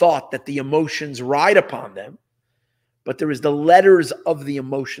of thought that the emotions ride upon them, but there is the letters of the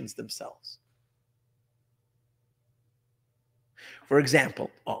emotions themselves. For example,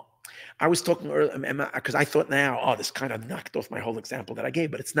 I was talking earlier, because I thought now, this kind of knocked off my whole example that I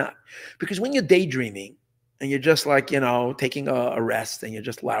gave, but it's not. Because when you're daydreaming and you're just like, taking a rest and you're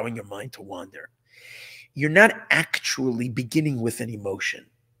just allowing your mind to wander, you're not actually beginning with an emotion.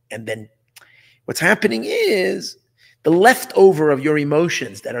 And then what's happening is the leftover of your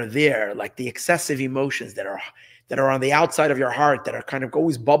emotions that are there, like the excessive emotions that are on the outside of your heart, that are kind of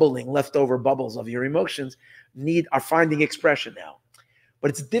always bubbling, leftover bubbles of your emotions, are finding expression now. But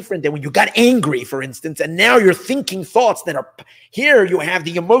it's different than when you got angry, for instance, and now you're thinking thoughts that are here. You have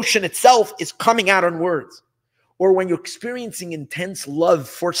the emotion itself is coming out in words. Or when you're experiencing intense love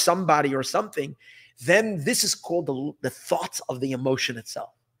for somebody or something, then this is called the thoughts of the emotion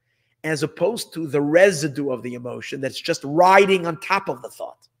itself, as opposed to the residue of the emotion that's just riding on top of the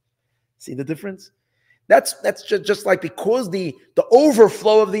thought. See the difference? That's just like, because the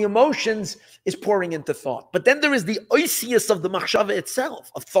overflow of the emotions is pouring into thought. But then there is the oisius of the machshava itself,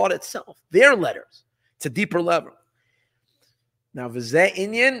 of thought itself, their letters. It's a deeper level. Now, v'zeh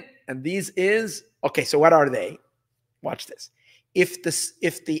inyan, and these is, okay, so what are they? Watch this. If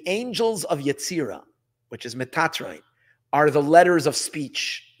the angels of Yetzirah, which is Metatrain, are the letters of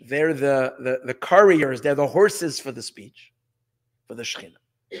speech, they're the couriers, they're the horses for the speech, for the Shekhinah.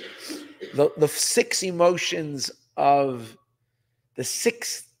 The six emotions of the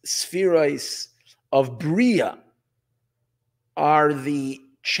six spheres of Bria are the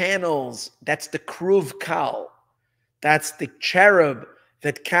channels. That's the Kruv Kal. That's the cherub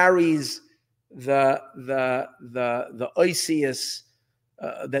that carries the oisius,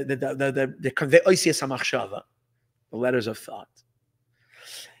 the oisius hamachshava, the letters of thought.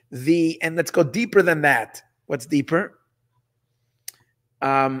 And let's go deeper than that. What's deeper?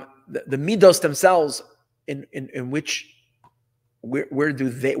 The midos themselves, in which, where do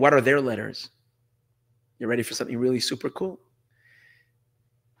they, what are their letters? You ready for something really super cool?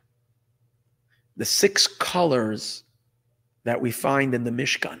 The six colors that we find in the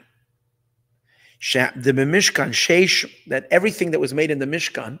Mishkan. The Mishkan, Sheish, that everything that was made in the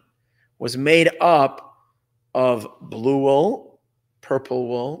Mishkan was made up of blue wool, purple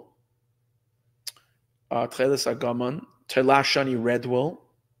wool, Tcheles Agaman, Telashani red wool,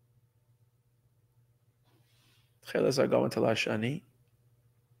 Tcheles Agaman Telashani,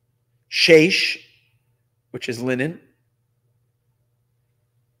 Sheish, which is linen,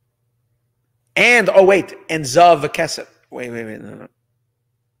 and and Zav Kesef. Wait, no.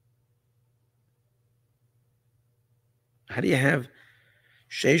 How do you have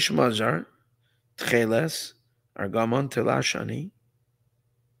Sheish Mazar, Tcheles, Argamon, Telashani?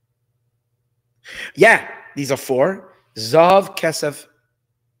 Yeah, these are four. Zav, Kesef.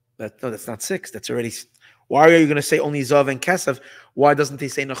 That's not six. That's already. Why are you going to say only Zav and Kesef? Why doesn't he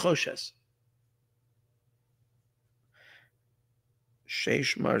say Nachoshes?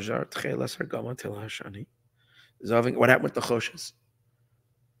 Sheish Mazar, Tcheles, Argamon, Telashani. Zav. What happened with the Choshes?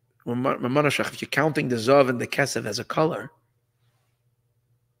 If you're counting the Zav and the Kesef as a color,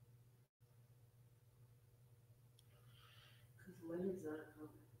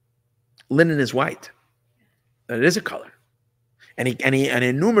 linen is white. It is a color, and he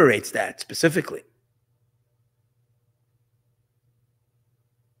enumerates that specifically.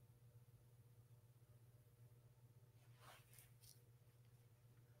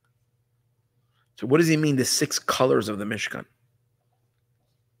 So, what does he mean? The six colors of the Mishkan?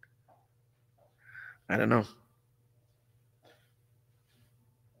 I don't know.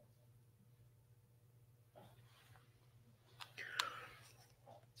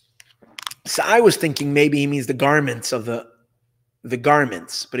 So I was thinking maybe he means the garments of the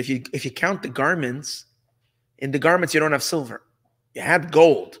garments. But if you count the garments, in the garments you don't have silver. You had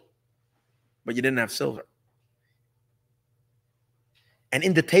gold, but you didn't have silver. And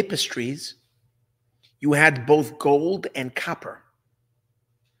in the tapestries, you had both gold and copper.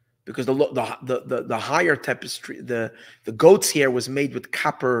 Because the higher tapestry, the goat's hair was made with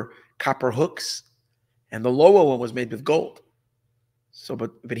copper hooks, and the lower one was made with gold. So,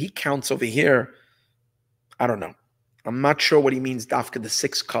 but he counts over here. I don't know. I'm not sure what he means. Dafka the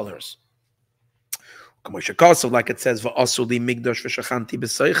 6 colors. Like it says,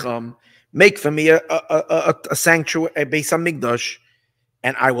 make for me a sanctuary, a Beis Hamikdash,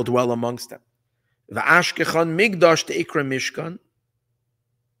 and I will dwell amongst them.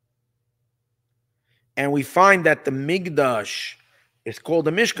 And we find that the Migdash is called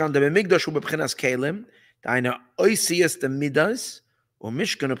the Mishkan. The Migdash hu b'bchinas kelim. Daina oisias the midas or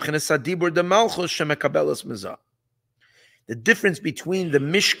Mishkan b'bchinas adibur the Malchus shemekabelas mizah. The difference between the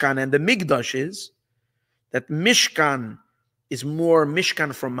Mishkan and the Migdash is that Mishkan is more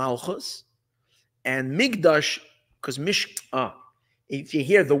Mishkan for Malchus, and Migdash, because if you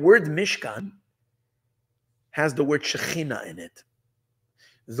hear the word Mishkan, has the word Shechina in it.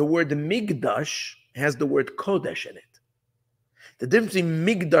 The word Migdash has the word Kodesh in it. The difference between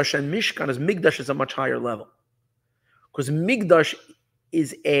Migdash and Mishkan is Migdash is a much higher level. Because Migdash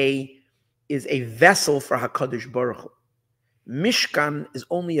is a vessel for HaKadosh Baruch Hu. Mishkan is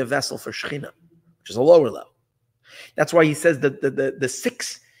only a vessel for Shechina, which is a lower level. That's why he says that the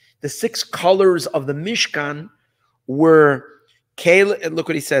six colors of the Mishkan were Kalim. Look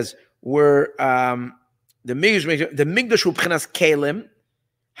what he says. Were the Migdash hu b'chinas Kalim.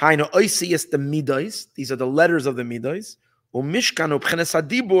 Hainu oisias the midas. These are the letters of the midas. Mishkan hu b'chinas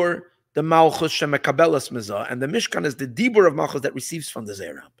adibur the Malchus shemekabelas mizah, and the Mishkan is the dibur of Malchus that receives from the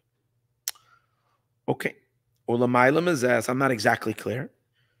Zerab. Okay. I'm not exactly clear.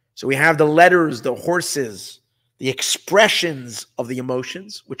 So we have the letters, the horses, the expressions of the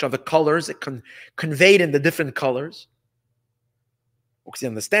emotions, which are the colors that conveyed in the different colors. Because you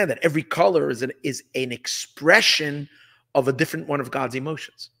understand that every color is an expression of a different one of God's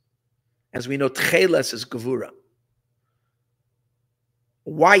emotions. As we know, Tcheles is Gevura.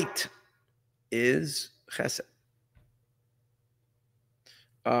 White is Chesed.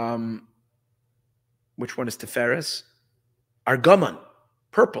 Which one is Tiferes? Argaman.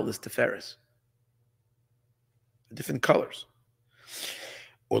 Purple is Tiferes. Different colors.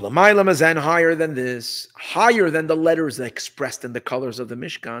 Ulamayla Mazan, higher than this, higher than the letters that expressed in the colors of the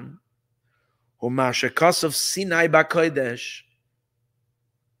Mishkan. Humashakos of Sinai Bakodesh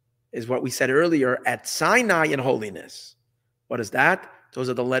is what we said earlier at Sinai in holiness. What is that? Those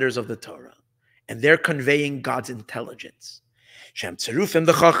are the letters of the Torah. And they're conveying God's intelligence. Shem Tzerufim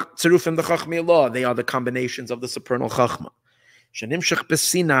the Chachmi law. They are the combinations of the supernal Chachma. Shenimshach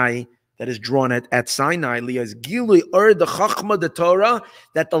B'Sinai, that is drawn at Sinai, Lias Gilui Ur the Chachma the Torah,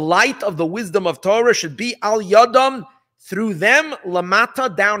 that the light of the wisdom of Torah should be al Yadam through them,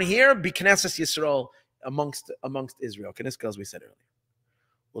 Lamata down here, B'Knesses Yisrael amongst Israel. Knesset, as we said earlier.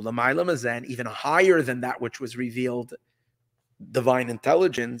 Ulamayla Mazan, even higher than that which was revealed, divine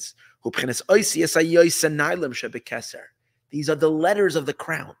intelligence. These are the letters of the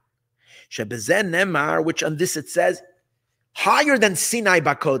crown. Which on this it says, higher than Sinai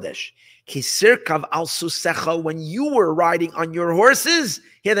Bakodesh. Kisirkav al Susecha, when you were riding on your horses,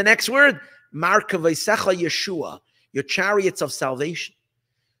 hear the next word, Markavaisecha Yeshua, your chariots of salvation.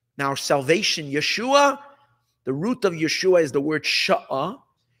 Now, salvation, Yeshua, the root of Yeshua is the word Sha'ah.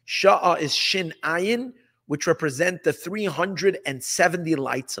 Sha'ah is Shin Ayin, which represent the 370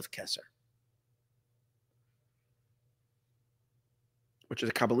 lights of Keser, which is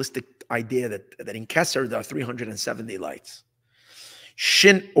a Kabbalistic idea that in Keser there are 370 lights.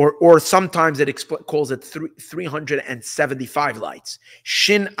 Shin, or sometimes it calls it 375 lights.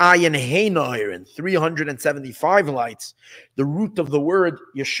 Shin Ayin Heinoir, and 375 lights. The root of the word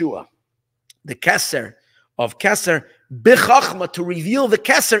Yeshua, the Keser of Keser, B'chachma, to reveal the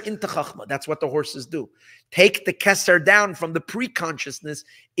Keser into Chachma. That's what the horses do. Take the Keser down from the pre-consciousness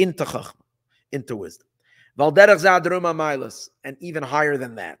into Chachma, into wisdom. Valderach Zadruma Milas, and even higher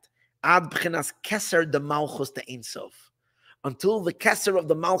than that. Ad B'chinas Keser de Malchus de Ein Sof. Until the Keser of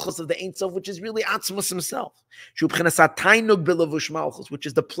the Malchus of the Ein Sof, which is really Atzmus himself. Shu B'chinas Atainug B'Levush Malchus, which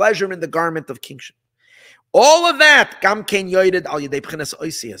is the pleasure in the garment of kingship. All of that, Gam Ken Yoyed Al Yedei B'chinas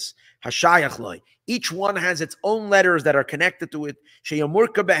Oisias, Hashayach Loi. Each one has its own letters that are connected to it.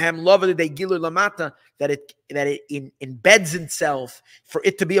 Sheyamurka Behem Loved De Gilu Lamata, that it embeds itself for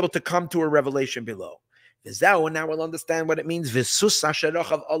it to be able to come to a revelation below. And now we'll understand what it means. V'sus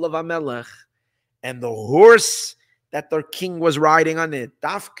Asherach of Olav HaMelech, and the horse that their king was riding on it.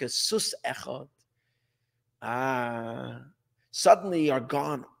 Dafka Sus Echad. Suddenly are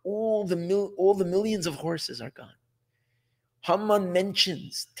gone. All the millions of horses are gone. Haman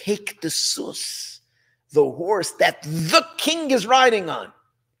mentions, take the sus, the horse that the king is riding on.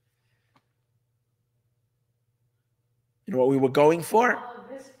 You know what we were going for?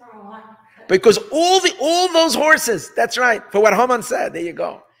 Because all those horses, that's right, for what Haman said, there you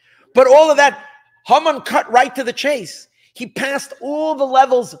go. But all of that, Haman cut right to the chase. He passed all the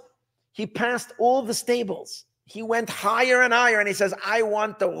levels. He passed all the stables. He went higher and higher, and he says, I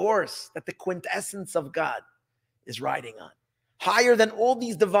want the horse that the quintessence of God is riding on. Higher than all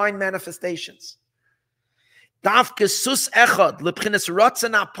these divine manifestations. You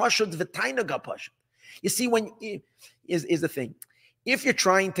see, is the thing. If you're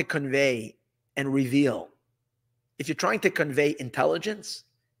trying to convey and reveal, if you're trying to convey intelligence,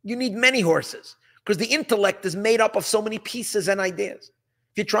 you need many horses, because the intellect is made up of so many pieces and ideas.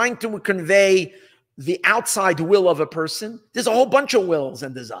 If you're trying to convey the outside will of a person, there's a whole bunch of wills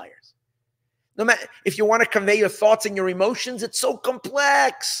and desires. No matter if you want to convey your thoughts and your emotions, it's so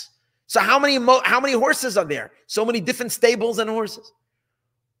complex. So how many horses are there? So many different stables and horses.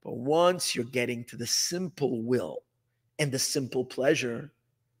 But once you're getting to the simple will and the simple pleasure,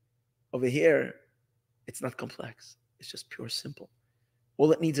 over here, it's not complex. It's just pure simple. All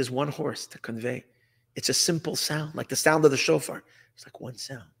it needs is one horse to convey. It's a simple sound, like the sound of the shofar. It's like one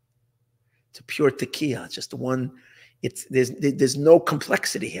sound. It's a pure tekiah. It's just one. There's no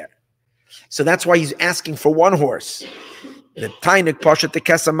complexity here. So that's why he's asking for one horse. The tainik pashat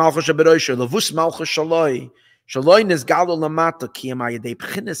tekesa Malchus beroisha Levush Malchus Sharei Shaloi nisgalo lamata ki amayadei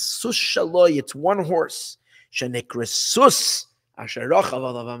b'chines sus shaloi. It's one horse. Shenekres sus asher rochav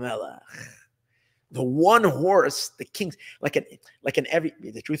alav hamelech. The one horse, the kings, like in every.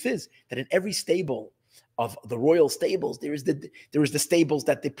 The truth is that in every stable of the royal stables, there is the stables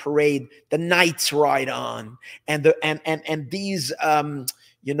that the parade, the knights ride on, and these other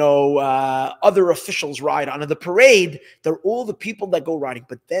officials ride on. And the parade, they're all the people that go riding.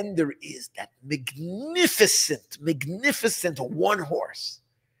 But then there is that magnificent one horse.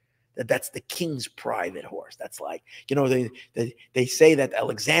 That's the king's private horse. That's like, they say that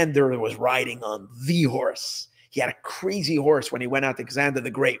Alexander was riding on the horse. He had a crazy horse when he went out to Alexander the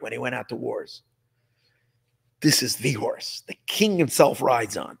Great, when he went out to wars. This is the horse the king himself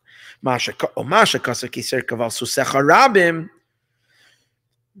rides on. They're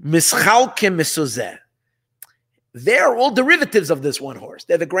all derivatives of this one horse.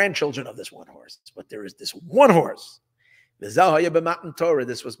 They're the grandchildren of this one horse. But there is this one horse. This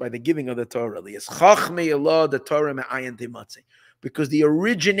was by the giving of the Torah. Because the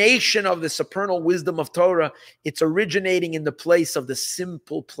origination of the supernal wisdom of Torah, it's originating in the place of the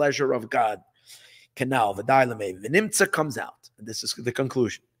simple pleasure of God. Canal, V'nimtza comes out. And this is the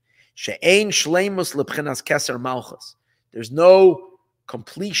conclusion. There's no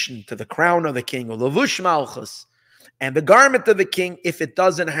completion to the crown of the king, or Levush Malchus, and the garment of the king, if it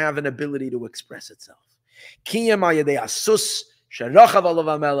doesn't have an ability to express itself. Only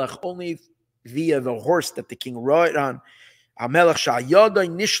via the horse that the king rode on,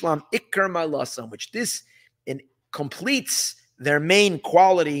 which this completes their main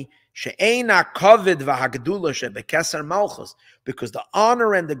quality, because the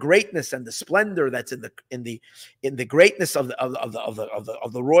honor and the greatness and the splendor that's in the greatness of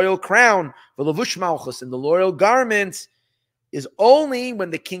the royal crown, the Levush Malchus, in the royal garments, is only when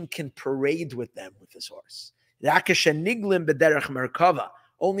the king can parade with them with his horse.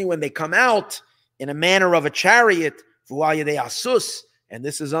 Only when they come out in a manner of a chariot, and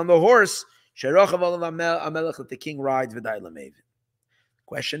this is on the horse, that the king rides.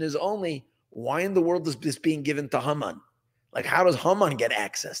 Question is only, why in the world is this being given to Haman? Like, how does Haman get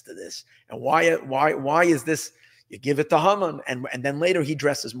access to this? And why is this? You give it to Haman, and then later he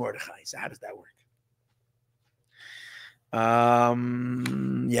dresses Mordechai. So how does that work?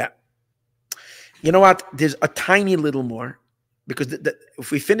 Yeah. You know what? There's a tiny little more, because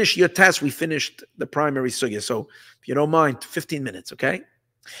if we finish your test, we finished the primary sugya. So if you don't mind, 15 minutes, okay?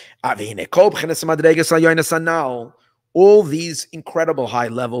 All these incredible high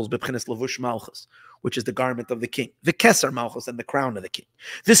levels, b'chinas Levush Malchus, which is the garment of the king, the Keser Malchus, and the crown of the king,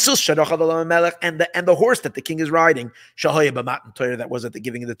 the sus shadochav alav hamelech, and the horse that the king is riding, shahoya b'matan Torah, that was at the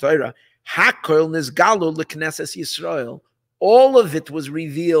giving of the Torah, hakol nizgalu l'knesses Yisrael. All of it was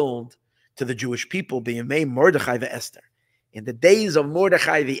revealed to the Jewish people, b'yamei Mordechai ve'Esther. In the days of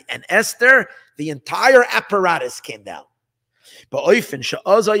Mordechai and Esther, the entire apparatus came down. Because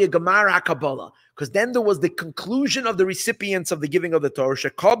then there was the conclusion of the recipients of the giving of the Torah,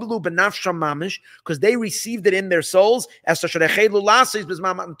 because they received it in their souls, that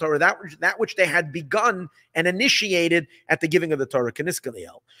which they had begun and initiated at the giving of the Torah. At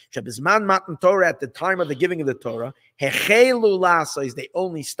the time of the giving of the Torah, they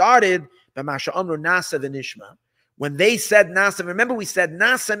only started when they said Nasa. Remember, we said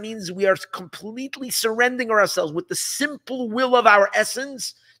Nasa means we are completely surrendering ourselves with the simple will of our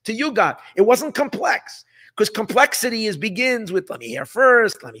essence to you, God. It wasn't complex, because complexity begins with, let me hear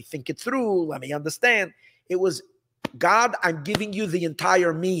first, let me think it through, let me understand. It was, God, I'm giving you the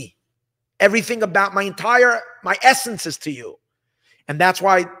entire me. Everything about my essence is to you. And that's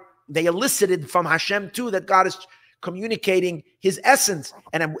why they elicited from Hashem too that God is communicating his essence.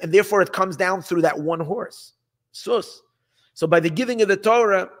 And therefore it comes down through that one horse. Sus. So by the giving of the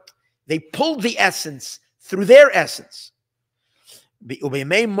Torah, they pulled the essence through their essence.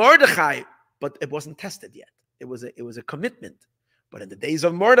 Mordechai, but it wasn't tested yet. It was a commitment. But in the days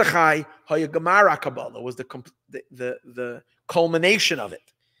of Mordechai, Hayagamara Kabbalah was the culmination of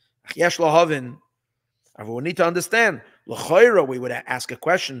it. Yesh lahavin. We need to understand. L'choira, we would ask a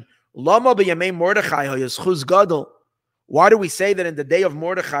question. Lama b'yamei Mordechai hayazchuz gadol. Why do we say that in the day of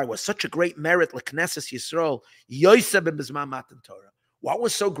Mordechai was such a great merit, l'knesses Yisrael, Yosef b'mizman matan Torah? What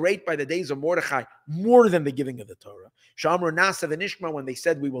was so great by the days of Mordechai more than the giving of the Torah? Shamru nasa v'nishma, when they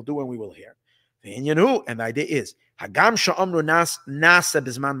said we will do and we will hear. And the idea is, Hagam sha'amru nasa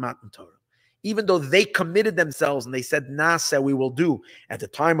b'zman matan Torah. Even though they committed themselves and they said nasa, we will do at the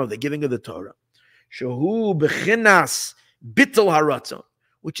time of the giving of the Torah. Shehu b'chinas bittul haratzon,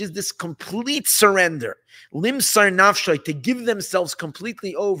 which is this complete surrender, limsar nafshay, to give themselves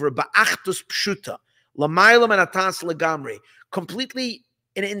completely over, ba'achtus pshuta, lamaylam and atas legamri, completely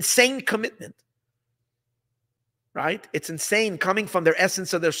an insane commitment, right? It's insane, coming from their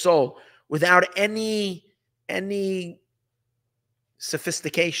essence of their soul, without any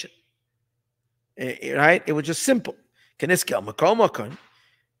sophistication, right? It was just simple.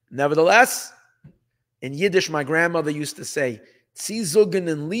 Nevertheless, in Yiddish, my grandmother used to say, translate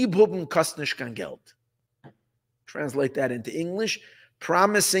that into English: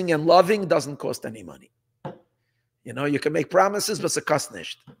 promising and loving doesn't cost any money. You know, you can make promises, but it's cost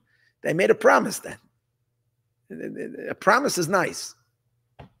nicht. They made a promise then. A promise is nice.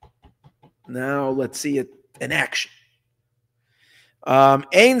 Now let's see it in action. This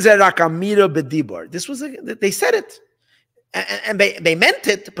was they said it, and they meant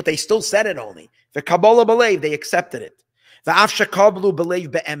it, but they still said it only. The Kabbalah believed, they accepted it. The Afsha Kabbalah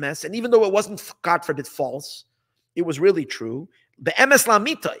believed be'emes, and even though it wasn't, God forbid, false, it was really true. Be'emes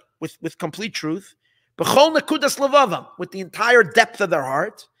lamitai, with complete truth. B'chol nekudas levavam, with the entire depth of their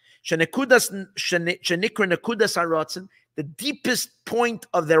heart. Shenikudas shenikra nekudas haratzon, the deepest point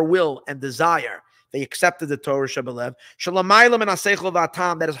of their will and desire. They accepted the Torah Shabalev. Shalamaylam and aseichel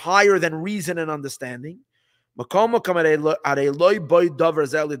v'atam, that is higher than reason and understanding.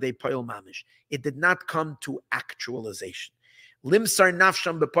 It did not come to actualization. Limsar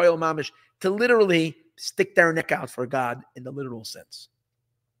nafsham b'poil mamish, to literally stick their neck out for God in the literal sense.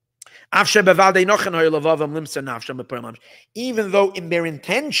 Even though in their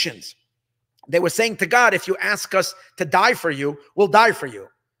intentions they were saying to God, if you ask us to die for you, we'll die for you.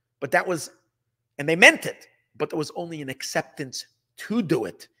 But that was, and they meant it, but there was only an acceptance to do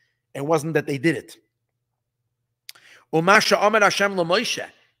it. It wasn't that they did it.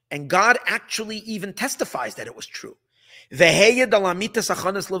 And God actually even testifies that it was true.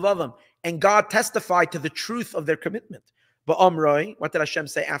 And God testified to the truth of their commitment. But what did Hashem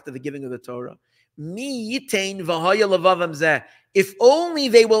say after the giving of the Torah? If only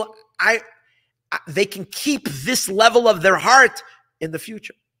they can keep this level of their heart in the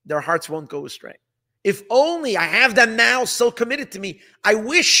future. Their hearts won't go astray. If only I have them now so committed to me, I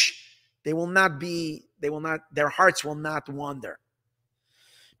wish their hearts will not wander.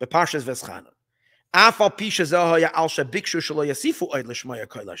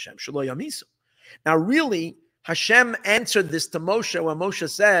 Now really, Hashem answered this to Moshe when Moshe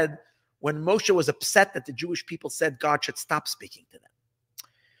said, when Moshe was upset that the Jewish people said God should stop speaking to them.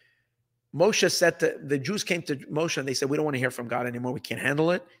 Moshe said the Jews came to Moshe and they said, we don't want to hear from God anymore. We can't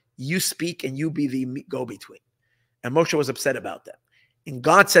handle it. You speak and you be the go-between. And Moshe was upset about that. And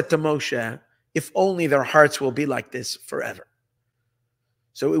God said to Moshe, if only their hearts will be like this forever.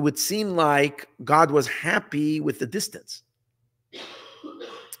 So it would seem like God was happy with the distance. It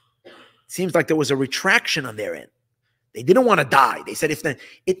seems like there was a retraction on their end. They didn't want to die. They said,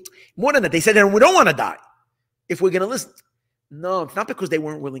 more than that, they said, we don't want to die if we're going to listen. No, it's not because they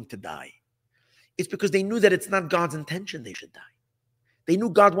weren't willing to die. It's because they knew that it's not God's intention they should die. They knew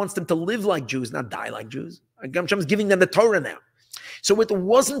God wants them to live like Jews, not die like Jews. Hashem's giving them the Torah now. So it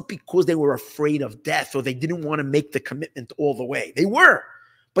wasn't because they were afraid of death or they didn't want to make the commitment all the way. They were,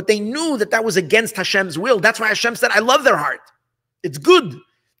 but they knew that that was against Hashem's will. That's why Hashem said, I love their heart. It's good,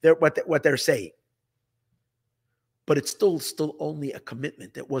 what they're saying. But it's still only a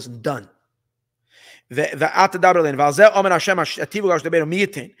commitment. It wasn't done.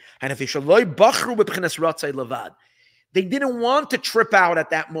 They didn't want to trip out at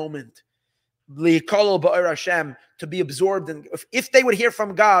that moment. To be absorbed in. If they would hear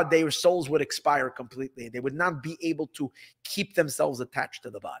from God, their souls would expire completely. They would not be able to keep themselves attached to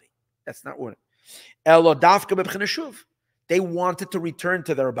the body. That's not what. They wanted to return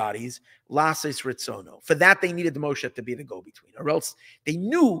to their bodies. For that, they needed Moshe to be the go-between, or else they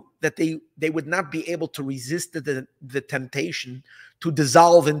knew that they would not be able to resist the temptation to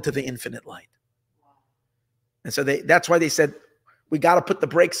dissolve into the infinite light. And so that's why they said, we got to put the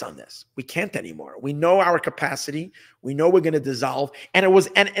brakes on this. We can't anymore. We know our capacity. We know we're going to dissolve. And it was,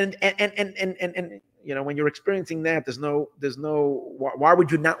 and you know, when you're experiencing that, there's no, why would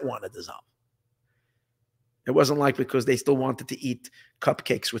you not want to dissolve? It wasn't like because they still wanted to eat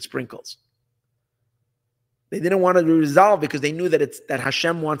cupcakes with sprinkles. They didn't want to dissolve because they knew that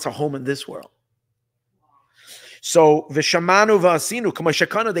Hashem wants a home in this world. So, Vishamanu v'asinu, kama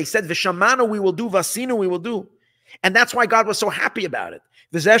shekanu, they said, Vishamanu we will do, v'asinu we will do. And that's why God was so happy about it.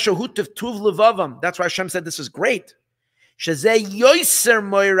 That's why Hashem said, this is great. This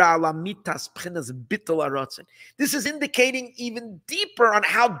is indicating even deeper on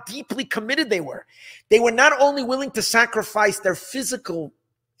how deeply committed they were. They were not only willing to sacrifice their physical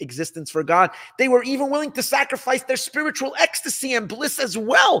existence for God, they were even willing to sacrifice their spiritual ecstasy and bliss as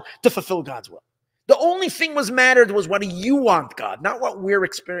well to fulfill God's will. The only thing was mattered was, what do you want, God, not what we're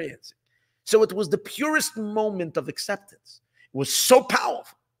experiencing. So it was the purest moment of acceptance. It was so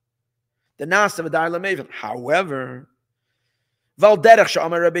powerful. However,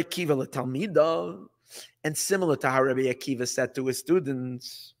 and similar to how Rabbi Akiva said to his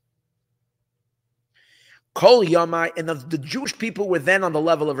students, Kol Yamai, and the Jewish people were then on the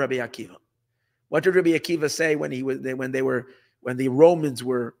level of Rabbi Akiva. What did Rabbi Akiva say when the Romans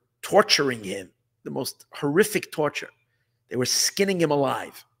were torturing him, the most horrific torture? They were skinning him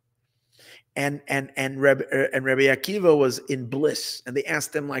alive. And Rabbi Akiva was in bliss. And they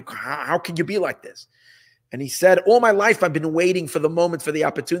asked him, like, how can you be like this? And he said, all my life I've been waiting for the moment, for the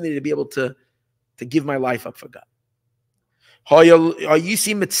opportunity to be able to give my life up for God. You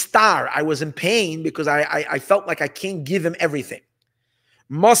see mitzvah, I was in pain because I felt like I can't give him everything.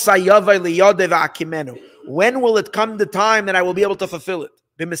 When will it come the time that I will be able to fulfill it?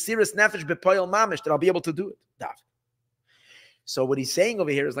 That I'll be able to do it. So what he's saying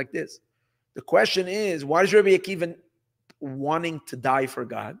over here is like this. The question is, why is Rabbi Akiva wanting to die for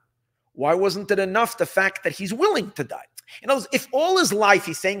God? Why wasn't it enough the fact that he's willing to die? In other words, if all his life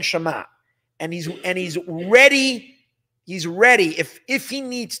he's saying Shema, and he's ready if he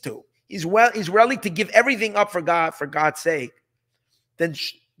needs to, he's ready to give everything up for God's sake, then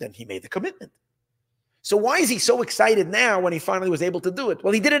he made the commitment. So why is he so excited now when he finally was able to do it?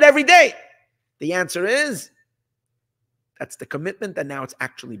 Well, he did it every day. The answer is, that's the commitment, and now it's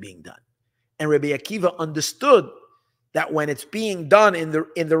actually being done. And Rabbi Akiva understood that when it's being done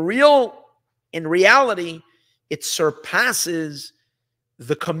in reality, it surpasses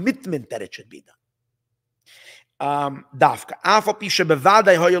the commitment that it should be done.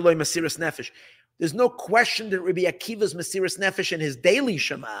 There's no question that Rabbi Akiva's Mesiras Nefesh in his daily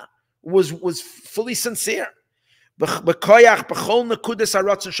Shema was fully sincere. With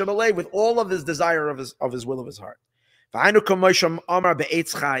all of his desire of his will of his heart.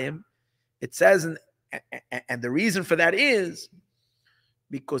 It says, and the reason for that is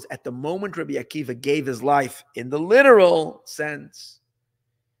because at the moment Rabbi Akiva gave his life in the literal sense,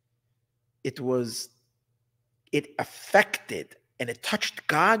 it affected and it touched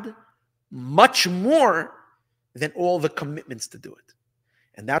God much more than all the commitments to do it.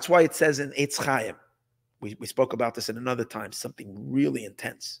 And that's why it says in Eitz Chaim, we spoke about this in another time, something really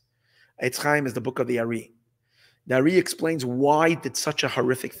intense. Eitz Chaim is the book of the Ari. The Ari explains why did such a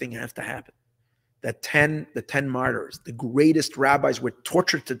horrific thing have to happen. The 10 martyrs, the greatest rabbis, were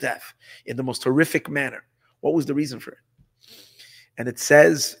tortured to death in the most horrific manner. What was the reason for it? And it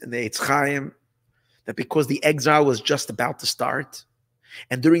says in the Eitz Chaim that because the exile was just about to start,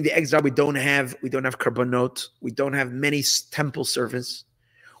 and during the exile we don't have karbanot, we don't have many temple service,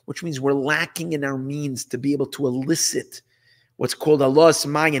 which means we're lacking in our means to be able to elicit what's called Allah's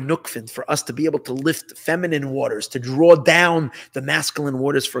Maya Nukfin, for us to be able to lift feminine waters, to draw down the masculine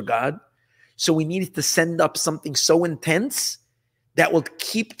waters for God. So we needed to send up something so intense that will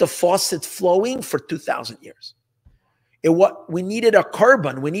keep the faucet flowing for 2,000 years. We needed a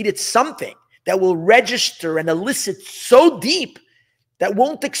carbon. We needed something that will register and elicit so deep that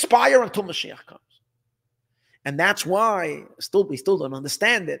won't expire until Mashiach comes. And that's why, we still don't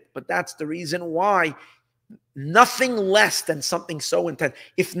understand it, but that's the reason why nothing less than something so intense.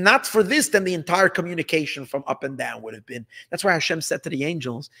 If not for this, then the entire communication from up and down would have been. That's why Hashem said to the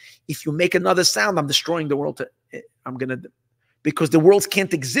angels, if you make another sound, I'm destroying the world. Because the worlds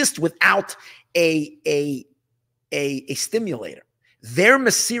can't exist without a stimulator. Their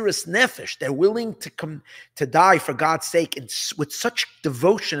Mesiras Nefesh, they're willing to come to die for God's sake, and with such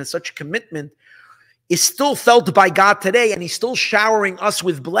devotion and such commitment, is still felt by God today, and He's still showering us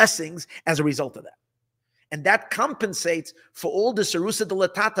with blessings as a result of that. And that compensates for all the Serusa de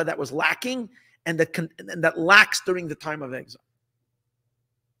Latata that was lacking and that lacks during the time of exile.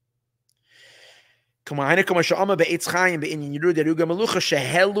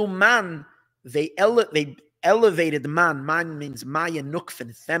 They elevated man. Man means Maya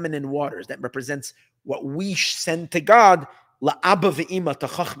Nukfin, feminine waters. That represents what we send to God. La'aba ve'ima to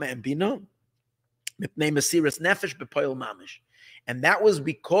Chachma and Bina. Mipnei Mesiras Nefesh bepoil mamish. And that was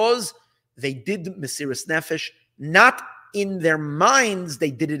because they did Mesiras Nefesh, not in their minds,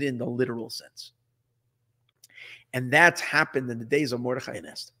 they did it in the literal sense. And that's happened in the days of Mordechai and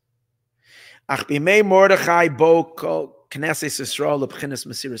Esther. Ach b'mei Mordechai bo kol Knesset Yisrael l'bchinas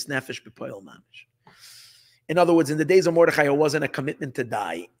Mesiras Nefesh bepoil mamish. In other words, in the days of Mordechai, it wasn't a commitment to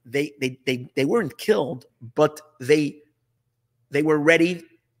die. They weren't killed, but they were ready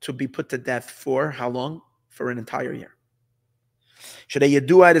to be put to death for how long? For an entire year. Sharei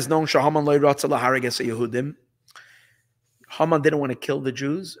Yavi'u is known. Haman lo yirotza lahareg es Yehudim. Haman didn't want to kill the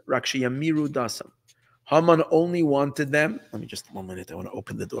Jews. Rak sheyamiru dasam. Haman only wanted them. Let me just 1 minute. I want to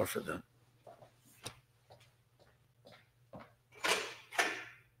open the door for them.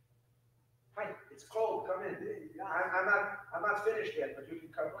 Hi, it's cold. Come in. I'm not finished yet, but you can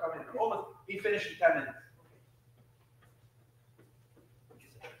come in. I'm almost be finished in 10 minutes.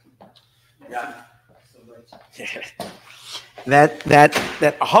 Yeah.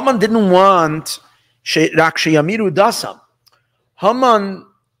 That Haman didn't want Rak sheyamiru dasam. Haman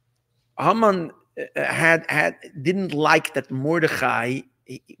didn't like that Mordechai.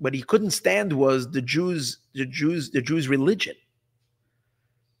 What he couldn't stand was the Jews' religion.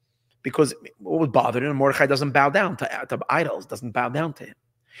 Because what would bother him? Mordechai doesn't bow down to idols, doesn't bow down to him.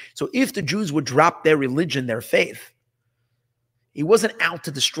 So if the Jews would drop their religion, their faith, he wasn't out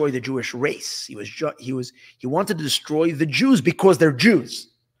to destroy the Jewish race. He wanted to destroy the Jews because they're Jews.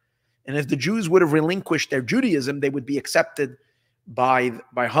 And if the Jews would have relinquished their Judaism, they would be accepted by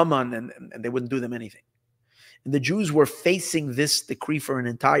Haman, and they wouldn't do them anything. And the Jews were facing this decree for an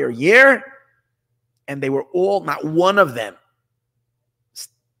entire year, and they were all, not one of them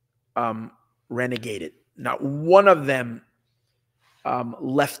renegated. Not one of them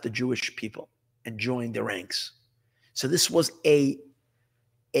left the Jewish people and joined the ranks. So this was a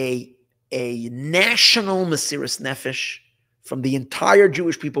national Mesiras Nefesh from the entire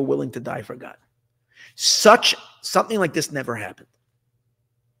Jewish people willing to die for God. Something like this never happened.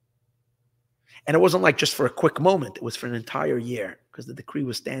 And it wasn't like just for a quick moment. It was for an entire year, because the decree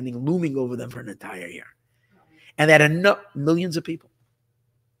was looming over them for an entire year. And they had millions of people.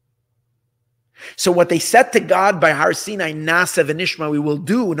 So what they said to God by Har Sinai, Nasa v'nishma, we will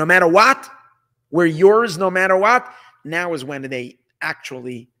do no matter what. We're yours no matter what. Now is when they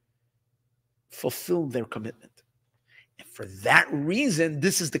actually fulfilled their commitment. And for that reason,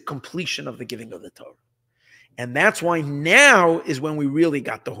 this is the completion of the giving of the Torah. And that's why now is when we really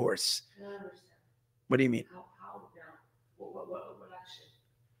got the horse. What do you mean? What action?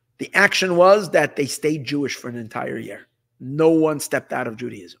 The action was that they stayed Jewish for an entire year. No one stepped out of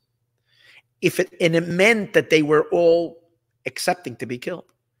Judaism. And it meant that they were all accepting to be killed.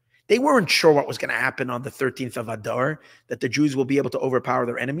 They weren't sure what was going to happen on the 13th of Adar, that the Jews will be able to overpower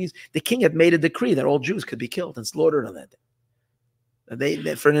their enemies. The king had made a decree that all Jews could be killed and slaughtered on that day.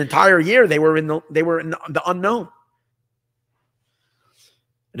 They for an entire year, they were in the unknown.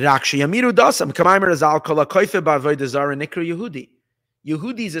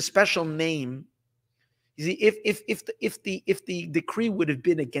 Yehudi is a special name. You see, if the decree would have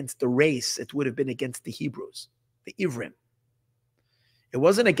been against the race, it would have been against the Hebrews, the Ivrim. It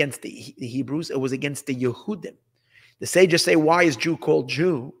wasn't against the Hebrews, it was against the Yehudim. The sages say, why is Jew called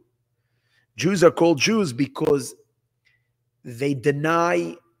Jew? Jews are called Jews because they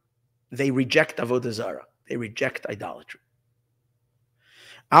reject Avodah Zarah. They reject idolatry.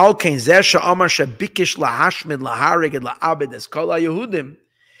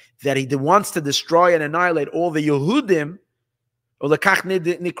 That he wants to destroy and annihilate all the Yehudim. Ulekach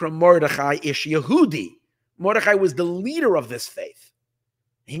nikra Mordechai ish Yehudi. Mordechai was the leader of this faith.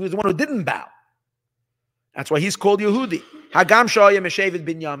 He was the one who didn't bow. That's why he's called Yehudi. Hagam Shaya Meshevet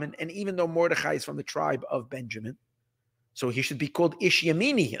Binyamin, and even though Mordechai is from the tribe of Benjamin, so he should be called Ish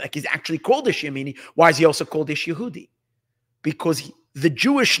Yamini, like he's actually called Ish Yamini. Why is he also called Ish Yehudi? Because the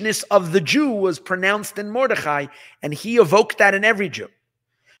Jewishness of the Jew was pronounced in Mordechai, and he evoked that in every Jew.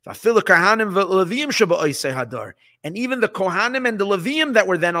 And even the Kohanim and the Leviim that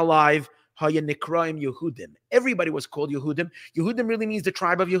were then alive, everybody was called Yehudim. Yehudim really means the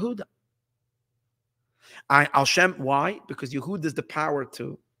tribe of Yehuda. Al Shem, why? Because Yehud is the power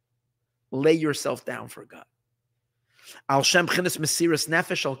to lay yourself down for God. Al Shem Chinas Mesiras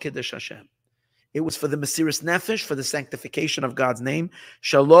Nefesh Al Kiddush Hashem. It was for the Mesiras Nefesh, for the sanctification of God's name.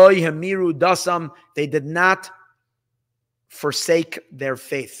 Shaloi Hamiru Dasam. They did not forsake their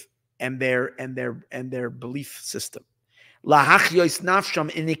faith and their belief system. Lahachyois Nafsham,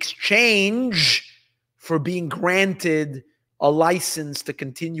 in exchange for being granted a license to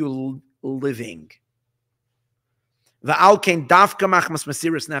continue living. Va'alkein dafka machmas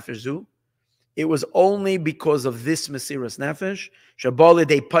mesiras nefesh zu. It was only because of this mesiras nefesh. Shabole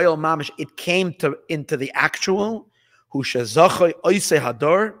de payel mamish. It came into the actual. Hu shezachoy oisei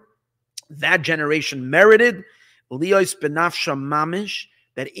hador. That generation merited liyos benafsham mamish,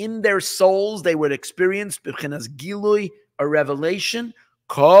 that in their souls they would experience b'chinas gilui, a revelation.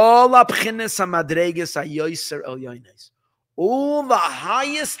 Kol abchinas hamadreges hayoser el yoines. All the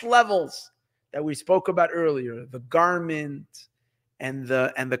highest levels that we spoke about earlier, the garment and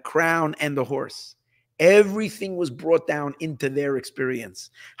the crown and the horse, everything was brought down into their experience.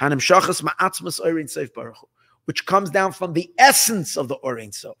 Which comes down from the essence of the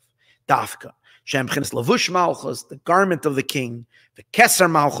Orein Sof. Dafka. Levush Malchus, the garment of the king, the Keser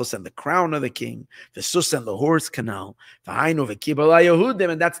Malchus and the crown of the king, the Sus and the horse canal, and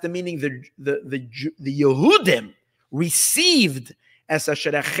that's the meaning the Yehudim received as a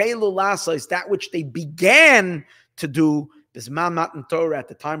sherechelu lasa, is that which they began to do bisman matan Torah, at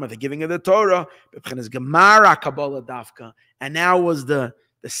the time of the giving of the Torah, gemara kabbalah dafka, and now was the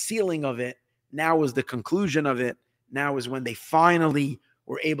sealing of it. Now was the conclusion of it. Now is when they finally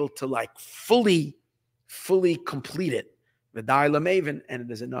were able to fully complete it. V'dai lamaven, and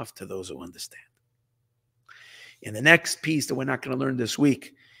it is enough to those who understand. In the next piece that we're not going to learn this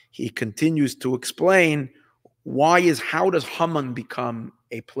week, he continues to explain how does Haman become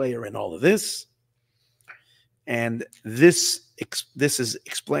a player in all of this? And this is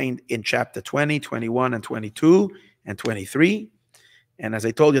explained in chapter 20, 21, and 22, and 23. And as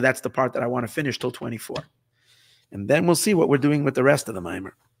I told you, that's the part that I want to finish till 24. And then we'll see what we're doing with the rest of the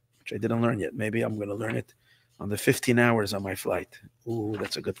Maimer, which I didn't learn yet. Maybe I'm going to learn it on the 15 hours on my flight. Ooh,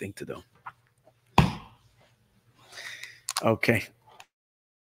 that's a good thing to do. Okay.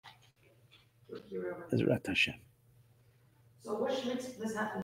 So what should this happen?